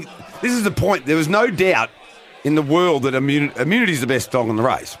 I don't think... This is the point. There was no doubt in the world that Immunity's the best dog in the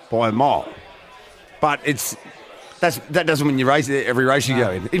race by a mile. But that doesn't win your race every race you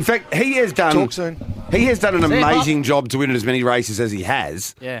go in. In fact, he has done an amazing job to win as many races as he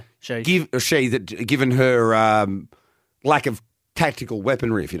has. Yeah, given her lack of tactical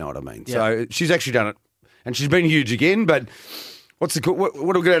weaponry, if you know what I mean. Yeah. So she's actually done it, and she's been huge again. But what do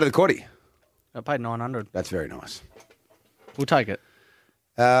we get out of the quaddie? I paid 900. That's very nice. We'll take it.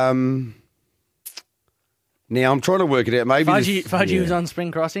 Now I'm trying to work it out. Maybe Fudgy was on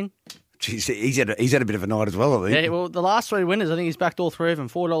Spring Crossing. Jeez, he's had a bit of a night as well, I think. Yeah, well, the last 3 winners, I think he's backed all 3 of them,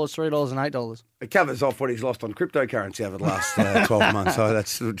 $4, $3 and $8. It covers off what he's lost on cryptocurrency over the last 12 months. So I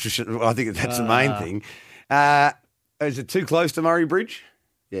think that's the main thing. Is it too close to Murray Bridge?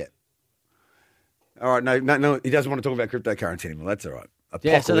 Yeah. All right, no, he doesn't want to talk about cryptocurrency anymore. That's all right.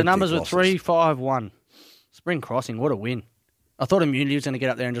 Yeah, so the numbers were Apocalyptic 3, 5, 1. Spring Crossing, what a win. I thought Immunity was going to get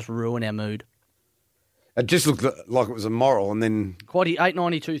up there and just ruin our mood. It just looked like it was a moral, and then... Quaddie,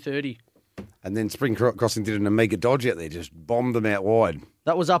 890, 230. And then Spring Crossing did an Amiga dodge out there, just bombed them out wide.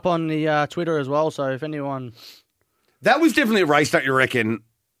 That was up on the Twitter as well, so if anyone... That was definitely a race, don't you reckon,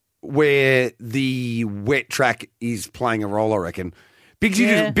 where the wet track is playing a role, I reckon.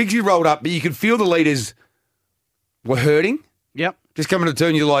 Bigsy rolled up, but you could feel the leaders were hurting. Yep. Just coming to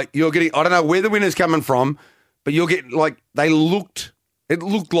turn, you're getting, I don't know where the winner's coming from, but you're getting, it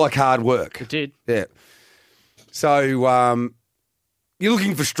looked like hard work. It did. Yeah. So you're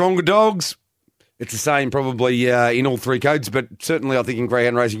looking for stronger dogs. It's the same probably in all 3 codes, but certainly I think in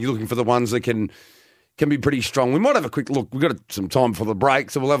greyhound racing you're looking for the ones that can be pretty strong. We might have a quick look. We've got some time for the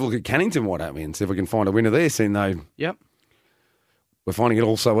break, so we'll have a look at Cannington, why don't we, and see if we can find a winner there, seeing though we're finding it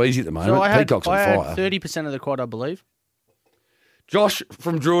all so easy at the moment. So I had Peacock's on fire. 30% of the quad, I believe. Josh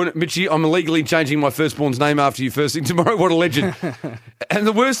from Druin, Mitchie, I'm illegally changing my firstborn's name after you first thing tomorrow. What a legend. And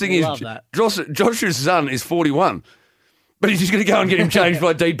the worst thing is, Josh's son is 41, but he's just going to go and get him changed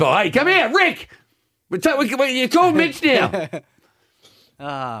by deed by. Hey, come here, Rick. You called Mitch now. We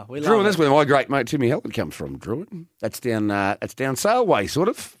love Druin, it. that's where my great mate Timmy Helen comes from, Druin. That's down Sailway, sort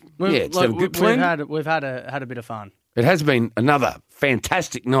of. It's a good plan. We've had a bit of fun. It has been another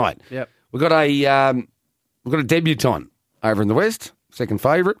fantastic night. Yep. We've got a debutant over in the West, second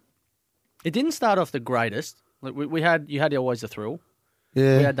favourite. It didn't start off the greatest. Like you had always the thrill.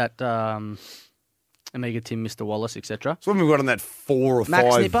 Yeah. We had that Omega Tim, Mr. Wallace, etc. So when we got on that 4 or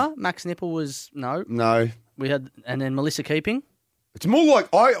 5. Max Nipper was no. We had, and then Melissa Keeping. It's more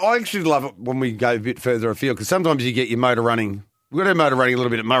like I actually love it when we go a bit further afield because sometimes you get your motor running. We've got our motor running a little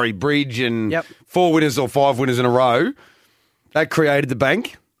bit at Murray Bridge and 4 winners or 5 winners in a row. That created the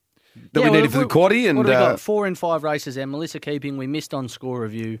bank that we needed for the quaddie. And what we got? 4 in 5 races there. Melissa Keeping, we missed on Score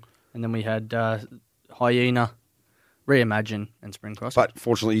Review, and then we had Hyena, Reimagine, and Spring Cross. But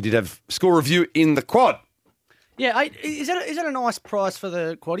fortunately, you did have Score Review in the quad. Yeah, is that a nice price for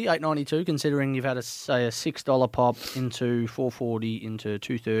the quaddie? $8.92, considering you've had a $6 pop into $4.40 into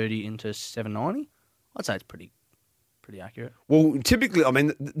 $2.30 into $7.90. I'd say it's pretty accurate. Well, typically, I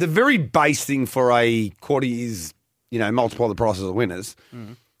mean, the very base thing for a quaddie is, multiply the prices of the winners.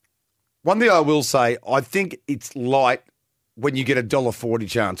 Mm. One thing I will say, I think it's light when you get a $1.40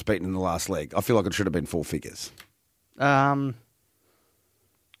 chance beaten in the last leg. I feel like it should have been 4 figures. Yeah,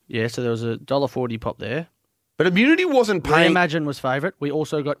 so there was a $1.40 pop there. But Immunity wasn't paying. Reimagine was favourite. We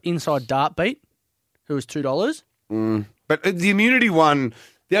also got Inside Dart Beat, who was $2. But the Immunity one,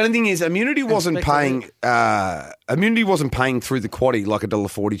 the only thing is Immunity wasn't paying. Immunity wasn't paying through the quaddie like a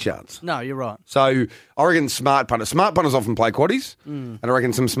 $1.40 chance. No, you're right. So I reckon smart punters often play quaddies, and I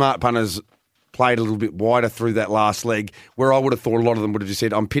reckon some smart punters played a little bit wider through that last leg, where I would have thought a lot of them would have just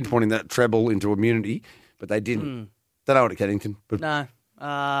said, "I'm pinpointing that treble into Immunity," but they didn't. Don't know what at Cannington. But No,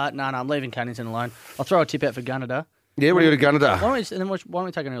 I'm leaving Cannington alone. I'll throw a tip out for Gunnedah. Yeah, what do you got to Gunnedah? Why don't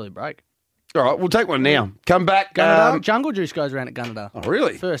we take an early break? All right, we'll take one now. Come back. Gunnedah, Jungle Juice goes around at Gunnedah. Oh,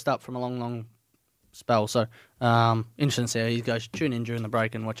 really? First up from a long spell. So, interesting to see how he goes. Tune in during the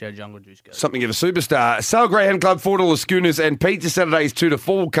break and watch how Jungle Juice goes. Something of a superstar. Sale Greyhound Club, $4 schooners and pizza Saturdays 2 to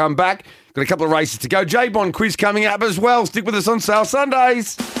 4. Come back. Got a couple of races to go. J-Bond quiz coming up as well. Stick with us on Sale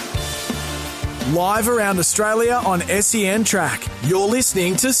Sundays. Live around Australia on SEN Track. You're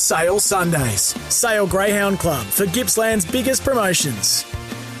listening to Sale Sundays. Sale Greyhound Club for Gippsland's biggest promotions.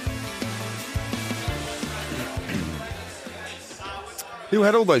 Who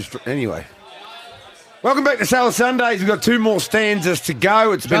had all those? Anyway. Welcome back to Sale Sundays. We've got 2 more stanzas to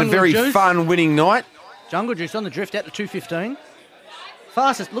go. It's been a very fun winning night. Jungle Juice on the drift out to 2:15.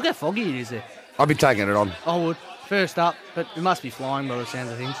 Fastest. Look how foggy it is there. I'll be taking it on. I would. First up, but it must be flying by the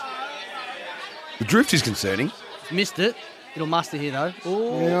sounds of things. The drift is concerning. Missed it. It'll muster here, though.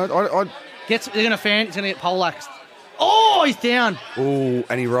 Ooh. Yeah, they're going to fan. It's going to get poleaxed. Oh, he's down. Oh,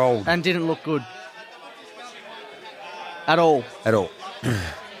 and he rolled. And didn't look good. At all.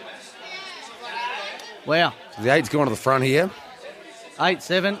 Wow. So the 8's gone to the front here.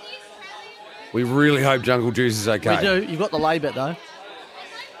 8-7. We really hope Jungle Juice is okay. We do. You've got the lay bet, though.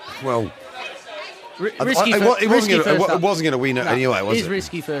 Well, risky it wasn't going to win anyway, was it? He's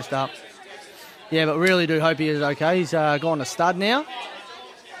risky first up. Yeah, but really do hope he is okay. He's gone to stud now,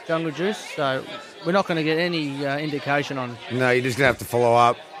 Jungle Juice, so we're not going to get any indication on... No, you're just going to have to follow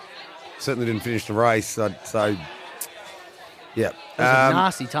up. Certainly didn't finish the race, so yeah. It was a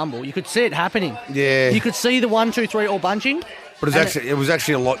nasty tumble. You could see it happening. Yeah. You could see the 1, 2, 3 all bunching. But it was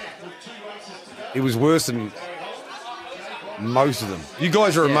actually a lot... It was worse than most of them. You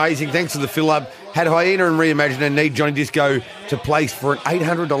guys are amazing. Thanks to the fill-up. Had Hyena and Reimagine and need Johnny Disco to place for an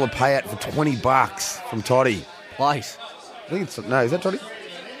 $800 payout for $20 from Toddy. Place? I think it's... No, is that Toddy?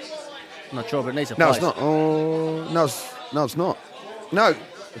 I'm not sure, but it needs a No, place. it's not. Oh, no, it's not. No.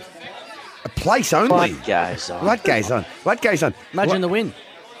 A place only. What goes on? What goes on? Imagine the win.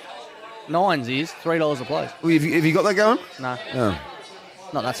 9s is $3 a place. Well, have you got that going? No. Oh.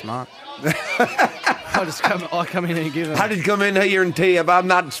 Not that smart. I come in and give him. I just come in here and tell you, I'm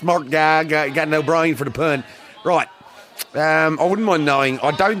not a smart guy. Got no brain for the pun. Right. I wouldn't mind knowing.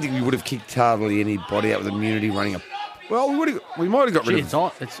 I don't think we would have kicked hardly anybody out with Immunity running up. Well, we might have got rid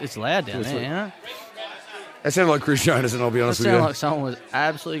of it. It's loud down there, you know? That sounded like Chris Jonas, and I'll be honest with you. It sounded like someone was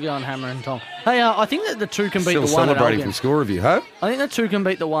absolutely going hammer and tong. Hey, I think that the 2 can beat Still the 1 at celebrating Albion. from Score Review, huh? I think the 2 can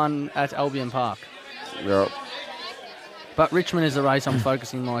beat the 1 at Albion Park. Yeah. But Richmond is the race I'm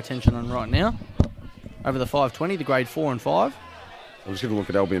focusing my attention on right now. Over the 520, the grade 4 and 5. I'm just going to look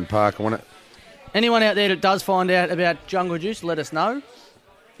at Albion Park. I want to... Anyone out there that does find out about Jungle Juice, let us know.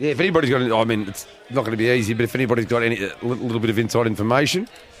 Yeah, if anybody's got, I mean, it's not going to be easy, but if anybody's got any little bit of inside information,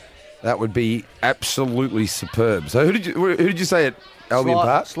 that would be absolutely superb. So who did you say at Albion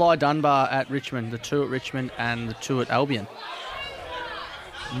Park? Sly Dunbar at Richmond, the 2 at Richmond and the 2 at Albion.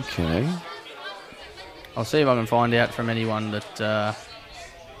 Okay. I'll see if I can find out from anyone that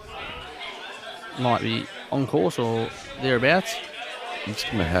might be on course or thereabouts. I'm just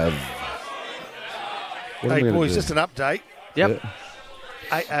going to have... Hey, boys, just an update. Yep.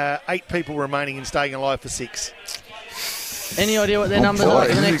 Yeah. 8 people remaining and staying alive for 6. Any idea what their numbers are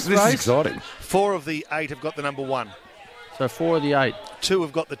for the next race? This is exciting. 4 of the 8 have got the number 1. So 4 of the 8. 2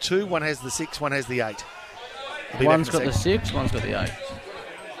 have got the 2, 1 has the 6, 1 has the 8. One's got the 6, one's got the 8.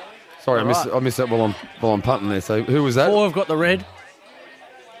 Sorry, I missed that while I'm punting there. So who was that? 4 have got the red.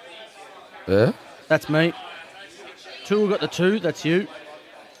 Yeah? That's me. 2 have got the 2, that's you.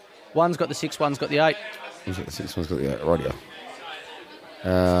 1's got the 6, 1's got the 8. One's got the 6, one's got the 8. Rightio.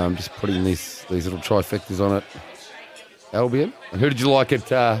 I'm just putting these little trifectas on it. Albion. And who did you like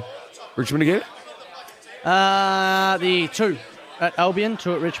at Richmond again? The 2 at Albion,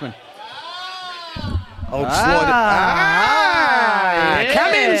 2 at Richmond. I'll slide it. Yeah.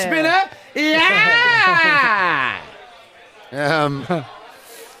 Come in, Spinner. Yeah.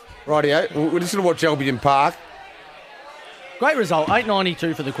 Rightio. We're just going to watch Albion Park. Great result.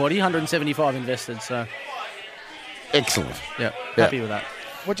 892 for the quaddie, 175 invested. So excellent. Yeah, happy with that.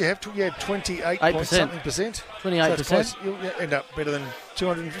 What'd you have? You had 28 point something percent. 28%. You'll end up better than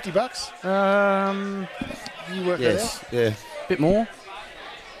 $250. You work that out? Yeah. Bit more.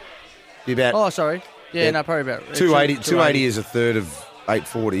 Be about. Oh, sorry. Yeah, no, probably about 280. 280 is a third of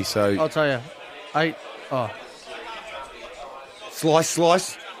 840. So I'll tell you, 8. Oh, slice.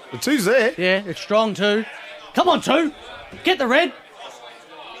 The 2's there. yeah, it's strong too. Come on, 2. Get the red.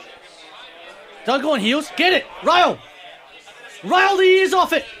 Don't go on heels. Get it. Rail. Rail the ears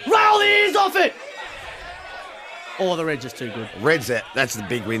off it. Rail the ears off it. Oh, the red's just too good. Red's that. That's the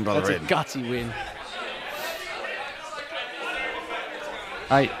big win by That's the red. a gutsy win.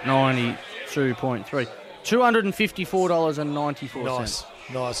 892.3. $254.94.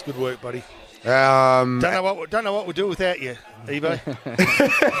 Nice. Good work, buddy. Don't Don't know what we'll do without you, Evo.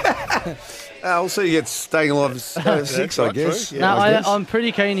 We'll see you get staying alive 6, I guess. True. No, Yeah, I'm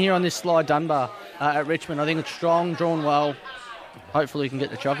pretty keen here on this Sly Dunbar at Richmond. I think it's strong, drawn well. Hopefully, we can get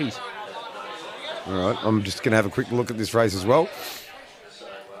the chockies. All right, I'm just going to have a quick look at this race as well.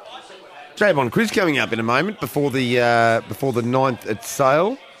 J-Bond quiz coming up in a moment before the 9th at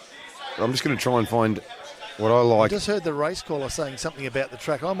Sale. I'm just going to try and find what I like. I just heard the race caller saying something about the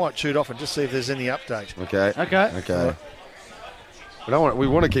track. I might shoot off and just see if there's any update. Okay. Okay. We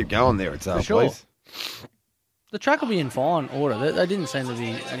want to keep going there at Sale, For sure. please. The track will be in fine order. There didn't seem to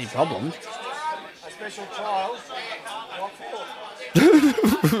be any problems. A special trial.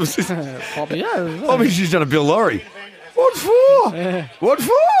 Poppy, yeah. I mean, she's done a Bill Laurie. What for? Yeah. What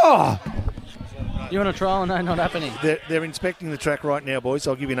for? You want a trial? No, not happening. They're inspecting the track right now, boys.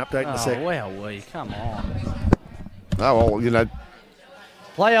 I'll give you an update in a sec. Oh, well, come on. Oh, well,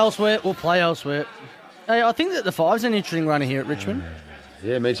 Play elsewhere. We'll play elsewhere. Hey, I think that the 5's an interesting runner here at Richmond.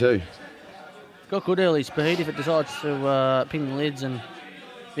 Yeah, me too. Got good early speed. If it decides to ping the lids and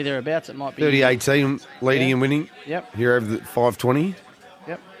be thereabouts, it might be 30-18 leading and winning. Yep. Here over the 520.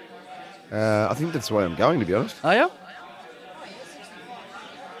 Yep. I think that's the way I'm going, to be honest. Oh, yeah?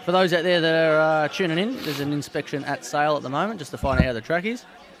 For those out there that are tuning in, there's an inspection at Sale at the moment just to find out how the track is.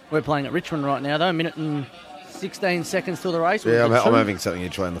 We're playing at Richmond right now, though. A minute and 16 seconds till the race. Yeah, I'm having something here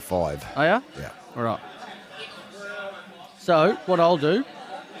trying the 5. Oh, yeah? Yeah. All right. So, what I'll do,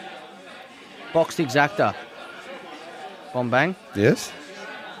 boxed exacta. Bomb bang. Yes.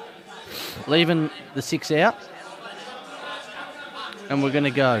 Leaving the 6 out. And we're going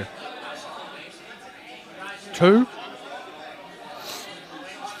to go 2.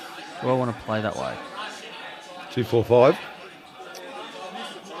 Do I want to play that way? 2, 4, 5.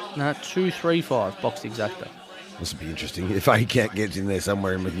 No, 2, 3, 5. Boxed exacta. This would be interesting. If ACAT gets in there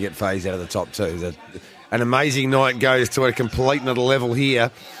somewhere and we can get Faze out of the top 2. An amazing night goes to a complete another level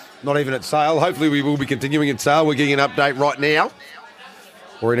here. Not even at Sale. Hopefully we will be continuing at Sale. We're getting an update right now.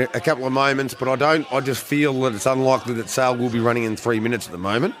 Or in a couple of moments. But I just feel that it's unlikely that Sale will be running in 3 minutes at the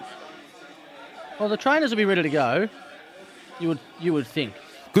moment. Well, the trainers will be ready to go. You would think.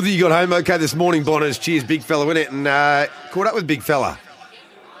 Good that you got home okay this morning, Bonners. Cheers, big fella, innit? And caught up with big fella.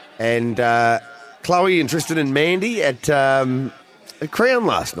 And Chloe and Tristan and Mandy at Crown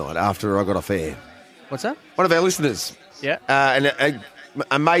last night after I got off air. What's that? One of our listeners. Yeah. An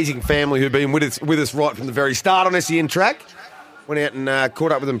amazing family who've been with us right from the very start on SEN Track. Went out and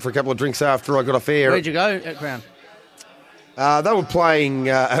caught up with them for a couple of drinks after I got off air. Where'd you go at Crown? They were playing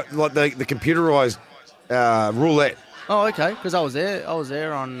like the computerised roulette. Oh, okay. Because I was there. I was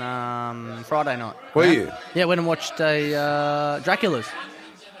there on Friday night. Were you? Yeah, went and watched a Dracula's.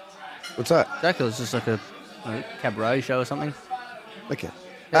 What's that? Dracula's just like a cabaret show or something. Okay.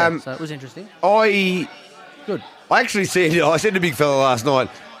 Yeah, so it was interesting. Good. I actually said to Big Fella last night,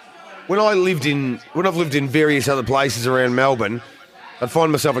 when I've lived in various other places around Melbourne, I'd find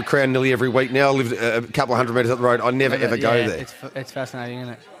myself at Crown nearly every week. Now I live a couple of hundred metres up the road. I never ever go there. It's fascinating,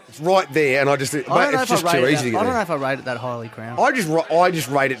 isn't it? It's right there, and I just it's just too easy to get I don't there. know if I rate it that highly, Crown. I just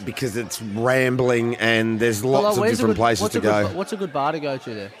rate it because it's rambling and there's lots of different places to go. What's a good bar to go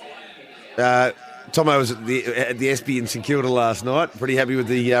to there? Tomo was at the Espy in St Kilda last night. Pretty happy with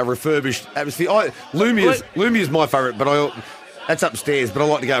the refurbished atmosphere. Lumia's my favourite, but that's upstairs. But I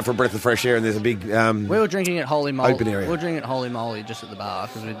like to go for a breath of fresh air. And there's a big we were drinking at Holy Moly. Open area. We were drinking at Holy Moly just at the bar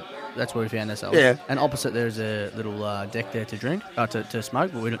because that's where we found ourselves. Yeah. And opposite there's a little deck there to drink, to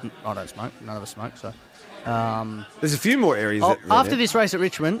smoke. But I don't smoke. None of us smoke. So there's a few more areas. After this race at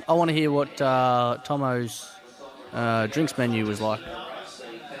Richmond, I want to hear what Tomo's drinks menu was like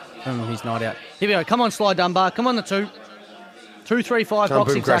from his night out. Here we go. Come on, Sly Dunbar. Come on, the 2. 2, 3, 5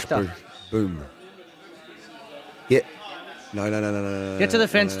 boxing tractor. Boom. Yep. No. Get to the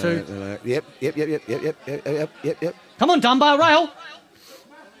fence, too. No. Yep. Come on, Dunbar, rail.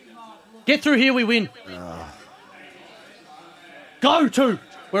 Get through here, we win. Go, 2.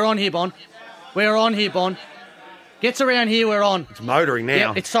 We're on here, Bond. Gets around here, we're on. It's motoring now.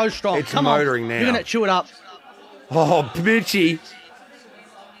 Yeah, it's so strong. It's Come motoring on. now. You're going to chew it up. Oh, Mitchie.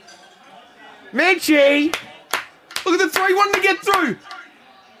 Look at the 3 wanting to get through.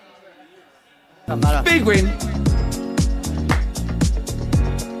 Doesn't matter. Big win.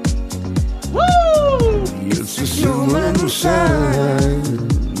 Woo! It's a human sign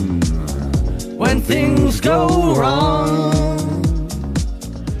when things go wrong.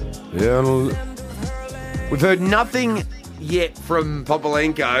 Yeah, we've heard nothing yet from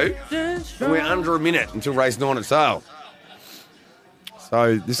Popolenko. And we're under a minute until race 9 at Sale.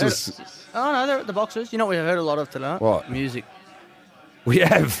 So this is... Oh, no, they're at the boxes. You know what we've heard a lot of tonight? What? Music. We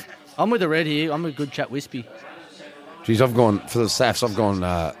have. I'm with the red here. I'm with Good Chat Wispy. Geez, I've gone, for the Safs, I've gone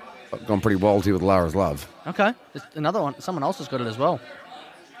pretty wild here with Lara's Love. Okay. There's another one. Someone else has got it as well.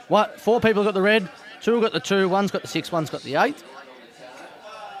 What? 4 people got the red. 2 got the 2. 1's got the 6. 1's got the 8.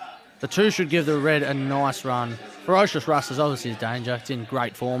 The 2 should give the red a nice run. Ferocious Rust is obviously danger. It's in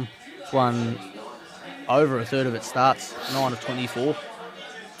great form. It's won over a third of its starts. 9 of 24.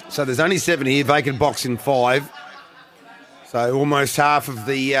 So there's only 7 here, vacant box in 5. So almost half of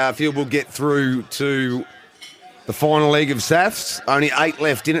the field will get through to the final leg of Safs. Only 8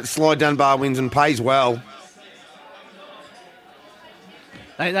 left in it. Sly Dunbar wins and pays well.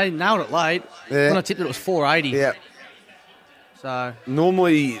 They nailed it late. Yeah. When I tipped it was 480. Yeah. So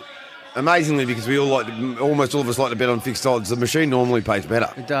normally, amazingly, because almost all of us like to bet on fixed odds, the machine normally pays better.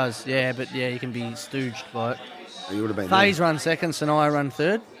 It does, yeah, but yeah, you can be stooged by it. You would have been FaZe run second, Sanaya run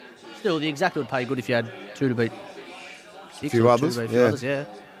third. Still, the exact would pay good if you had 2 to beat 6. A few others, Yeah.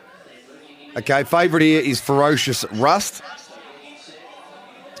 Okay, favourite here is Ferocious Rust.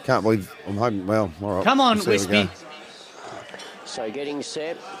 Can't believe I'm hoping. Well, all right. Come on, Let's see how we Wispy. go. So getting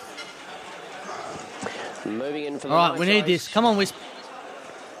set. Moving in for the All right, we need this. Come on, Wispy.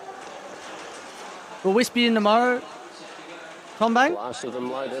 Will Wispy in tomorrow? Tom Bang? Last of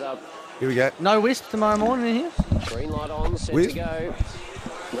them loaded up. Here we go. No Wisp tomorrow morning in here? Green light on, set Wisp? to go.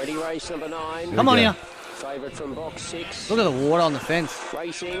 Ready race number 9. Come on here. Favourite from box 6. Look at the water on the fence.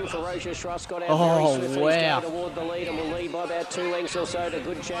 Racing, Ferocious Rust got out Oh, very swiftly. wow. He's going toward the lead and will lead by about 2 lengths or so to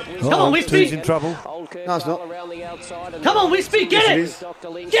Good Chat. Come on, Wispy. He's in trouble. No, it's not. Come on, Wispy, get it!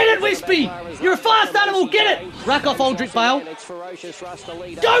 Get it, Wispy! You're a fast animal, get it! Rack off Aldrich Bale. Go,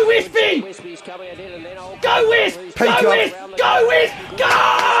 Wispy! Go, Wisp! Go, Wisp! Go, Wisp!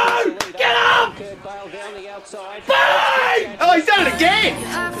 Go! Get up! Bang! Oh, he's done it again!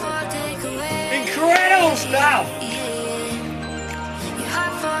 Incredible stuff!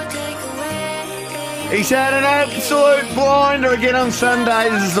 He's had an absolute blinder again on Sunday.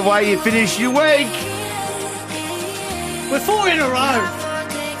 This is the way you finish your week. We're 4 in a row.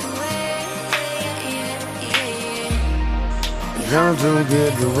 I'm doing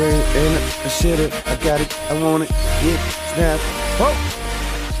good the way in it. I should it. I got it. I want it. Yeah, snap. Whoa.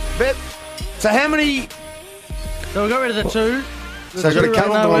 Bet. So how many? So we got rid of the 2. So I got a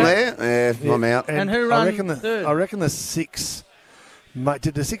couple on there. Yeah, I'm out. And who ran I reckon third? I reckon the 6 Mate,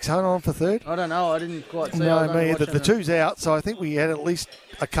 did the 6 hold on for third? I don't know. I didn't quite see. No, me either. The 2's out, so I think we had at least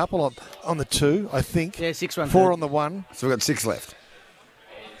a couple on the 2, I think. Yeah, 6 run 4 third. on the 1. So we've got 6 left.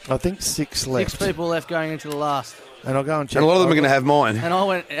 I think 6 left. 6 people left going into the last. And I'll go and check. And a lot of them are going to have mine. And I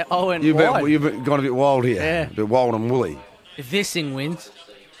went You've wide. gone a bit wild here. Yeah. A bit wild and woolly. If this thing wins,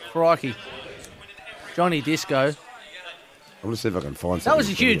 crikey. Johnny Disco. I want to see if I can find something. That was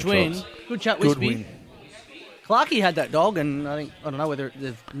a huge for the win. Trots. Good chat, Good Wispy. win. Clarkey had that dog, and I don't know whether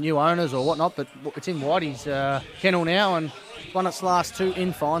they're new owners or whatnot, but it's in Whitey's kennel now and won its last 2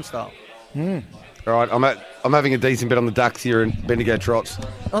 in fine style. All right, I'm having a decent bet on the Ducks here in Bendigo Trots.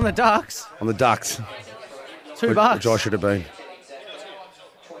 On the Ducks, On the Ducks. $2. Which I should have been.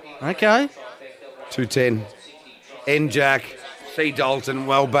 Okay. 210. N-Jack. C. Dalton,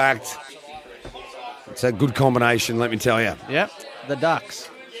 well backed. It's a good combination, let me tell you. Yep, the Ducks.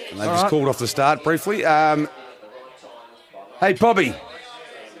 And they've just called off the start briefly. Hey, Bobby.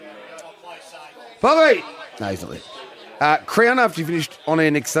 Bobby! No, he's not there. Crown after you finished on air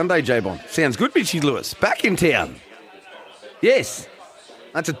next Sunday, J-Bond. Sounds good, Mitchie Lewis. Back in town. Yes.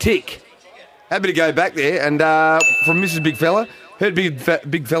 That's a tick. Happy to go back there. And from Mrs. Big Fella, heard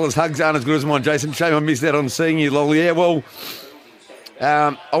big fella's hugs aren't as good as mine, Jason. Shame I missed out on seeing you, lol. Yeah, well,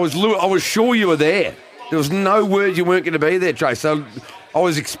 I was sure you were there. There was no word you weren't going to be there, Trace. So I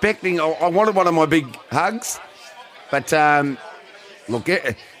was expecting, I wanted one of my big hugs. But, look,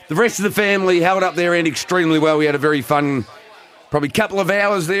 the rest of the family held up their end extremely well. We had a very fun, probably couple of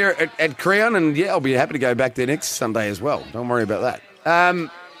hours there at Crown. And, yeah, I'll be happy to go back there next Sunday as well. Don't worry about that.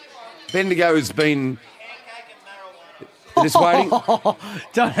 Bendigo has been... Just waiting.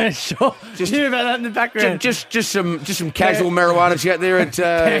 Don't sure. Just hear about that in the background. Just some casual marijuana chat there at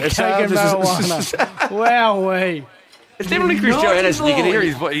marijuana. Wowee. It's definitely Chris Johannes. You can hear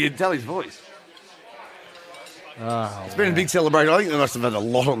his voice. You can tell his voice. Oh, it's been a big celebration. I think they must have had a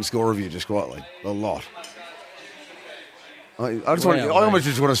lot on score review, just quietly. A lot. I almost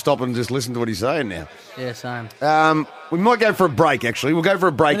just want to stop and just listen to what he's saying now. Yeah, same. We might go for a break, actually. We'll go for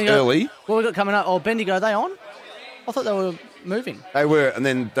a break early. What we got coming up? Oh, Bendigo, are they on? I thought they were moving. They were, and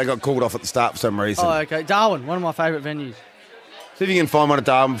then they got called off at the start for some reason. Oh, okay. Darwin, one of my favourite venues. See if you can find one at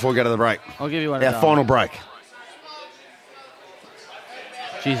Darwin before we go to the break. I'll give you one at Our Darwin. final break.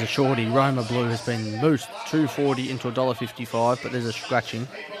 Geez, a shorty. Roma Blue has been moosed $2.40 into $1.55, but there's a scratching.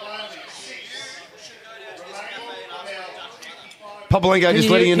 Popolenko just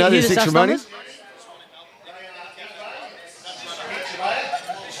letting you know there's 6 remaining.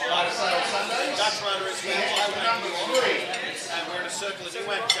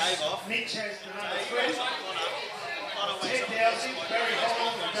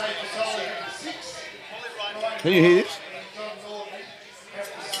 Can you hear this?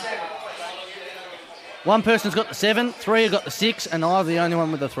 One person's got the 7, 3 have got the 6, and I'm the only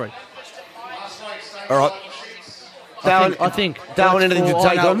one with the 3. All right. I think. Darwin, anything to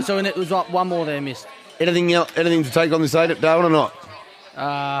take on? So it was like one more there missed. Anything to take on this 8 at Darwin or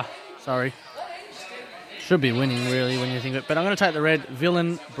not? Sorry. Should be winning, really, when you think of it. But I'm going to take the red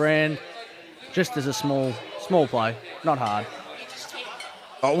Villain brand just as a small play. Not hard.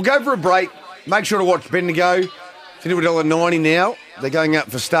 Oh, we'll go for a break. Make sure to watch Bendigo. $1.90 now. They're going up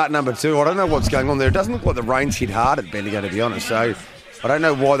for start number 2. I don't know what's going on there. It doesn't look like the rain's hit hard at Bendigo, to be honest. So I don't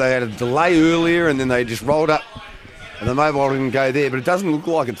know why they had a delay earlier and then they just rolled up and the mobile didn't go there. But it doesn't look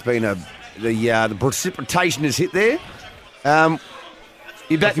like it's been the precipitation has hit there.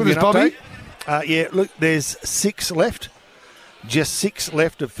 You back with us, Bobby? Yeah, look, there's 6 left. Just 6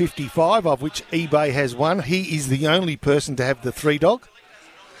 left of 55, of which eBay has 1. He is the only person to have the 3 dog.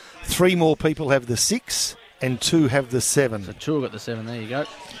 3 more people have the 6, and 2 have the 7. So 2 have got the 7, there you go.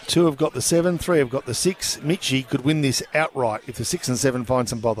 2 have got the 7, 3 have got the 6. Mitchie could win this outright if the 6 and 7 find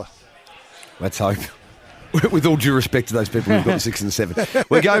some bother. Let's hope. With all due respect to those people who've got the 6 and 7.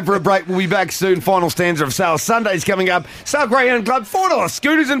 We're going for a break. We'll be back soon. Final stanza of Sale Sundays coming up. Sale Greyhound Club, $4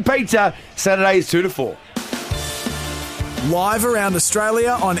 scooters and pizza. Saturdays 2 to 4. Live around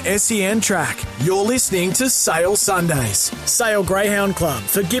Australia on SEN Track. You're listening to Sale Sundays. Sale Greyhound Club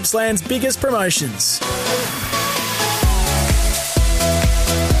for Gippsland's biggest promotions.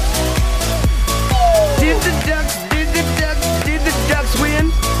 Did the Ducks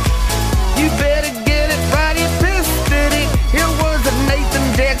win? You better get it right. He pissed it. It was a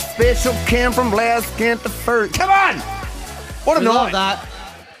Nathan Deck special cam from last Kent the first. Come on! What a We night. love that.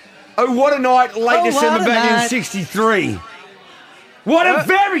 Oh, what a night. Late December what a back in night. 63. What a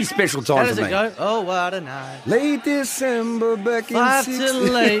very special How time does for it me. go? Oh, what a night. Late December back in 5 63. till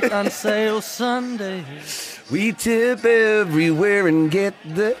late on sale Sunday. We tip everywhere and get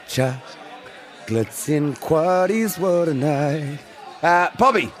the chocolates in quaddies. What a night.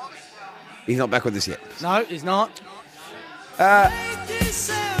 Bobby. He's not back with us yet. No, he's not.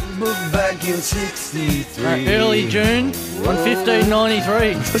 Back in 63. Early June on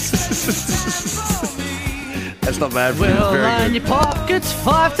 1593. That's not bad for Well, very line good. your pockets,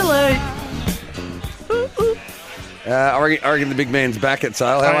 5 to 8. I reckon the big man's back at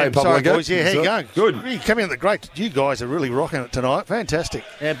Sale. How are you, Sorry, Pablo? boys. Yeah, how you going? Good. You coming in the great. You guys are really rocking it tonight. Fantastic.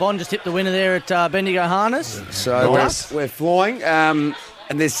 Yeah, Bond just tipped the winner there at Bendigo Harness. So Nice. we're flying, and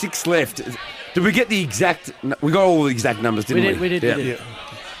there's 6 left. Did we get the exact... We got all the exact numbers, didn't we? We did.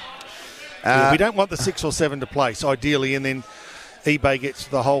 Yeah. We don't want the 6 or 7 to place, ideally, and then eBay gets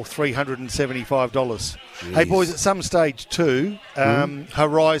the whole $375. Hey, boys, at some stage too,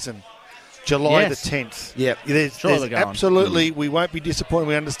 Horizon, July Yes. the 10th. Yep. There's Sure they're going. absolutely, we won't be disappointed,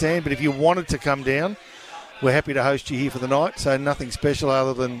 we understand, but if you wanted to come down, we're happy to host you here for the night, so nothing special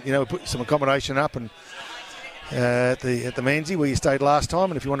other than, we put some accommodation up and at the Manzi where you stayed last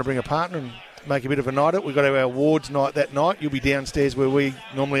time, and if you want to bring a partner and make a bit of a night of it, we've got our awards night that night. You'll be downstairs where we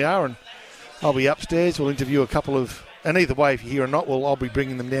normally are, and I'll be upstairs. We'll interview a couple of, and either way, if you're here or not, I'll be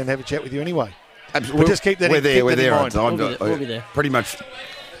bringing them down and have a chat with you anyway. Absolutely. But just keep that We're in- there. keep We're that in there. mind. We'll be there. Pretty much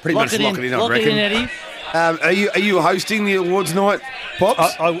Lock lock it it in, I Lock it reckon. in, Eddie. Are you hosting the awards night,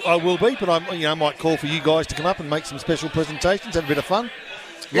 Pops? I will be, but I might call for you guys to come up and make some special presentations, have a bit of fun.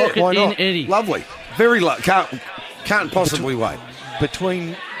 Lock why it in, not? Eddie. Lovely. Very can't possibly wait.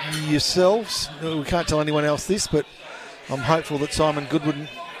 Between yourselves, we can't tell anyone else this, but I'm hopeful that Simon Goodwin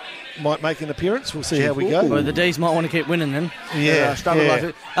might make an appearance. We'll see how we go. Well, the D's might want to keep winning then. Yeah, Struggle yeah. like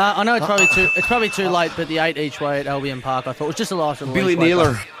it. I know it's probably too late, but the 8 each way at Albion Park, I thought it was just a last little Billy each way.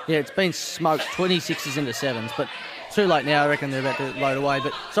 Nealer. Yeah, it's been smoked 26s into 7s, but too late now. I reckon they're about to load away.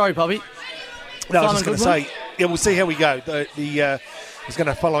 But sorry, Poppy. No, I was just Simon going to Goodwin? say, we'll see how we go. I was going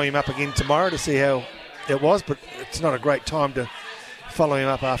to follow him up again tomorrow to see how it was, but it's not a great time to follow him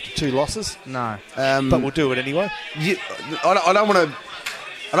up after 2 losses. No. But we'll do it anyway. I don't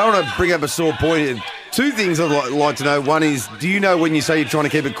want to bring up a sore point. 2 things I'd like to know. One is, do you know when you say you're trying to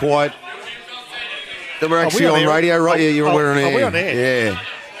keep it quiet that we're actually on radio, right? Yeah, you're we're on air. Are we on air? Yeah.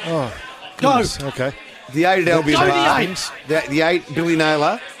 Oh, Go. goodness. Okay. The 8 at Albion Go the Park. 8. The 8, Billy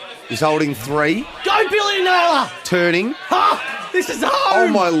Naylor, is holding 3, Go, Billy Naylor! turning. Ha! This is home! Oh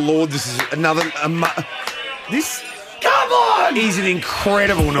my Lord, this is another. This Come on! is an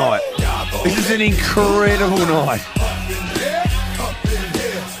incredible night. This is an incredible night.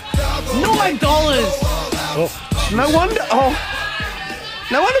 $9! No wonder.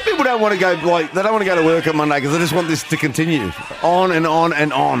 No wonder people don't want to go. They don't want to go to work on Monday because they just want this to continue on and on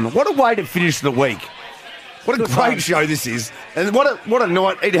and on. What a way to finish the week! What a great show this is, and what a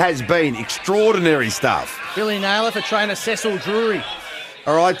night it has been. Extraordinary stuff. Billy Naylor for trainer Cecil Drury.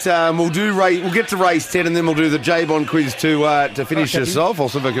 All right, we'll get to race 10, and then we'll do the J-Bond quiz to finish us off. I'll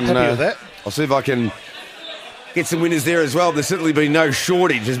see if I can. Happy with that. I'll see if I can get some winners there as well. There's certainly been no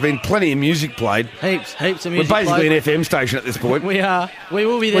shortage. There's been plenty of music played. Heaps of We're music. basically played. an FM station at this point. We are. We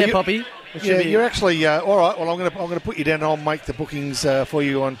will be there, you- Poppy. It should Yeah, be- you're actually all right. Well, I'm going to put you down, and I'll make the bookings for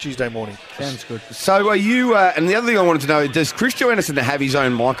you on Tuesday morning. Sounds good. So are you? And the other thing I wanted to know: does Chris Johannesson have his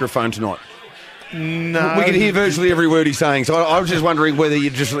own microphone tonight? No, We can hear virtually every word he's saying. So I was just wondering whether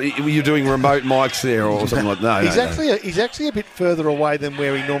you're doing remote mics there or something like that. No, He's actually a bit further away than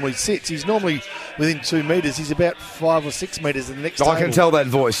where he normally sits. He's normally within 2 metres. He's about 5 or 6 metres in the next. I can table. tell that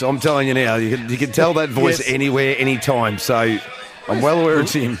voice. I'm telling you now. You can tell that voice Yes. anywhere, anytime. So I'm well aware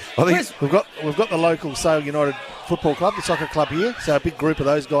it's him. I think. We've got the local Sale United Football Club, the soccer club here. So a big group of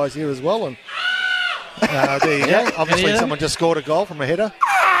those guys here as well. And there you go. Obviously, Yeah. someone just scored a goal from a header.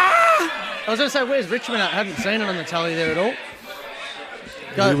 I was going to say, where's Richmond? I hadn't seen it on the tally there at all.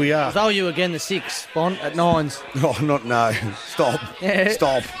 Here we are. Value again, the 6, Bond, at 9s. Oh, no. Stop. Yeah.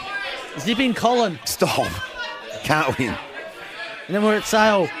 Stop. Zipping Colin. Stop. Can't win. And then we're at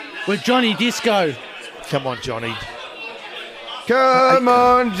Sale with Johnny Disco. Come on, Johnny. Come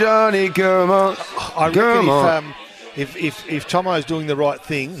on, Johnny. Come on. I Come on. reckon if Tomo's doing the right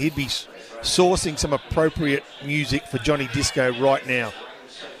thing, he'd be sourcing some appropriate music for Johnny Disco right now.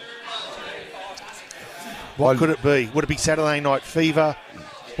 What could it be? Would it be Saturday Night Fever?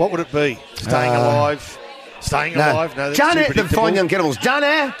 What would it be? Staying Alive? Staying Alive? No, that's Johnny, too the predictable. Fine Young Cannibals.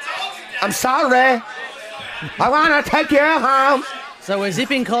 Johnny, I'm sorry. I want to take you home. So we're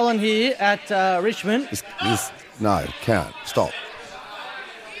zipping Colin here at Richmond. No, can't. Stop.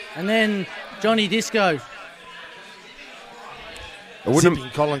 And then Johnny Disco. It wouldn't.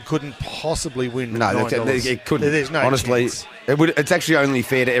 Zipping Colin couldn't possibly win. No, $9. it couldn't. There's no honestly, chance. it's actually only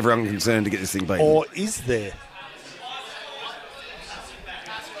fair to everyone concerned to get this thing beaten. Or is there?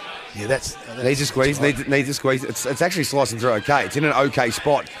 Yeah, that's needs a squeeze. Needs a squeeze. It's actually slicing through okay. It's in an okay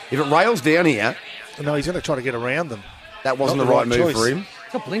spot. If it rails down here, no, he's going to try to get around them. That wasn't the right move choice for him.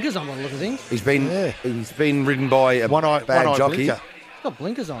 He's got blinkers on by the look of things. He's been ridden by a bad jockey. He's got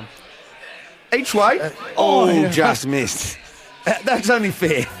blinkers on. Each way. Just missed. That's only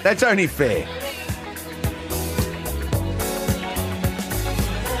fair. That's only fair.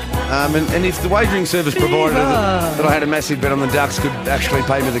 And if the wagering service provider that I had a massive bet on the Ducks could actually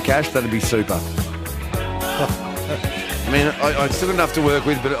pay me the cash, that'd be super. I mean, I'd still got enough to work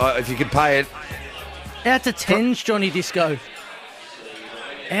with, but if you could pay it. Out to tens, Johnny Disco.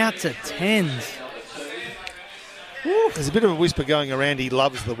 Out to tens. There's a bit of a whisper going around. He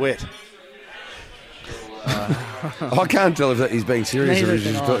loves the wet. I can't tell if he's being serious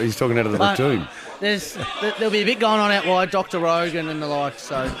or he's talking out of the platoon. There'll be a bit going on out wide, Dr. Rogan and the like.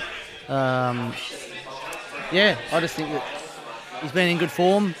 So, I just think that he's been in good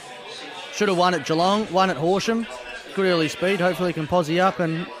form. Should have won at Geelong, won at Horsham. Good early speed. Hopefully he can posse up,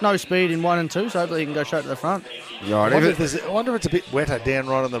 and no speed in 1 and 2, so hopefully he can go straight to the front. Right. I wonder if it's a bit wetter down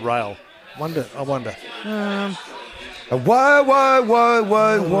right on the rail. I wonder. Whoa.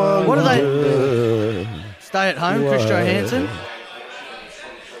 What do they... Stay at home, Chris Johansson.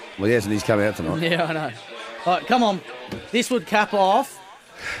 Well, he hasn't. He's come out tonight. Yeah, I know. All right, come on. This would cap off.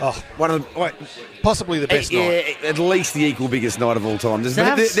 Possibly the best night. At least the equal biggest night of all time. There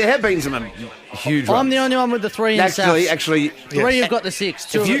have been some huge I'm runs. the only one with the 3 in Safs. Actually, 3 have got the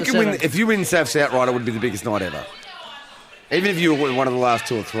 6. 2 if you win Safs outright, it would be the biggest night ever. Even if you were one of the last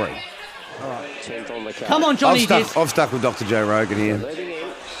 2 or 3. All right, 10th on the card. Come on, Johnny. I've stuck with Dr. Joe Rogan here.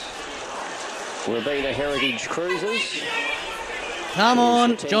 Rabina Heritage Cruisers. Come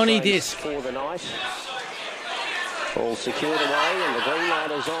on, Johnny Disc. For the night. All secured away, and the green light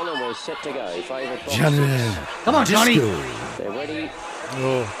is on, and we're set to go. Favourite boxes. Come on, Johnny. They're ready.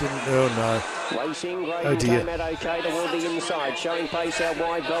 No. Racing, Grogan came out okay toward the inside, showing pace out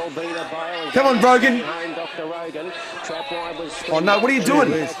wide, Balbina Bale. Come on, Brogan. Dr. Rogan. Trap wide was... Oh, no, what are you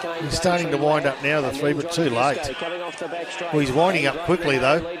doing? He's starting to wind up now, the 3, but too late. Well, he's winding up quickly,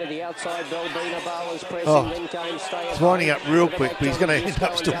 though. He's winding up real quick, but he's going to end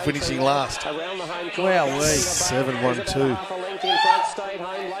up still finishing last. Wow, 7-1-2.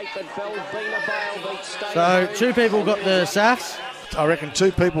 So, 2 people got the Safs. I reckon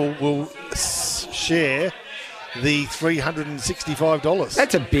 2 people will share the $365.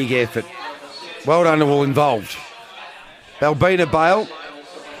 That's a big effort. Well done to all involved. Balbina Bale.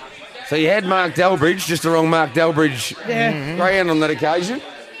 So you had Mark Delbridge, just the wrong Mark Delbridge greyhound on that occasion.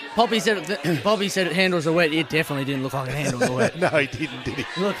 Bobby said it handles the wet. It definitely didn't look like it handles the wet. No, he didn't, did he?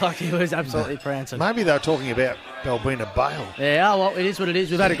 It looked like he was absolutely prancing. Maybe they were talking about Balbina Bale. Yeah, well, it is what it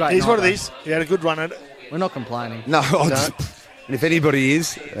is. We've had a great night. It is what it is. He had a good run at it. We're not complaining. No. And if anybody is...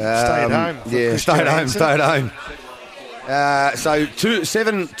 stay at home. Yeah, stay at home. So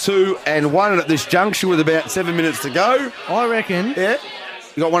 7, 2 and 1 at this junction with about 7 minutes to go. I reckon... Yeah?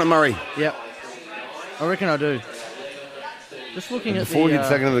 You got one at Murray? Yep. I reckon I do. Just looking at before we get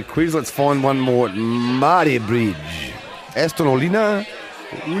second to the quiz, let's find one more at Marty Bridge. Aston Olina.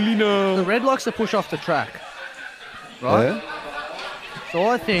 The Red likes to push off the track. Right? Yeah. So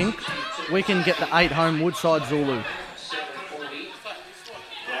I think we can get the 8 home Woodside Zulu.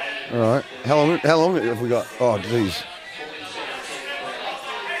 All right. How long have we got? Oh, geez.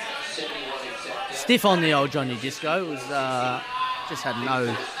 Stiff on the old Johnny Disco. It was just had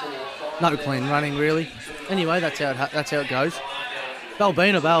no clean running really. Anyway, that's how it goes.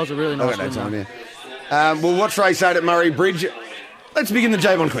 Balbina Bale's a really nice win. Time, yeah. We'll watch race 8 at Murray Bridge. Let's begin the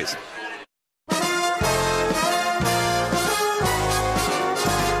J-Bond quiz.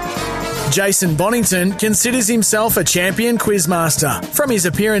 Jason Bonington considers himself a champion quizmaster from his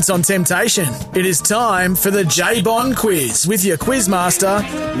appearance on Temptation. It is time for the J-Bond quiz with your quizmaster,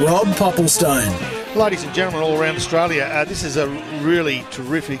 Rob Popplestone. Ladies and gentlemen all around Australia, this is a really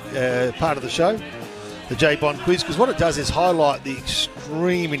terrific part of the show, the J-Bond quiz, because what it does is highlight the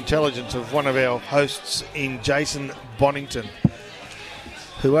extreme intelligence of one of our hosts in Jason Bonington,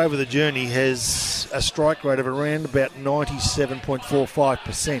 who over the journey has a strike rate of around about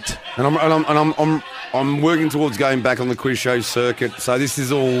 97.45%. And I'm working towards going back on the quiz show circuit. So this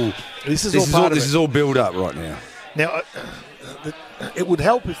is all build up right now. Now, it would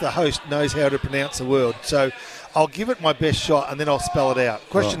help if the host knows how to pronounce the word. So I'll give it my best shot and then I'll spell it out.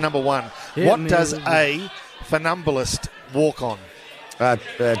 Question number 1: what does a funambulist walk on?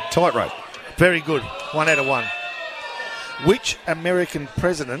 Tightrope. Very good. 1 out of 1. Which American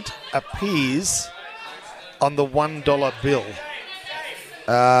president appears on the $1 bill?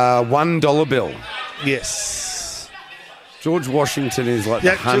 $1 bill. Yes. George Washington is like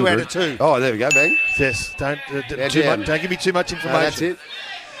Yeah, the 100. 2 out of 2. Oh, there we go, bang. Yes, don't down. give me too much No, information. that's it.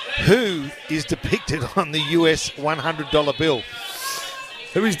 Who is depicted on the US $100 bill?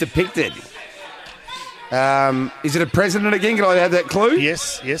 Who is depicted? Is it a president again? Can I have that clue?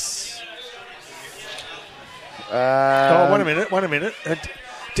 Yes. Wait a minute.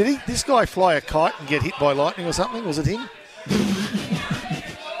 Did this guy fly a kite and get hit by lightning or something? Was it him?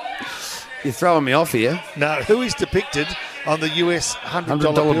 You're throwing me off here. No. Who is depicted on the US $100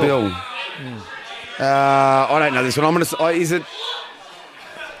 bill. I don't know this one. I'm going to.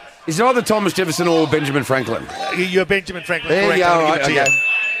 Is it either Thomas Jefferson or Benjamin Franklin? You're Benjamin Franklin. There correct. you go. I'm gonna Right, give it to okay. you.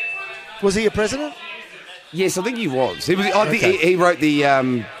 Was he a president? Yes, I think he was. He was. I think he wrote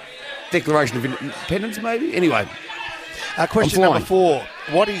the Declaration of Independence, maybe. Anyway, question number 4.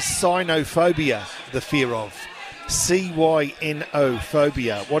 What is cynophobia the fear of? CYNO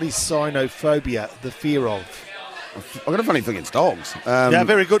phobia. What is cynophobia the fear of? I've got a funny thing against dogs. Yeah,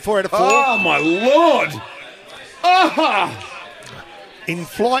 very good. 4 out of 4. Oh my lord! In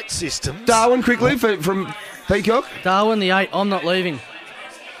flight systems, Darwin, quickly from Peacock. Darwin, the 8. I'm not leaving.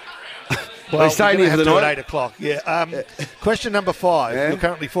 Well, they're staying we're here for gonna the have night. to at 8 o'clock. Yeah. Question number 5. Yeah. You're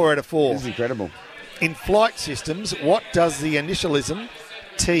currently 4 out of 4. This is incredible. In flight systems, what does the initialism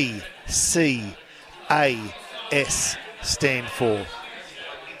TCAS stand for?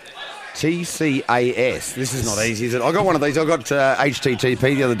 TCAS. This is not easy, is it? I got one of these. I got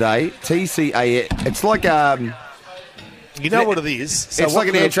HTTP the other day. TCAS. It's like You know what it is. So it's what like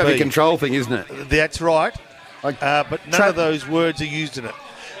an will air it traffic be? control thing, isn't it? That's right. Like But none of those words are used in it.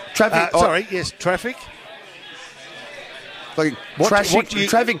 traffic. Traffic. Like What traffic, do you-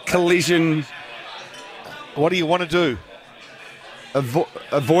 traffic collision What do you want to do?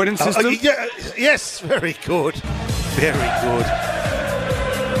 avoidance system. Yes, very good. Very good.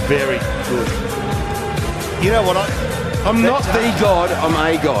 Very good. You know what? I'm not the god. I'm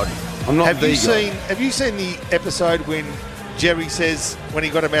a god. I'm not Have the you god. seen the episode when Jerry says when he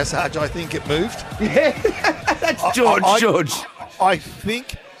got a massage, I think it moved? Yeah, that's George. George. I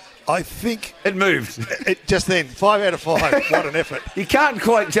think It moved. it just then 5 out of 5. What an effort! You can't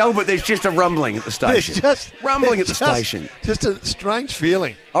quite tell, but there's just a rumbling at the station. Rumbling at the station. Just a strange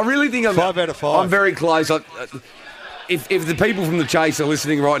feeling. I really think I'm 5 out of 5. I'm very close. If the people from the Chase are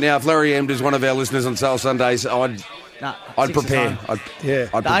listening right now, if Larry Emd is one of our listeners on Sale Sundays, I'd prepare. I'd The prepare 8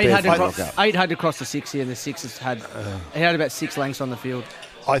 for had, knock up. 8 had to cross the 6 here, and the 6 had he had about 6 lengths on the field.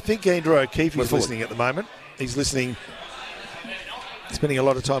 I think Andrew O'Keefe We're is forward. listening at the moment. He's listening, spending a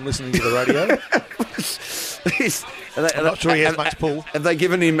lot of time listening to the radio. I'm not sure he has much pull. Have they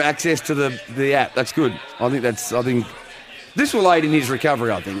given him access to the app? That's good. I think this will aid in his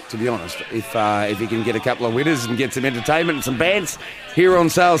recovery, I think, to be honest. If he can get a couple of winners and get some entertainment and some bands here on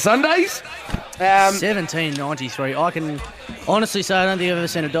Sale Sundays. 17.93. I can honestly say I don't think I've ever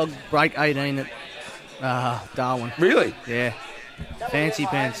seen a dog break 18 at Darwin. Really? Yeah. Fancy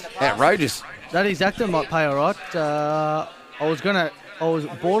pants. Outrageous. That exacta might pay all right. I was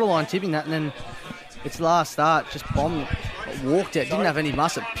borderline tipping that, and then its last start just bombed, walked out, didn't have any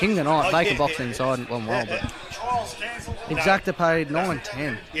muscle, pinged the night, Baker boxed inside and went well. But exacta paid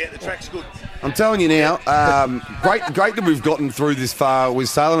 9.10. Yeah, the track's good. I'm telling you now, great that we've gotten through this far with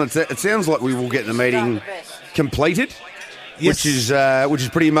Sale, and it sounds like we will get the meeting completed, Yes. which is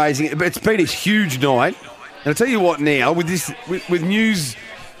pretty amazing. It's been a huge night, and I'll tell you what now, with with news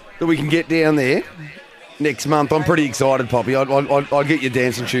that we can get down there next month, I'm pretty excited, Poppy. I'd get your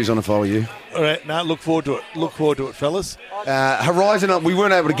dancing shoes on if I were you. All right, no, look forward to it. Look forward to it, fellas. Horizon, we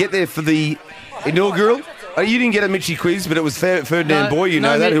weren't able to get there for the inaugural. You didn't get a Mitchie quiz, but it was Ferdinand Boy. You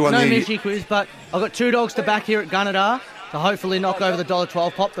know that, who won no the... Mitchie quiz, but I've got 2 dogs to back here at Gunnedah to hopefully knock over the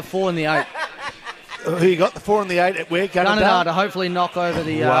 $1.12 pop, the 4 and the 8. Who you got? The 4 and the 8 at where? Gunnedah to hopefully knock over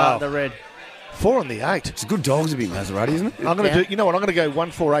the the red. 4 and the 8. It's a good dogs to be Maserati, isn't it? I'm going to do. You know what? I'm going to go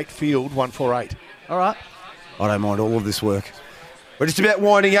 148 field, 148. All right. I don't mind all of this work. We're just about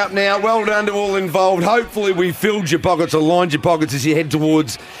winding up now. Well done to all involved. Hopefully we filled your pockets or lined your pockets as you head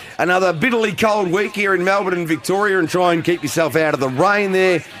towards another bitterly cold week here in Melbourne and Victoria, and try and keep yourself out of the rain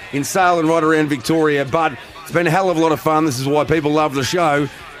there in Sale and right around Victoria. But it's been a hell of a lot of fun. This is why people love the show.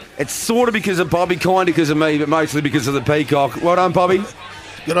 It's sort of because of Bobby, kind of because of me, but mostly because of the Peacock. Well done, Bobby.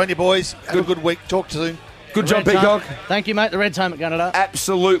 Good on you, boys. Have a good week. Talk soon. Good job, Red's home. Peacock. Thank you, mate. The Red's home at Gunnedah.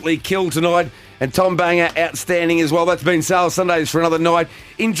 Absolutely killed tonight. And Tom Banger, outstanding as well. That's been Sale Sundays for another night.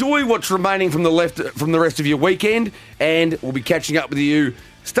 Enjoy what's remaining from the rest of your weekend, and we'll be catching up with you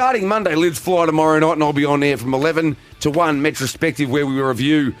starting Monday. Lids fly tomorrow night, and I'll be on air from 11 to 1 Metrospective, where we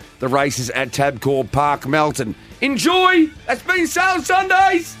review the races at Tabcorp Park, Melton. Enjoy! That's been Sale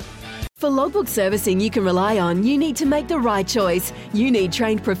Sundays! For logbook servicing you can rely on, you need to make the right choice. You need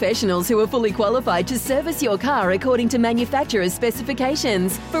trained professionals who are fully qualified to service your car according to manufacturer's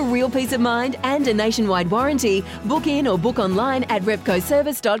specifications. For real peace of mind and a nationwide warranty, book in or book online at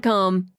repcoservice.com.